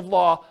operation of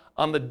law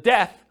on the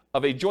death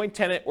of a joint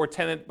tenant or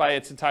tenant by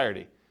its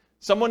entirety.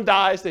 Someone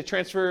dies, they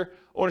transfer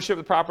ownership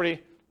of the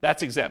property,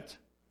 that's exempt.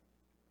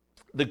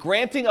 The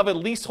granting of a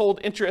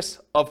leasehold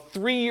interest of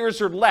 3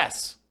 years or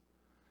less.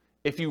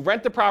 If you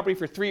rent the property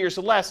for 3 years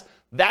or less,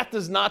 That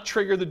does not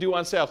trigger the due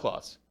on sale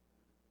clause.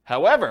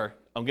 However,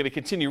 I'm going to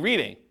continue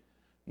reading.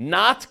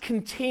 Not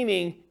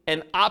containing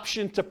an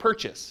option to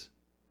purchase.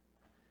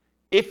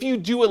 If you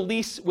do a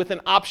lease with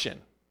an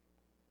option,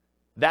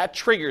 that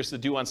triggers the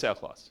due on sale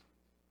clause.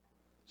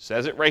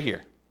 Says it right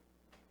here.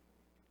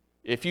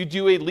 If you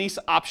do a lease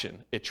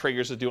option, it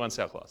triggers the due on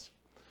sale clause.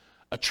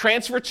 A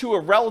transfer to a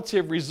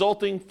relative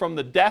resulting from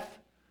the death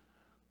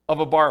of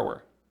a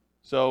borrower.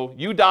 So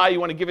you die, you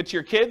want to give it to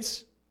your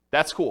kids,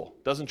 that's cool.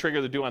 Doesn't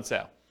trigger the due on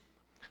sale.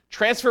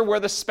 Transfer where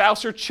the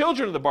spouse or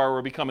children of the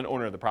borrower become an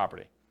owner of the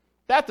property.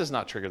 That does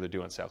not trigger the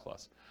due on sale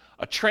clause.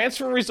 A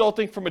transfer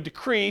resulting from a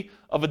decree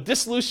of a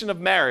dissolution of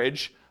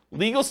marriage,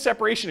 legal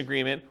separation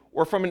agreement,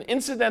 or from an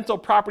incidental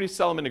property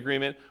settlement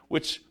agreement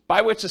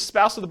by which the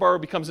spouse of the borrower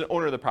becomes an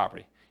owner of the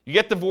property. You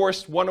get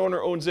divorced, one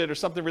owner owns it, or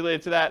something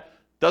related to that,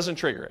 doesn't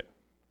trigger it.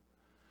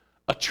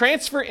 A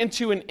transfer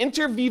into an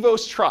inter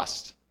vivos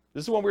trust.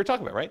 This is the one we were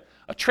talking about, right?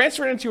 A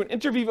transfer into an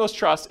inter vivos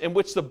trust in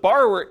which the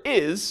borrower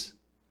is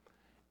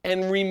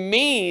and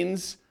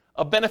remains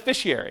a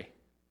beneficiary,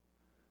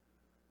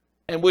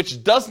 and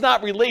which does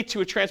not relate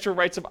to a transfer of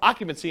rights of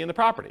occupancy in the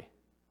property.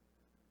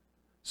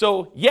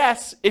 So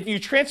yes, if you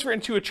transfer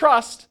into a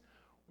trust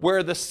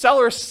where the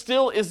seller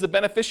still is the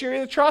beneficiary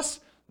of the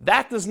trust,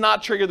 that does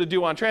not trigger the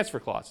due on transfer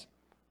clause.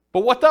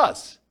 But what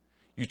does?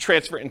 You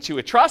transfer into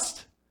a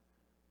trust,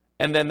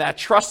 and then that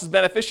trust's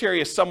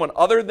beneficiary is someone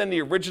other than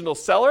the original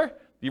seller,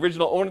 the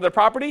original owner of the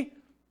property,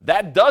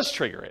 that does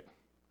trigger it.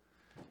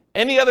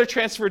 Any other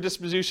transfer or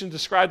disposition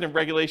described in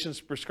regulations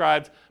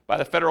prescribed by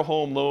the Federal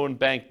Home Loan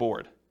Bank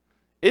Board.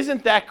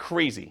 Isn't that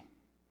crazy?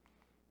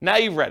 Now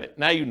you've read it.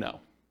 Now you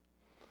know.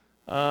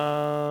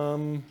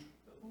 Doesn't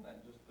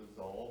that just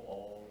dissolve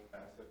all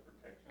asset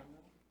protection?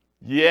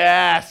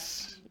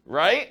 Yes,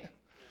 right?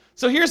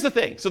 So here's the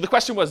thing. So the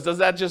question was, does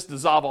that just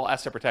dissolve all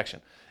asset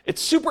protection?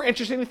 It's super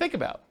interesting to think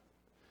about.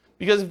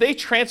 Because if they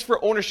transfer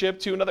ownership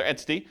to another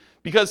entity,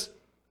 because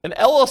an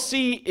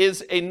LLC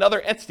is another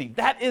entity,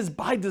 that is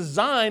by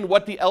design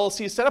what the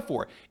LLC is set up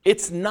for.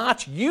 It's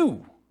not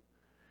you.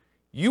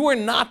 You are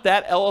not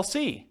that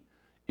LLC.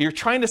 You're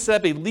trying to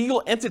set up a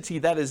legal entity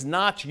that is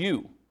not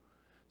you.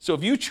 So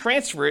if you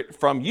transfer it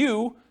from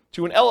you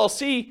to an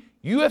LLC,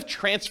 you have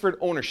transferred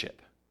ownership.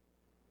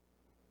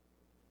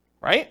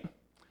 Right?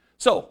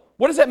 So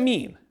what does that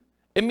mean?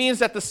 It means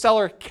that the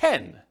seller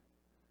can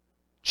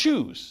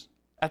choose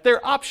at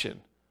their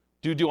option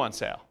do due on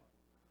sale.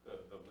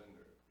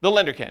 The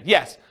lender can,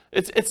 yes.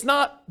 It's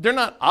not, they're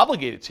not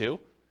obligated to,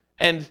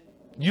 and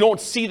you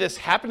don't see this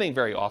happening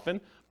very often,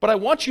 but I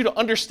want you to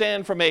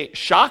understand from a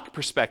shock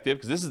perspective,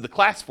 because this is the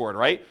class for it,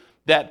 right?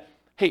 That,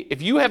 hey,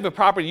 if you have a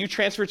property you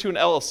transfer to an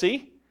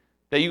LLC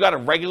that you got a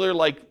regular,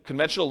 like,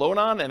 conventional loan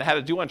on and had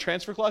a due on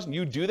transfer clause, and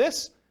you do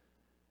this,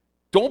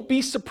 don't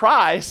be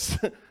surprised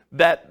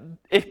that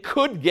it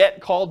could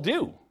get called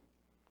due,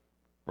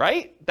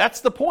 right?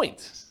 That's the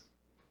point.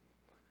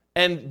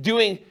 And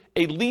doing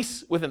a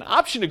lease with an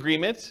option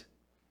agreement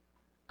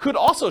could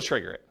also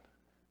trigger it.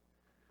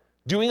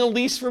 Doing a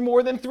lease for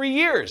more than 3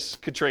 years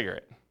could trigger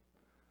it.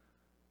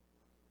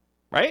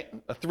 Right?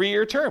 A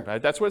 3-year term.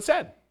 That's what it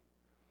said.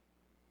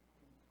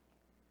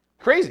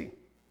 Crazy.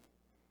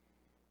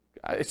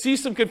 I see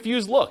some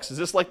confused looks. Is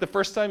this like the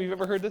first time you've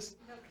ever heard this?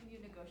 No, can you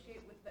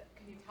negotiate with the,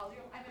 can you tell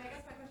your, I mean, I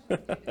guess my question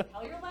is, can you just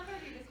tell your lender, or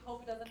do you just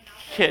hope it doesn't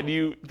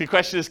happen? The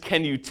question is,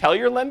 can you tell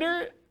your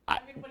lender? I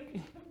mean, what do you do?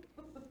 You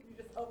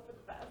just hope for the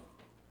best.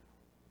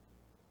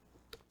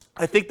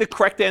 I think the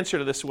correct answer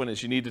to this one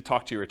is you need to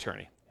talk to your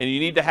attorney. And you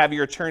need to have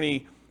your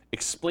attorney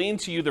explain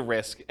to you the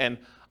risk. And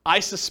I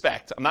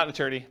suspect, I'm not an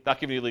attorney, not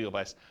giving you legal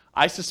advice,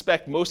 I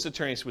suspect most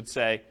attorneys would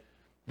say,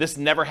 this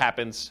never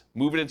happens,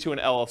 move it into an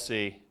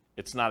LLC,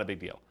 it's not a big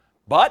deal.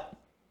 But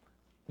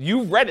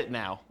you've read it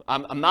now.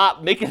 I'm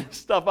not making this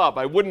stuff up.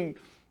 I wouldn't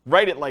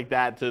write it like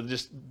that to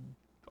just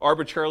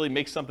arbitrarily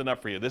make something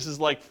up for you. This is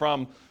like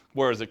from,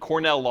 where is it,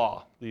 Cornell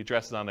Law. The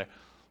address is on there.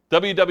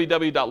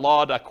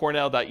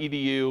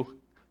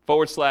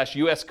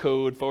 www.law.cornell.edu/US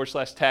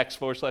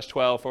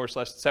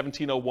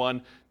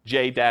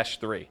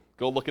code/text/12/1701J-3.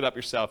 Go look it up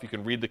yourself. You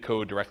can read the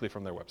code directly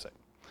from their website.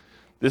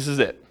 This is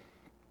it.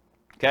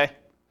 Okay?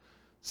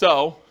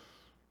 So,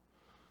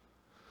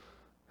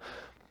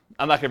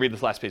 I'm not going to read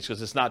this last page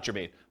because it's not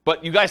germane.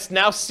 But you guys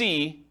now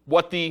see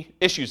what the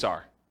issues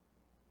are.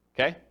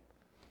 Okay?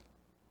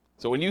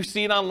 So when you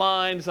see it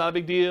online, it's not a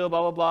big deal,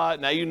 blah, blah, blah.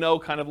 Now you know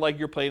kind of like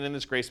you're playing in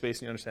this gray space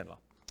and you understand it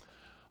all.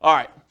 All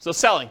right, so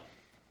selling.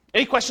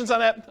 Any questions on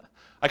that?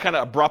 I kind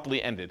of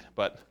abruptly ended,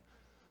 but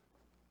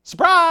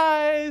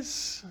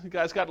surprise! You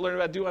guys got to learn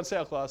about due on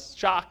sale clause.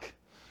 Shock.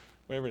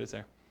 Whatever it is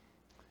there.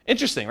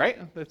 Interesting, right?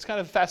 It's kind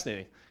of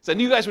fascinating. So I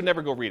knew you guys would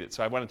never go read it,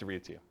 so I wanted to read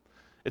it to you.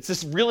 It's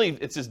this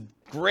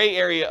gray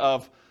area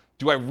of,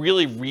 do I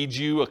really read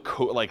you a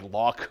code, like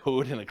law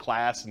code in a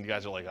class? And you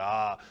guys are like,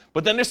 ah.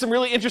 But then there's some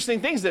really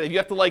interesting things that you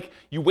have to like,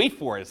 you wait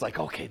for it. It's like,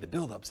 okay, the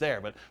build-up's there,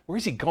 but where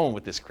is he going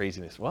with this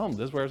craziness? Well,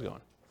 this is where I was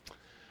going.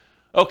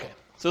 Okay,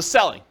 so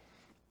selling.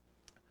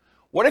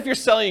 What if you're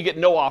selling and you get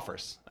no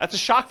offers? That's a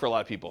shock for a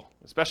lot of people,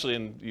 especially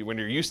when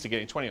you're used to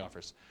getting 20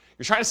 offers.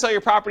 You're trying to sell your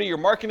property, you're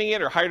marketing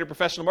it or hired a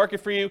professional market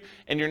for you,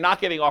 and you're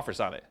not getting offers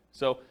on it.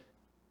 So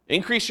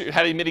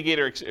how do you mitigate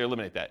or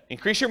eliminate that?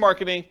 Increase your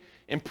marketing,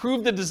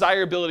 improve the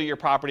desirability of your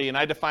property, and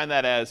I define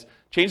that as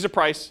change the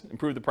price,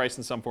 improve the price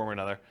in some form or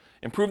another,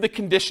 improve the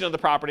condition of the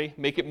property,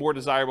 make it more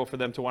desirable for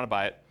them to want to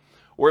buy it,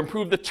 or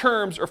improve the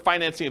terms or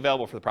financing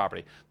available for the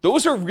property.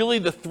 Those are really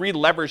the three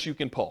levers you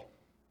can pull,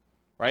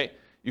 right?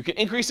 You can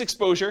increase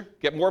exposure,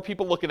 get more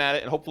people looking at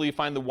it, and hopefully you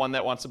find the one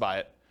that wants to buy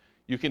it.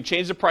 You can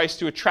change the price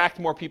to attract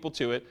more people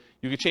to it.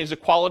 You can change the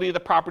quality of the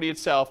property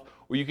itself,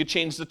 or you could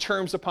change the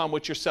terms upon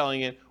which you're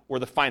selling it, or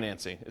the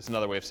financing is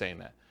another way of saying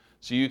that.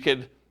 So you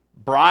could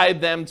bribe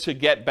them to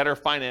get better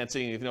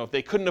financing. If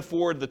they couldn't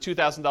afford the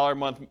 $2,000 a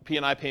month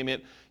P&I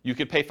payment, you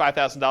could pay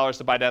 $5,000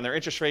 to buy down their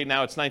interest rate.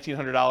 Now it's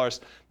 $1,900.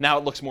 Now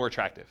it looks more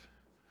attractive.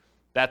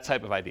 That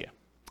type of idea.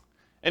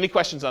 Any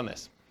questions on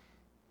this?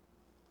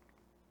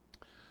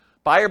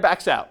 Buyer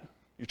backs out.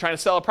 You're trying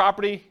to sell a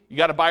property. You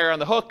got a buyer on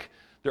the hook.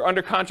 They're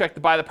under contract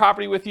to buy the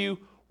property with you.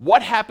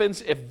 What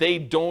happens if they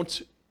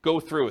don't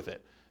go through with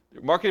it?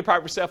 You're marketing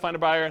property for sale, find a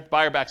buyer, the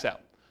buyer backs out.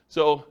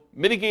 So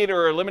mitigate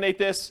or eliminate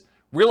this.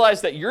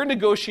 Realize that your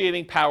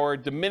negotiating power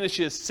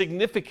diminishes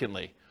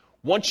significantly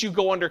once you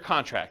go under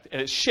contract,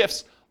 and it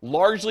shifts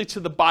largely to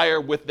the buyer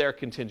with their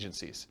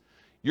contingencies.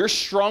 Your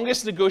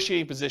strongest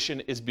negotiating position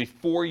is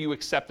before you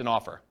accept an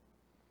offer.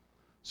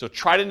 So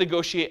try to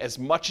negotiate as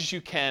much as you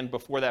can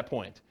before that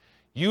point.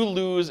 You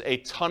lose a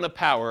ton of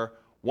power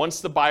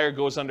once the buyer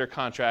goes under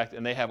contract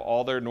and they have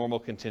all their normal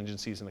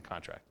contingencies in the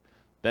contract.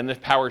 Then the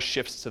power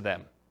shifts to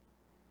them.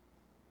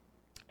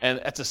 And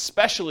that's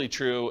especially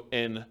true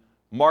in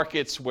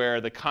markets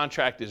where the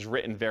contract is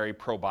written very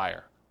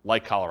pro-buyer,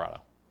 like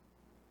Colorado,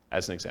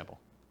 as an example.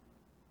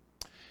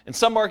 In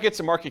some markets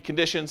and market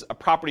conditions, a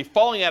property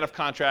falling out of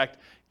contract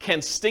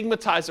can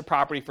stigmatize a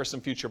property for some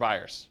future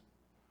buyers.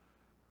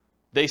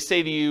 They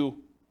say to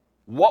you,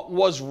 what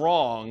was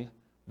wrong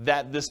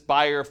that this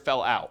buyer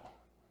fell out?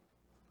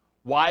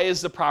 Why is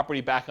the property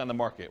back on the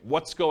market?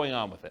 What's going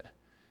on with it?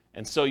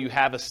 And so you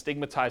have a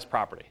stigmatized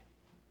property.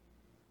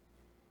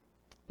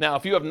 Now,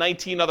 if you have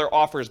 19 other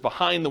offers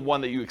behind the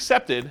one that you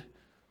accepted,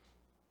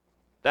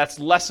 that's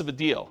less of a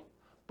deal.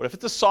 But if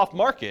it's a soft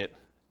market,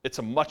 it's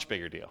a much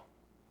bigger deal.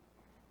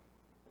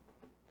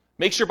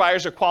 Make sure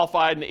buyers are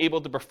qualified and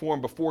able to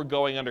perform before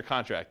going under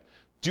contract.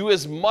 Do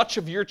as much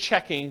of your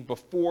checking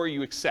before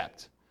you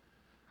accept.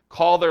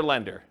 Call their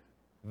lender.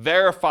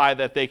 Verify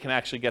that they can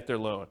actually get their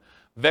loan.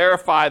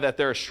 Verify that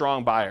they're a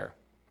strong buyer.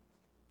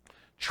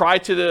 Try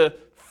to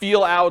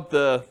feel out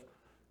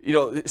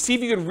see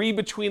if you can read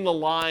between the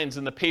lines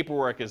in the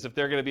paperwork as if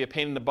they're going to be a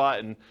pain in the butt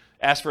and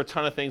ask for a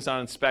ton of things on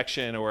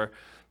inspection or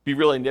be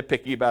really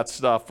nitpicky about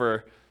stuff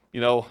or,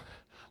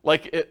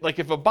 like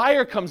if a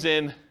buyer comes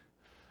in,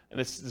 and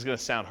this is going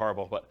to sound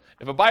horrible, but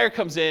if a buyer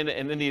comes in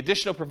and in the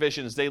additional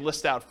provisions, they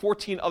list out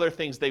 14 other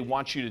things they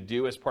want you to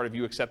do as part of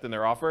you accepting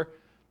their offer,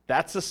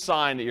 that's a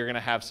sign that you're going to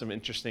have some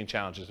interesting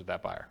challenges with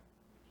that buyer,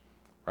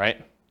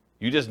 right?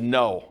 You just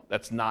know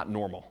that's not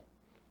normal.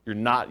 You're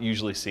not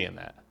usually seeing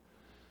that.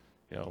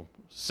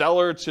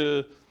 Seller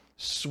to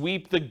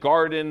sweep the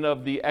garden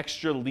of the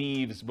extra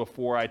leaves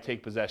before I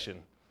take possession.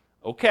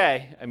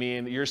 Okay,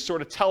 you're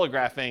sort of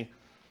telegraphing,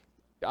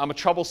 I'm a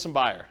troublesome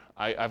buyer.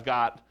 I've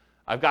got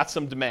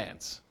some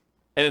demands.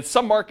 And in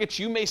some markets,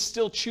 you may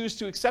still choose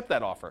to accept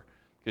that offer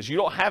because you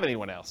don't have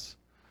anyone else.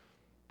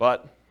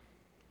 But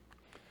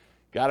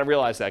got to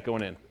realize that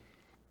going in.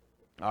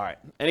 All right,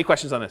 any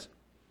questions on this?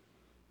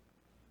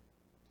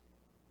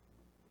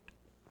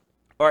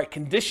 All right,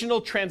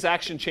 conditional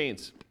transaction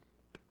chains.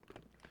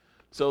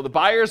 So the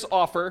buyer's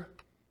offer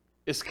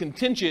is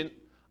contingent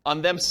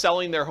on them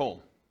selling their home.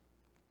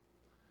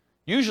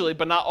 Usually,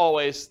 but not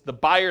always, the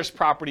buyer's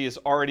property is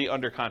already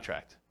under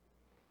contract.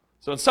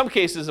 So in some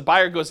cases, a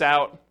buyer goes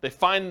out, they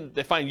find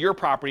your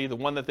property, the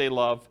one that they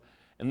love,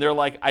 and they're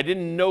like, I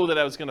didn't know that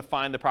I was going to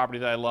find the property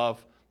that I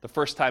love the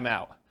first time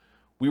out.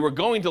 We were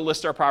going to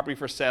list our property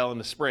for sale in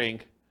the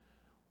spring,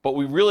 but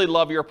we really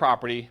love your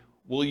property.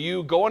 Will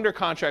you go under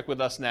contract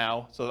with us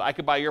now so that I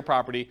could buy your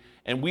property,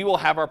 and we will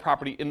have our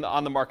property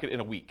on the market in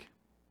a week?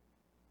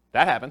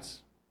 That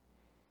happens.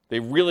 They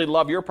really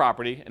love your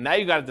property, and now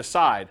you got to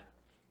decide,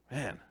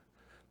 man,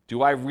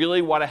 do I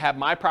really want to have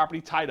my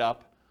property tied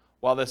up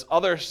while this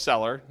other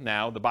seller,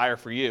 now the buyer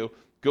for you,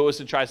 goes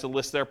and tries to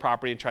list their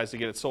property and tries to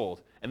get it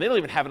sold? And they don't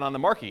even have it on the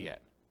market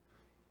yet.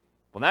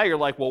 Well, now you're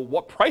like, well,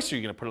 what price are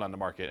you going to put it on the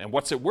market, and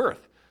what's it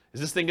worth?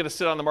 Is this thing going to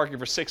sit on the market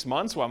for 6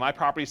 months while my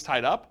property's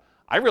tied up?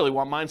 I really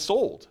want mine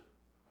sold.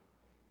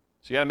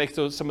 So you got to make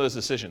some of those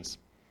decisions.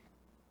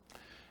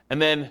 And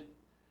then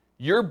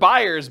your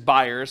buyers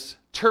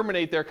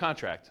terminate their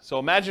contract. So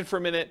imagine for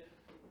a minute,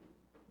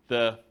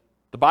 the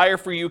buyer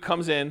for you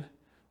comes in.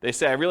 They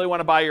say, I really want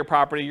to buy your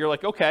property. You're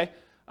like, okay,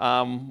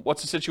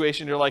 what's the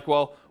situation? You're like,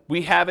 well,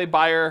 we have a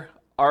buyer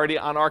already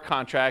on our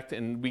contract,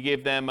 and we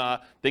gave them,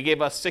 they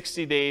gave us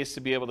 60 days to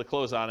be able to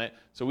close on it.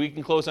 So we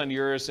can close on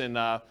yours in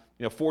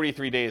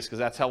 43 days because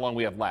that's how long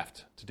we have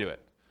left to do it.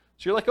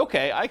 So you're like,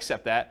 okay, I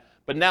accept that,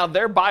 but now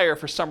their buyer,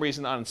 for some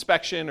reason on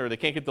inspection or they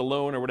can't get the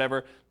loan or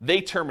whatever,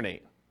 they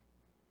terminate.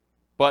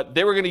 But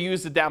they were going to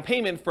use the down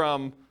payment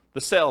from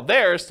the sale of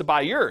theirs to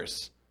buy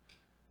yours.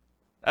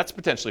 That's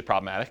potentially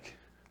problematic.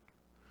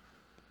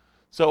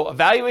 So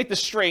evaluate the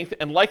strength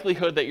and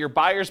likelihood that your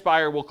buyer's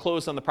buyer will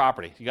close on the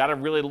property. You got to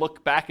really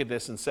look back at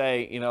this and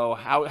say,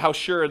 how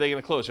sure are they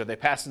going to close? Are they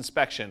past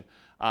inspection?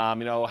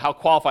 How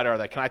qualified are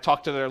they? Can I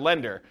talk to their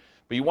lender?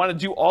 But you want to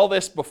do all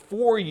this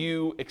before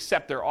you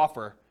accept their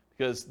offer,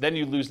 because then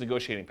you lose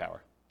negotiating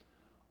power.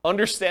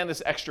 Understand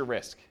this extra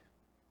risk.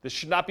 This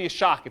should not be a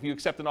shock. If you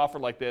accept an offer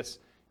like this,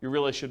 you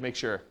really should make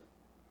sure.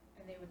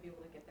 And they would be able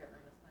to get their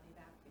earnest money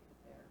back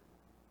because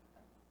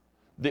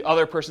The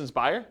other person's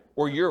buyer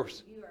or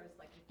yours? yours,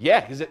 like.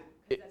 Yeah, because That's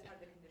part of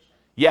the condition.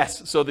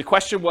 yes. So the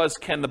question was,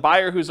 can the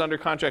buyer who's under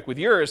contract with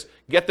yours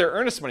get their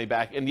earnest money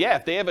back? And yeah,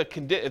 if they have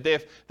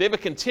a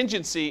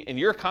contingency in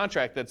your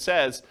contract that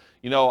says,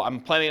 I'm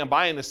planning on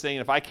buying this thing,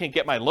 and if I can't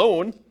get my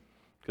loan,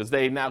 because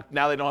they now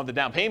they don't have the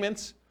down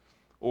payments,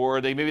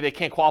 or maybe they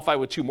can't qualify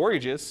with 2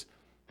 mortgages,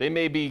 they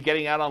may be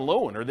getting out on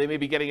loan, or they may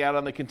be getting out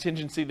on the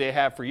contingency they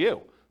have for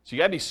you. So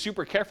you got to be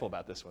super careful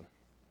about this one.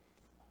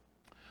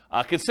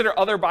 Consider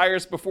other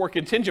buyers before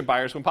contingent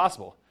buyers when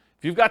possible.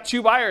 If you've got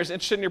 2 buyers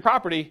interested in your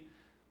property,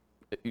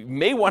 you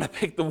may want to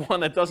pick the one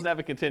that doesn't have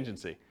a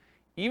contingency,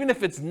 even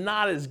if it's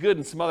not as good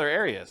in some other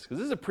areas, because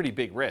this is a pretty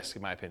big risk,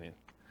 in my opinion.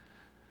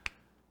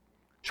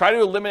 Try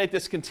to eliminate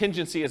this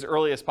contingency as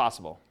early as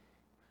possible.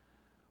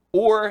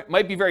 Or it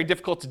might be very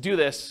difficult to do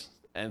this,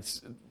 and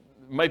it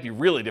might be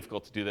really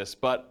difficult to do this,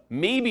 but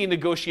maybe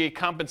negotiate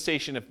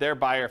compensation if their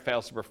buyer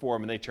fails to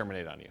perform and they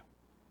terminate on you.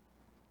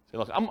 Say,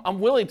 look, I'm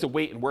willing to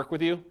wait and work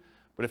with you,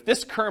 but if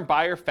this current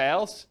buyer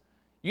fails,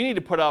 you need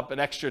to put up an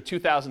extra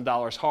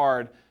 $2,000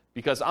 hard,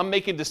 because I'm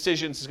making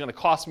decisions that's going to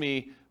cost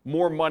me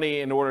more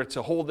money in order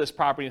to hold this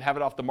property and have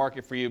it off the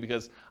market for you,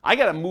 because I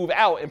got to move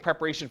out in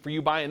preparation for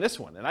you buying this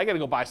one, and I got to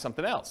go buy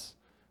something else.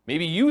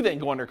 Maybe you then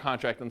go under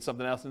contract on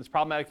something else, and it's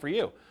problematic for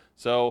you.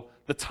 So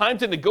the time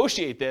to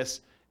negotiate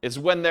this is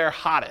when they're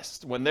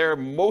hottest, when they're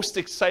most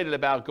excited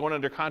about going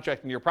under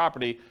contract in your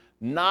property,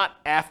 not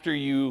after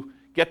you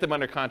get them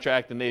under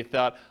contract and they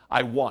thought,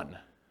 I won,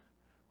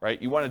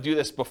 right? You want to do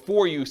this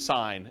before you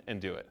sign and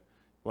do it.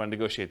 You want to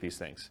negotiate these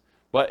things.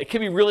 But it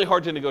can be really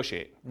hard to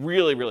negotiate,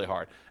 really, really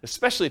hard,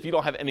 especially if you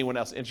don't have anyone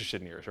else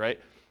interested in yours, right?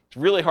 It's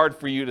really hard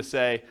for you to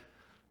say,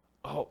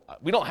 oh,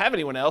 we don't have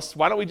anyone else.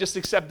 Why don't we just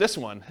accept this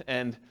one?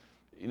 And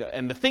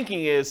the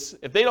thinking is,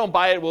 if they don't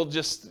buy it, we'll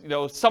just,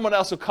 someone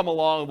else will come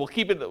along. We'll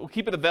keep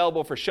it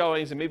available for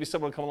showings, and maybe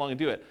someone will come along and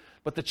do it.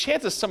 But the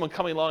chance of someone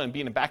coming along and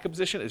being in a backup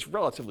position is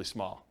relatively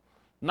small.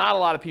 Not a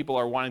lot of people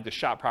are wanting to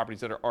shop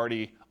properties that are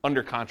already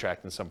under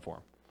contract in some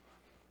form,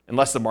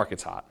 unless the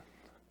market's hot,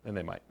 then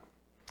they might.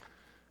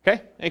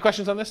 Okay, any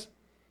questions on this?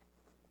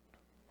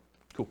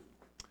 Cool.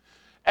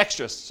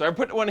 Extras. So I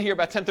put one here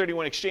about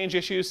 1031 exchange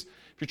issues.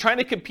 If you're trying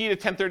to compete at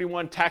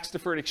 1031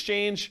 tax-deferred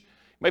exchange,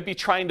 might be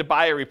trying to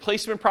buy a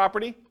replacement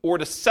property or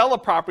to sell a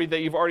property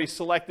that you've already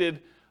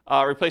selected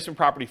a replacement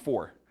property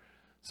for.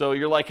 So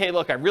you're like, hey,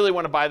 look, I really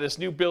want to buy this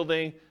new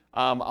building.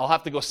 I'll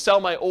have to go sell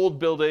my old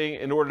building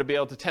in order to be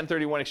able to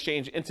 1031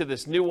 exchange into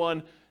this new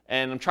one,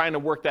 and I'm trying to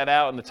work that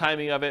out and the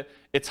timing of it.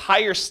 It's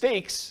higher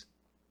stakes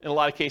in a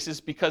lot of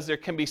cases because there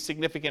can be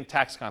significant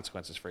tax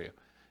consequences for you.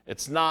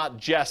 It's not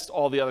just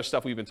all the other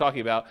stuff we've been talking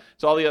about.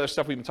 It's all the other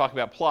stuff we've been talking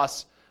about,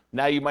 plus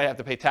now you might have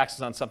to pay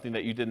taxes on something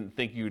that you didn't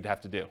think you'd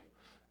have to do.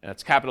 And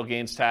it's capital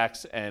gains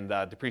tax and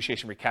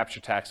depreciation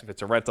recapture tax if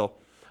it's a rental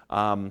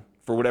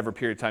for whatever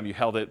period of time you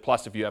held it,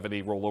 plus if you have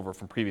any rollover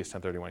from previous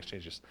 1031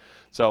 exchanges.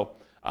 So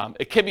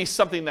it can be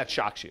something that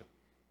shocks you.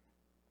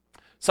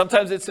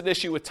 Sometimes it's an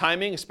issue with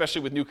timing,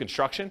 especially with new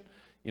construction.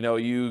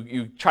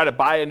 You try to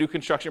buy a new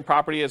construction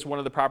property as one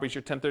of the properties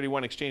you're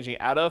 1031 exchanging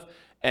out of,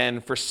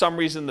 and for some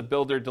reason the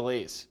builder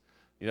delays.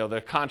 There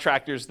are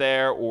contractors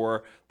there,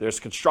 or there's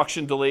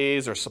construction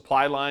delays or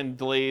supply line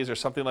delays or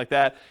something like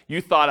that. You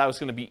thought I was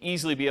going to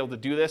easily be able to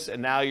do this,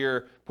 and now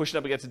you're pushing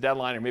up against a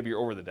deadline, or maybe you're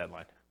over the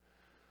deadline.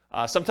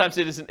 Sometimes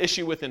it is an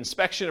issue with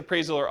inspection,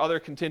 appraisal, or other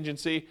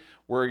contingency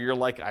where you're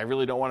like, I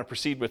really don't want to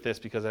proceed with this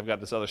because I've got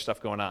this other stuff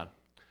going on.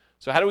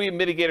 So how do we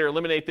mitigate or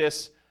eliminate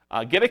this?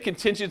 Get a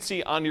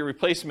contingency on your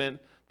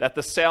replacement that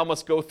the sale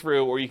must go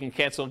through, or you can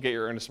cancel and get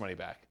your earnest money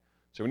back.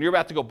 So when you're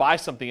about to go buy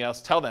something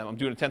else, tell them, I'm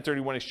doing a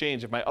 1031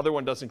 exchange. If my other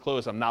one doesn't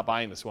close, I'm not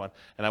buying this one.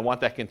 And I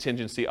want that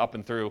contingency up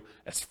and through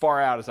as far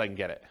out as I can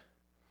get it,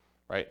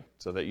 right?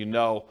 So that you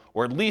know,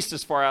 or at least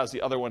as far out as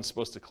the other one's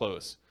supposed to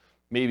close.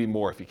 Maybe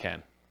more if you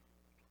can.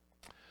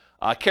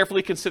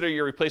 Carefully consider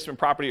your replacement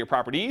property or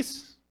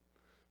properties.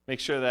 Make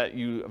sure that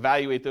you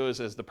evaluate those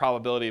as the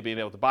probability of being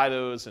able to buy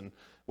those and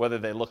whether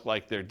they look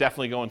like they're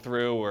definitely going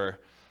through or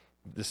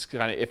this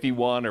kind of iffy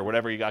one or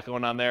whatever you got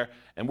going on there.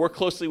 And work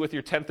closely with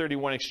your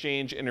 1031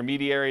 exchange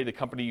intermediary, the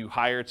company you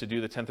hire to do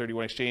the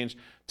 1031 exchange,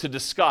 to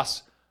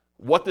discuss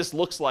what this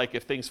looks like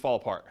if things fall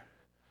apart.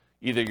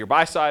 Either your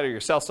buy side or your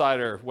sell side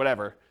or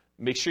whatever.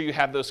 Make sure you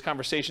have those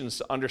conversations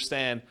to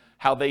understand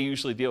how they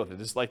usually deal with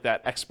it. It's like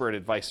that expert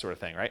advice sort of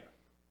thing, right?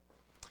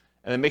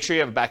 And then make sure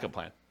you have a backup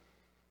plan.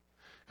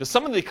 Because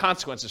some of the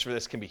consequences for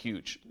this can be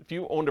huge. If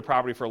you owned a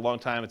property for a long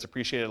time, it's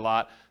appreciated a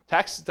lot,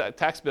 tax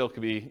bill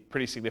could be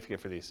pretty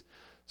significant for these.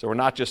 So we're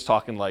not just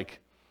talking like,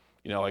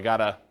 I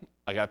gotta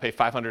pay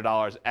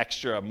 $500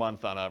 extra a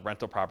month on a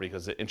rental property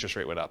because the interest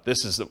rate went up.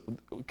 This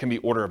can be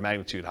orders of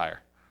magnitude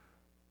higher,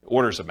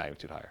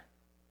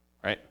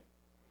 right?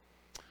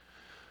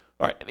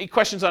 All right, any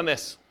questions on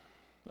this?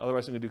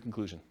 Otherwise, I'm going to do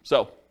conclusion.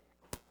 So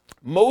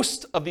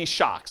most of these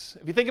shocks,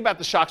 if you think about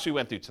the shocks we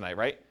went through tonight,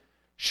 right?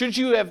 Should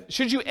you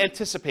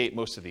anticipate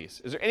most of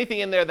these? Is there anything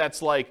in there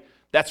that's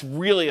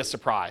really a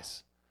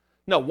surprise?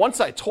 No,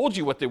 once I told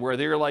you what they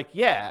were like,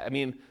 yeah, I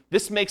mean,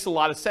 this makes a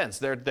lot of sense.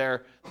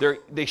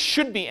 They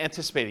should be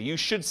anticipated. You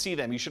should see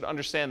them. You should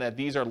understand that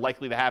these are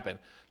likely to happen.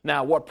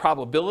 Now, what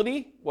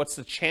probability? What's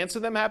the chance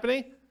of them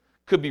happening?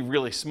 Could be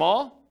really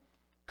small,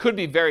 could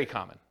be very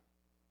common,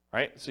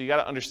 right? So you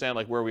got to understand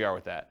where we are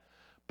with that.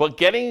 But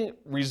getting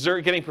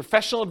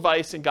professional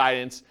advice and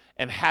guidance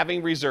and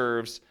having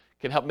reserves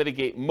can help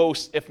mitigate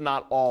most, if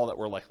not all, that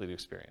we're likely to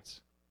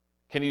experience.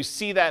 Can you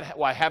see that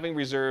why having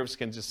reserves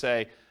can just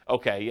say,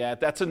 okay, yeah,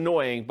 that's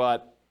annoying,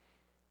 but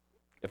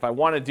if I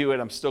want to do it,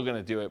 I'm still going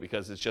to do it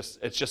because it's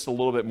just a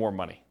little bit more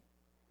money.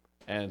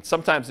 And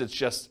sometimes it's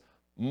just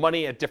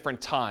money at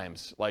different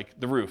times, like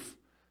the roof.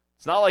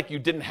 It's not like you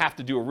didn't have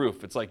to do a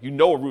roof. It's like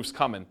a roof's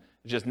coming.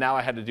 It's just now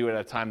I had to do it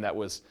at a time that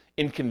was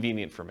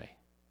inconvenient for me.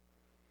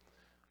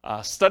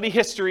 Study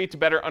history to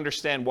better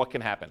understand what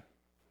can happen.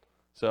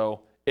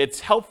 So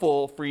it's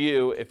helpful for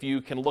you if you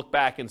can look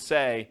back and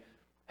say,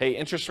 hey,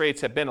 interest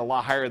rates have been a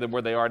lot higher than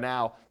where they are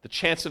now. The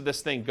chance of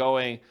this thing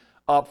going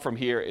up from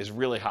here is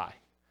really high.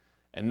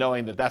 And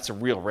knowing that that's a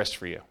real risk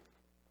for you.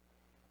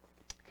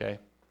 Okay?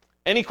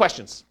 Any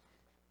questions?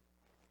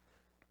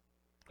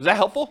 Was that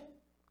helpful?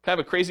 Kind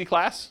of a crazy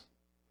class?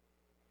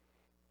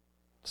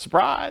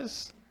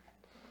 Surprise.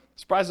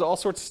 Surprise at all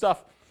sorts of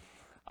stuff.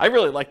 I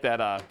really like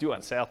that due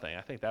on sale thing.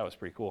 I think that was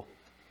pretty cool.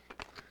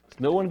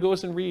 No one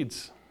goes and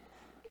reads.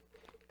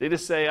 They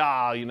just say,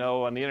 on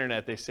the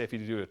internet, they say if you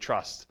do a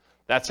trust.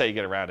 That's how you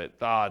get around it.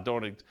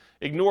 Don't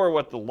ignore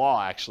what the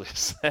law actually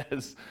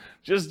says.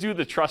 Just do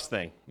the trust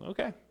thing.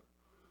 Okay.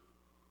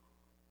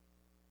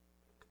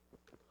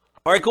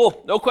 All right,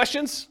 cool. No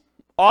questions?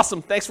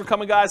 Awesome. Thanks for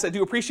coming, guys. I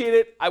do appreciate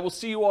it. I will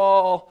see you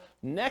all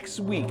next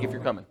week if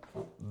you're coming.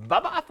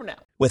 Bye-bye for now.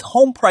 With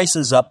home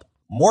prices up,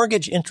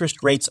 mortgage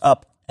interest rates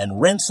up, and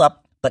rents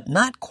up, but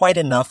not quite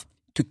enough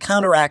to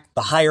counteract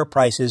the higher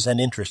prices and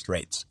interest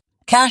rates.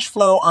 Cash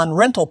flow on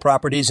rental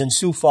properties in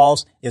Sioux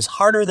Falls is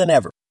harder than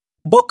ever.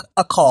 Book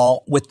a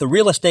call with the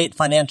Real Estate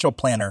Financial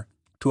Planner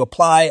to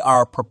apply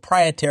our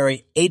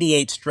proprietary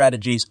 88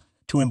 strategies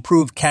to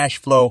improve cash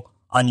flow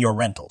on your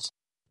rentals.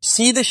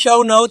 See the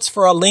show notes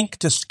for a link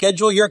to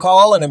schedule your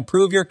call and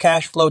improve your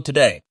cash flow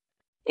today.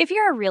 If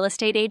you're a real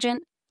estate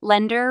agent,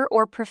 lender,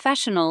 or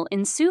professional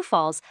in Sioux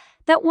Falls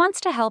that wants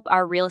to help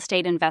our real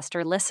estate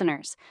investor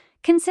listeners,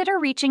 consider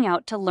reaching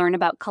out to learn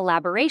about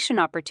collaboration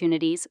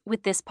opportunities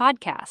with this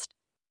podcast.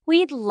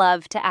 We'd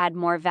love to add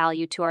more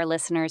value to our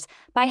listeners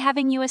by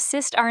having you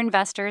assist our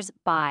investors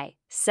buy,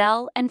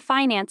 sell, and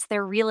finance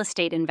their real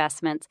estate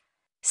investments.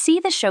 See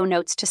the show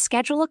notes to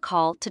schedule a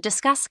call to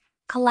discuss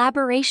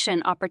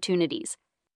collaboration opportunities.